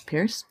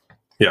 Pierce?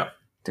 Yeah.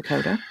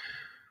 Dakota?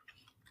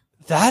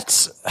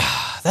 That's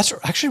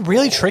actually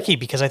really tricky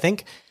because I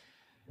think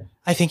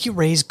you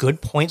raise good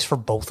points for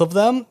both of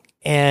them.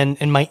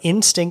 And my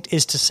instinct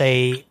is to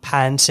say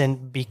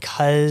Pattinson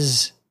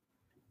because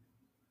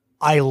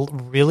I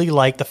really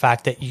like the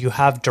fact that you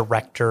have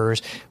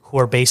directors who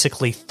are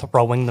basically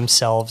throwing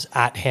themselves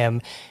at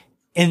him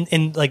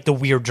in like the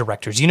weird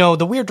directors. You know,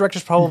 the weird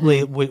directors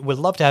probably would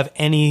love to have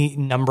any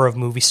number of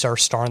movie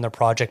stars star in their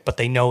project, but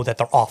they know that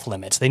they're off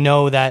limits. They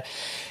know that,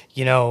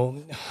 you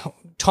know,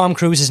 Tom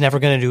Cruise is never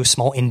going to do a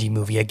small indie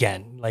movie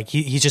again. Like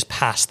he's just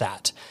past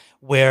that.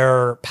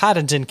 Where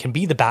Pattinson can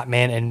be the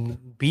Batman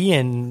and be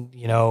in,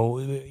 you know,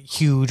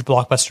 huge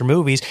blockbuster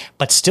movies,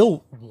 but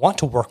still want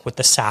to work with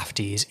the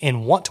Safdies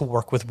and want to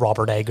work with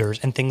Robert Eggers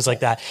and things like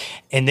that.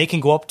 And they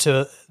can go up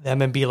to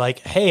them and be like,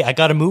 hey, I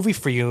got a movie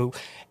for you.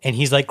 And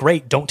he's like,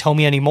 great, don't tell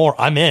me anymore.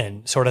 I'm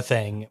in, sort of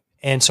thing.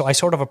 And so I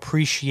sort of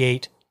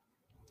appreciate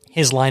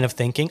his line of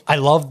thinking. I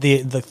love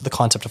the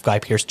concept of Guy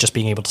Pearce just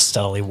being able to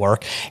steadily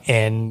work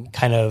and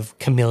kind of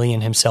chameleon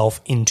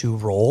himself into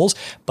roles.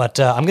 But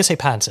I'm going to say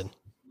Pattinson.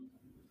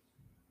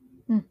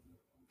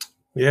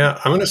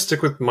 Yeah, I'm going to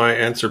stick with my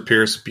answer,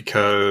 Pierce,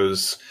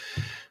 because,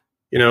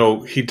 you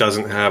know, he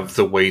doesn't have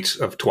the weight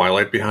of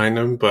Twilight behind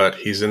him, but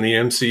he's in the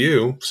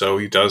MCU, so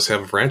he does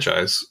have a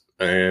franchise.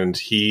 And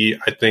he,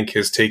 I think,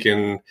 has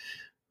taken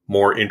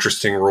more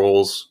interesting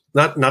roles.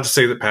 Not to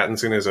say that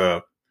Pattinson is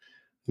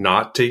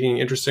not taking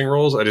interesting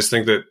roles. I just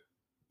think that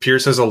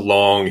Pierce has a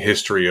long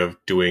history of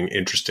doing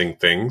interesting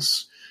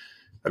things.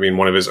 I mean,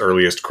 one of his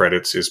earliest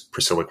credits is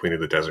Priscilla, Queen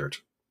of the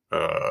Desert.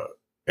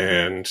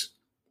 And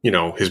you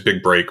know, his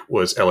big break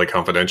was LA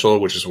Confidential,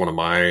 which is one of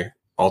my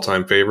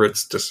all-time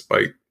favorites,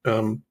 despite,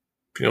 you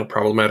know,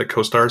 problematic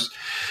co-stars.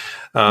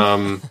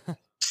 And,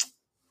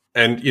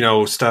 you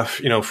know,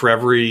 stuff, you know,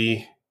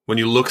 when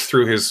you look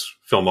through his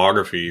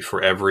filmography,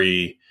 for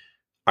every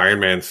Iron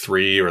Man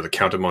 3 or The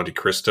Count of Monte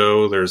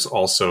Cristo, there's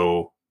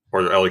also,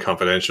 or LA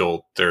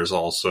Confidential, there's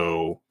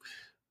also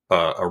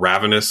a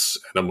Ravenous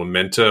and a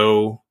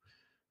Memento.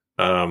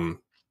 And,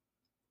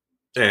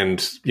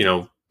 you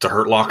know, The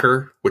Hurt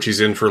Locker, which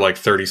he's in for like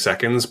 30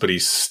 seconds, but he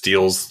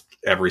steals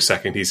every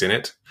second he's in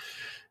it.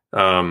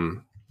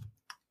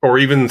 Or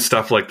even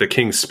stuff like The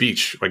King's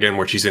Speech, again,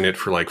 where she's in it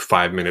for like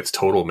 5 minutes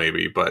total,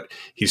 maybe, but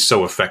he's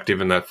so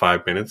effective in that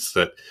 5 minutes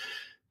that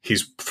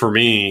for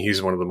me,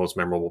 he's one of the most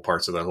memorable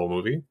parts of that whole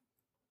movie.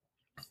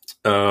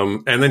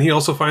 And then he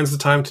also finds the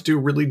time to do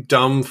really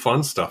dumb,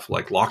 fun stuff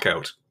like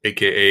Lockout,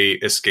 aka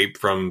Escape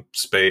from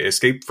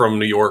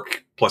New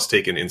York plus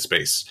Taken in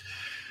space.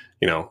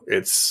 You know,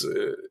 it's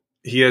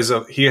he has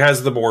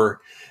the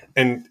more,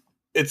 and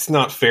it's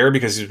not fair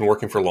because he's been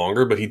working for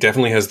longer, but he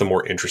definitely has the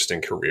more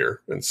interesting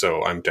career. And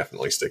so I'm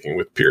definitely sticking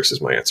with Pierce as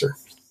my answer.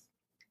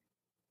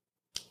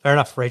 Fair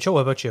enough. Rachel,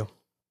 what about you?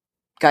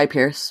 Guy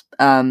Pearce.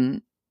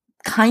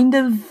 Kind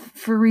of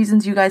for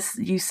reasons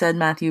you said,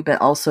 Matthew,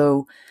 but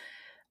also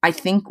I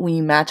think when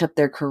you match up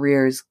their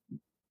careers,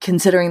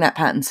 considering that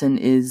Pattinson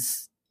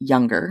is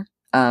younger,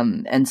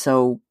 and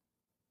so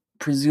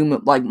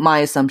like my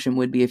assumption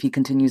would be if he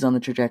continues on the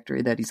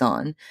trajectory that he's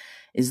on,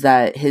 is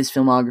that his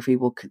filmography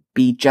will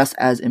be just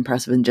as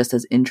impressive and just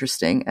as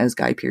interesting as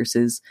Guy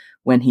Pearce's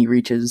when he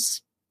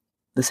reaches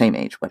the same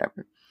age,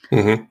 whatever.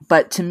 Mm-hmm.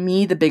 But to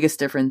me, the biggest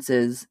difference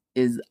is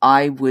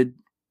I would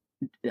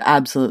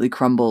absolutely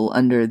crumble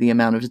under the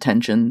amount of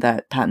attention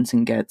that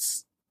Pattinson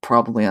gets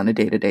probably on a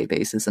day-to-day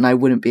basis, and I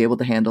wouldn't be able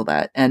to handle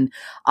that. And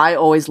I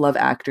always love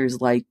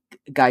actors like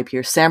Guy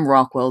Pearce. Sam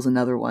Rockwell's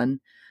another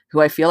one who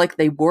I feel like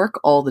they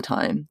work all the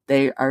time.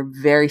 They are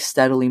very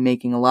steadily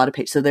making a lot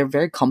of so they're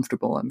very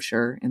comfortable, I'm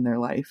sure, in their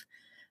life.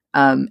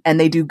 And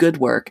they do good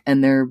work,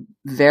 and they're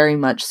very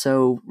much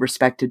so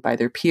respected by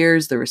their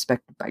peers. They're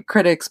respected by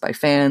critics, by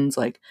fans,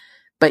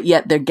 but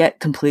yet they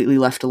get completely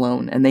left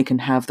alone, and they can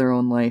have their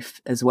own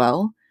life as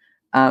well.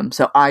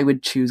 So I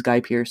would choose Guy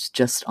Pearce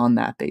just on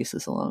that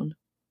basis alone.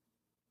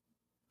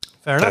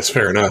 Fair enough. That's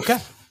fair enough. Okay.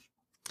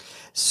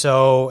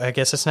 So I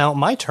guess it's now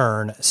my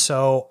turn.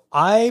 So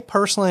I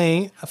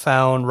personally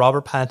found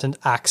Robert Pattinson's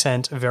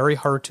accent very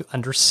hard to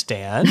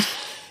understand.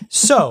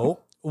 So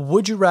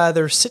would you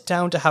rather sit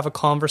down to have a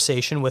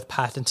conversation with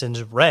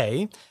Pattinson's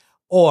Ray,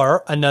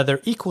 or another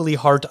equally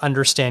hard to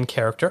understand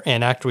character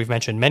and actor we've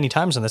mentioned many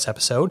times in this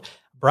episode,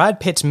 Brad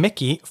Pitt's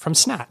Mickey from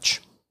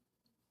Snatch?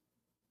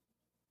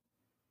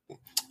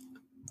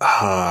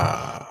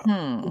 My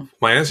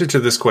answer to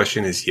this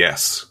question is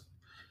yes.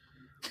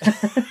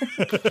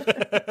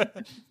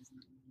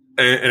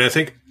 and I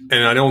think,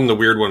 and I know I'm the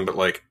weird one, but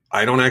like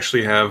I don't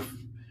actually have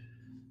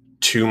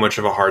too much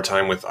of a hard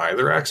time with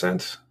either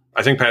accent.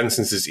 I think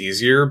Pattinson's is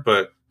easier,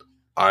 but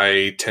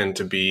I tend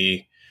to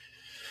be,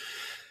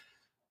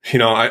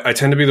 I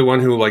tend to be the one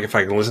who, like, if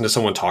I can listen to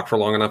someone talk for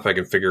long enough, I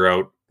can figure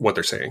out what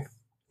they're saying.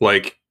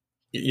 Like,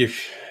 you've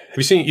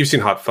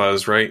seen Hot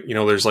Fuzz, right?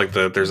 There's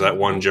that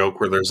one joke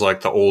where there's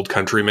like the old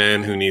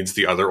countryman who needs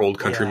the other old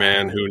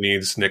countryman who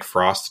needs Nick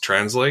Frost to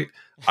translate.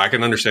 I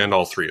can understand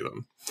all three of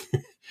them.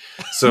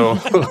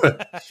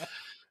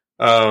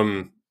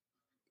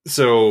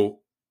 So,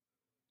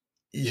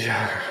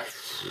 yeah,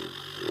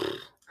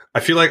 I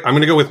feel like I'm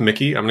going to go with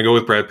Mickey. I'm going to go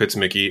with Brad Pitt's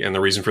Mickey. And the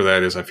reason for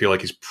that is I feel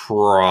like he's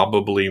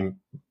probably, and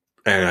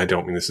I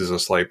don't mean this as a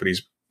slight, but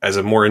he's, as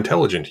a more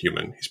intelligent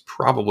human, he's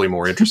probably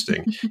more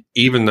interesting,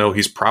 even though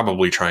he's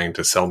probably trying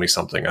to sell me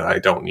something that I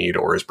don't need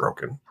or is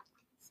broken.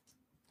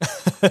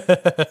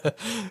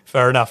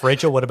 Fair enough.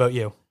 Rachel, what about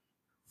you?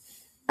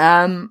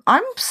 I'm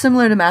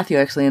similar to Matthew,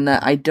 actually, in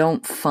that I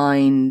don't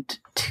find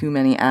too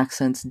many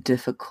accents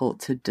difficult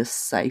to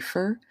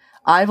decipher.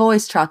 I've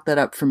always chalked that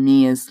up for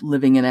me as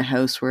living in a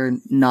house where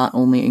not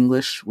only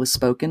English was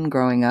spoken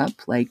growing up,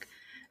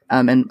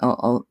 and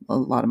a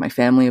lot of my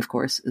family, of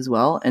course, as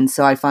well. And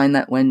so I find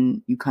that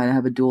when you kind of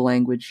have a dual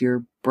language,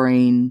 your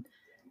brain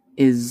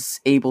is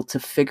able to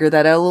figure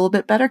that out a little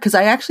bit better. Because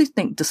I actually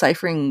think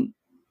deciphering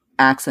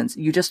accents,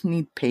 you just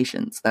need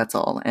patience. That's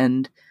all.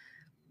 And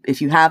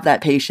if you have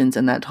that patience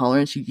and that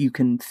tolerance, you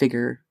can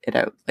figure it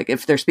out. Like,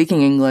 if they're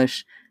speaking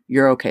English,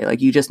 you're okay.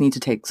 Like, you just need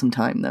to take some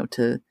time, though,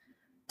 to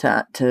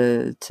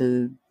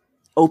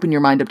open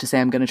your mind up to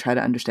say, I'm going to try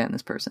to understand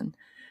this person.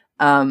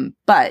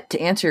 But to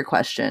answer your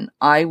question,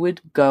 I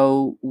would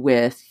go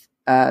with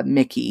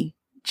Mickey,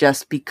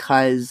 just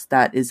because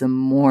that is a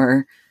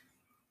more,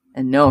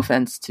 and no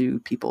offense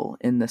to people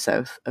in the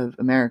South of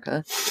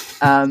America,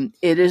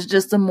 it is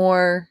just a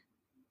more,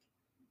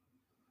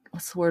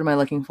 what's the word am I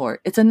looking for?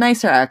 It's a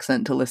nicer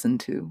accent to listen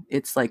to.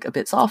 It's like a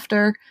bit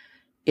softer.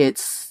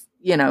 It's,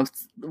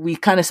 we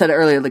kind of said it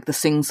earlier, like the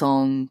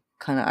sing-song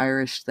kind of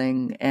Irish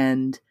thing.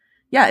 And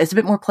yeah, it's a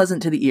bit more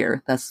pleasant to the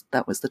ear.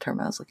 That was the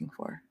term I was looking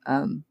for.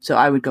 So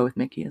I would go with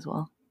Mickey as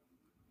well.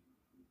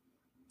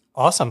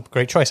 Awesome.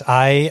 Great choice.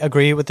 I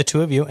agree with the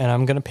two of you, and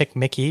I'm going to pick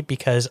Mickey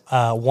because,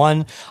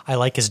 one, I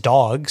like his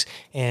dogs,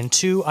 and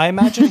two, I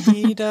imagine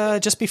he'd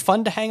just be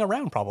fun to hang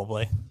around,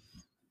 probably.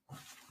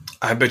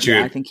 I bet you.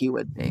 Yeah, I think he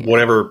would be.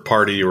 Whatever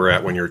party you were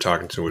at when you were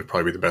talking to would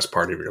probably be the best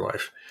party of your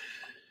life.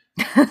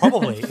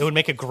 Probably. It would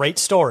make a great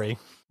story.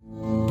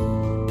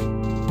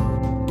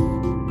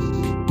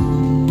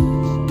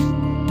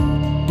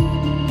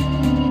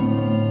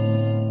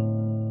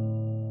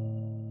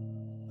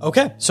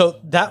 Okay, so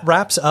that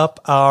wraps up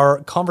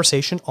our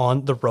conversation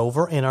on the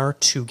Rover and our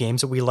two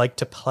games that we like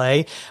to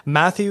play.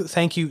 Matthew,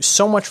 thank you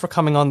so much for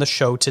coming on the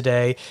show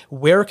today.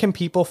 Where can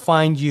people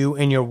find you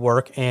and your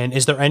work, and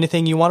is there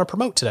anything you want to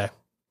promote today?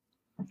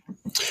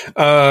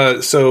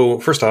 So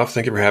first off,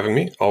 thank you for having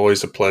me.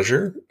 Always a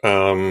pleasure.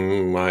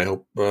 I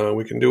hope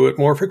we can do it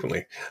more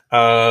frequently.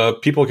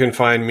 People can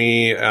find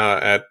me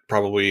at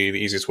probably the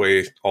easiest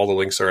way. All the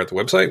links are at the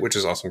website, which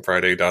is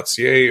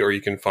awesomefriday.ca, or you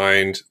can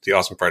find the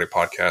Awesome Friday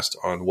podcast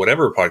on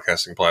whatever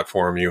podcasting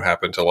platform you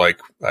happen to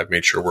like. I've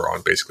made sure we're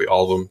on basically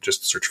all of them.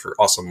 Just search for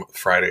Awesome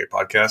Friday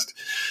podcast.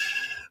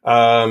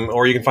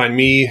 Or you can find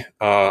me.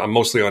 I'm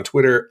mostly on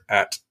Twitter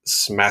at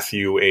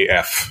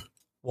SmatthewAF.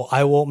 Well,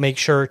 I will make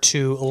sure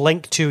to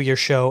link to your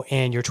show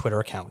and your Twitter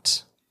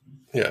accounts.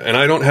 Yeah, and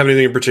I don't have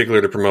anything in particular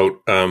to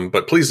promote,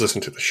 but please listen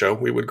to the show.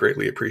 We would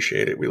greatly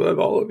appreciate it. We love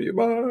all of you.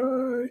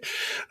 Bye.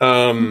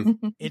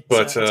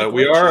 It's a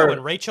we great are, show,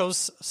 and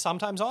Rachel's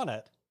sometimes on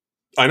it.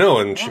 I know,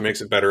 and she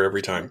makes it better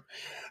every time.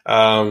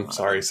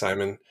 Sorry,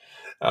 Simon.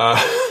 I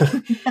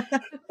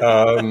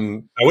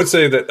would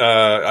say that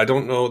I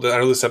know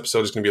this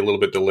episode is going to be a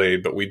little bit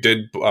delayed, but we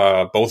did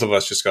both of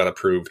us just got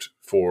accredited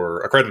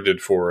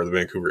for the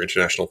Vancouver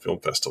International Film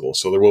Festival.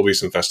 So there will be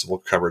some festival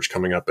coverage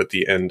coming up at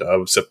the end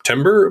of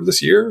September of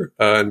this year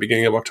and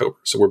beginning of October.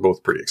 So we're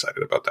both pretty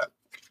excited about that.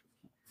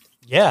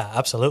 Yeah,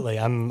 absolutely.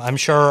 I'm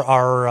sure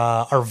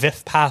our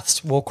VIF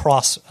paths will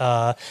cross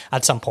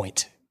at some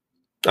point.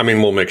 I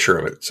mean, we'll make sure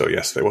of it. So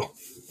yes, they will.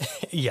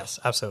 Yes,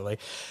 absolutely.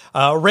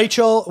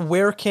 Rachel,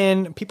 where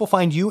can people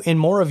find you and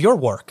more of your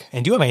work?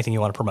 And do you have anything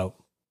you want to promote?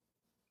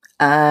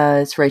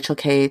 It's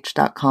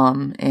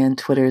rachelkh.com, and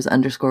Twitter is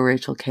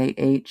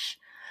 _RachelKH.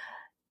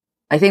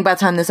 I think by the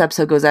time this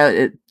episode goes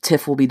out,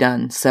 TIFF will be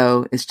done.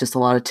 So it's just a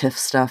lot of TIFF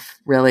stuff,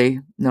 really.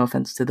 No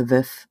offense to the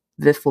VIF.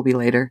 VIF will be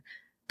later.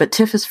 But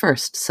TIFF is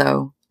first,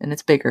 and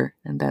it's bigger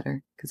and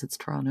better because it's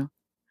Toronto.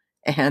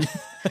 And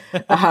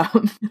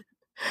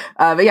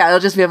but yeah, it'll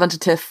just be a bunch of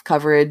TIFF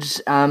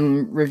coverage,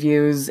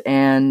 reviews,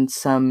 and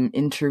some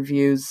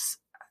interviews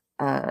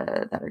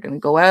that are going to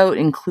go out,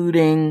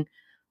 including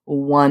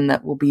one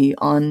that will be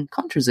on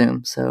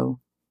ContraZoom. So,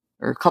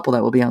 or a couple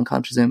that will be on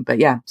ContraZoom. But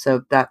yeah,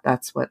 so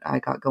that's what I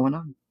got going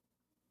on.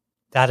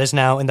 That is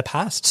now in the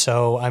past,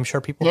 so I'm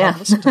sure people have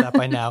listened to that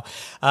by now.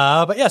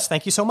 But yes,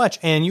 thank you so much.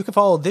 And you can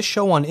follow this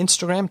show on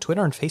Instagram,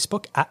 Twitter, and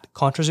Facebook at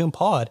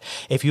ContraZoomPod.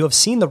 If you have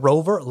seen The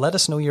Rover, let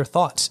us know your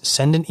thoughts.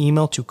 Send an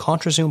email to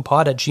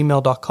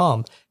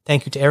ContraZoomPod@gmail.com.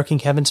 Thank you to Eric and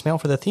Kevin Smale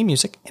for the theme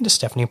music and to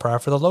Stephanie Pryor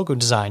for the logo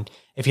design.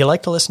 If you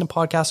like to listen to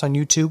podcasts on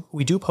YouTube,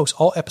 we do post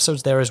all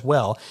episodes there as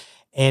well.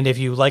 And if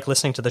you like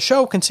listening to the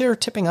show, consider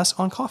tipping us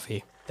on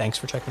coffee. Thanks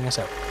for checking us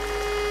out.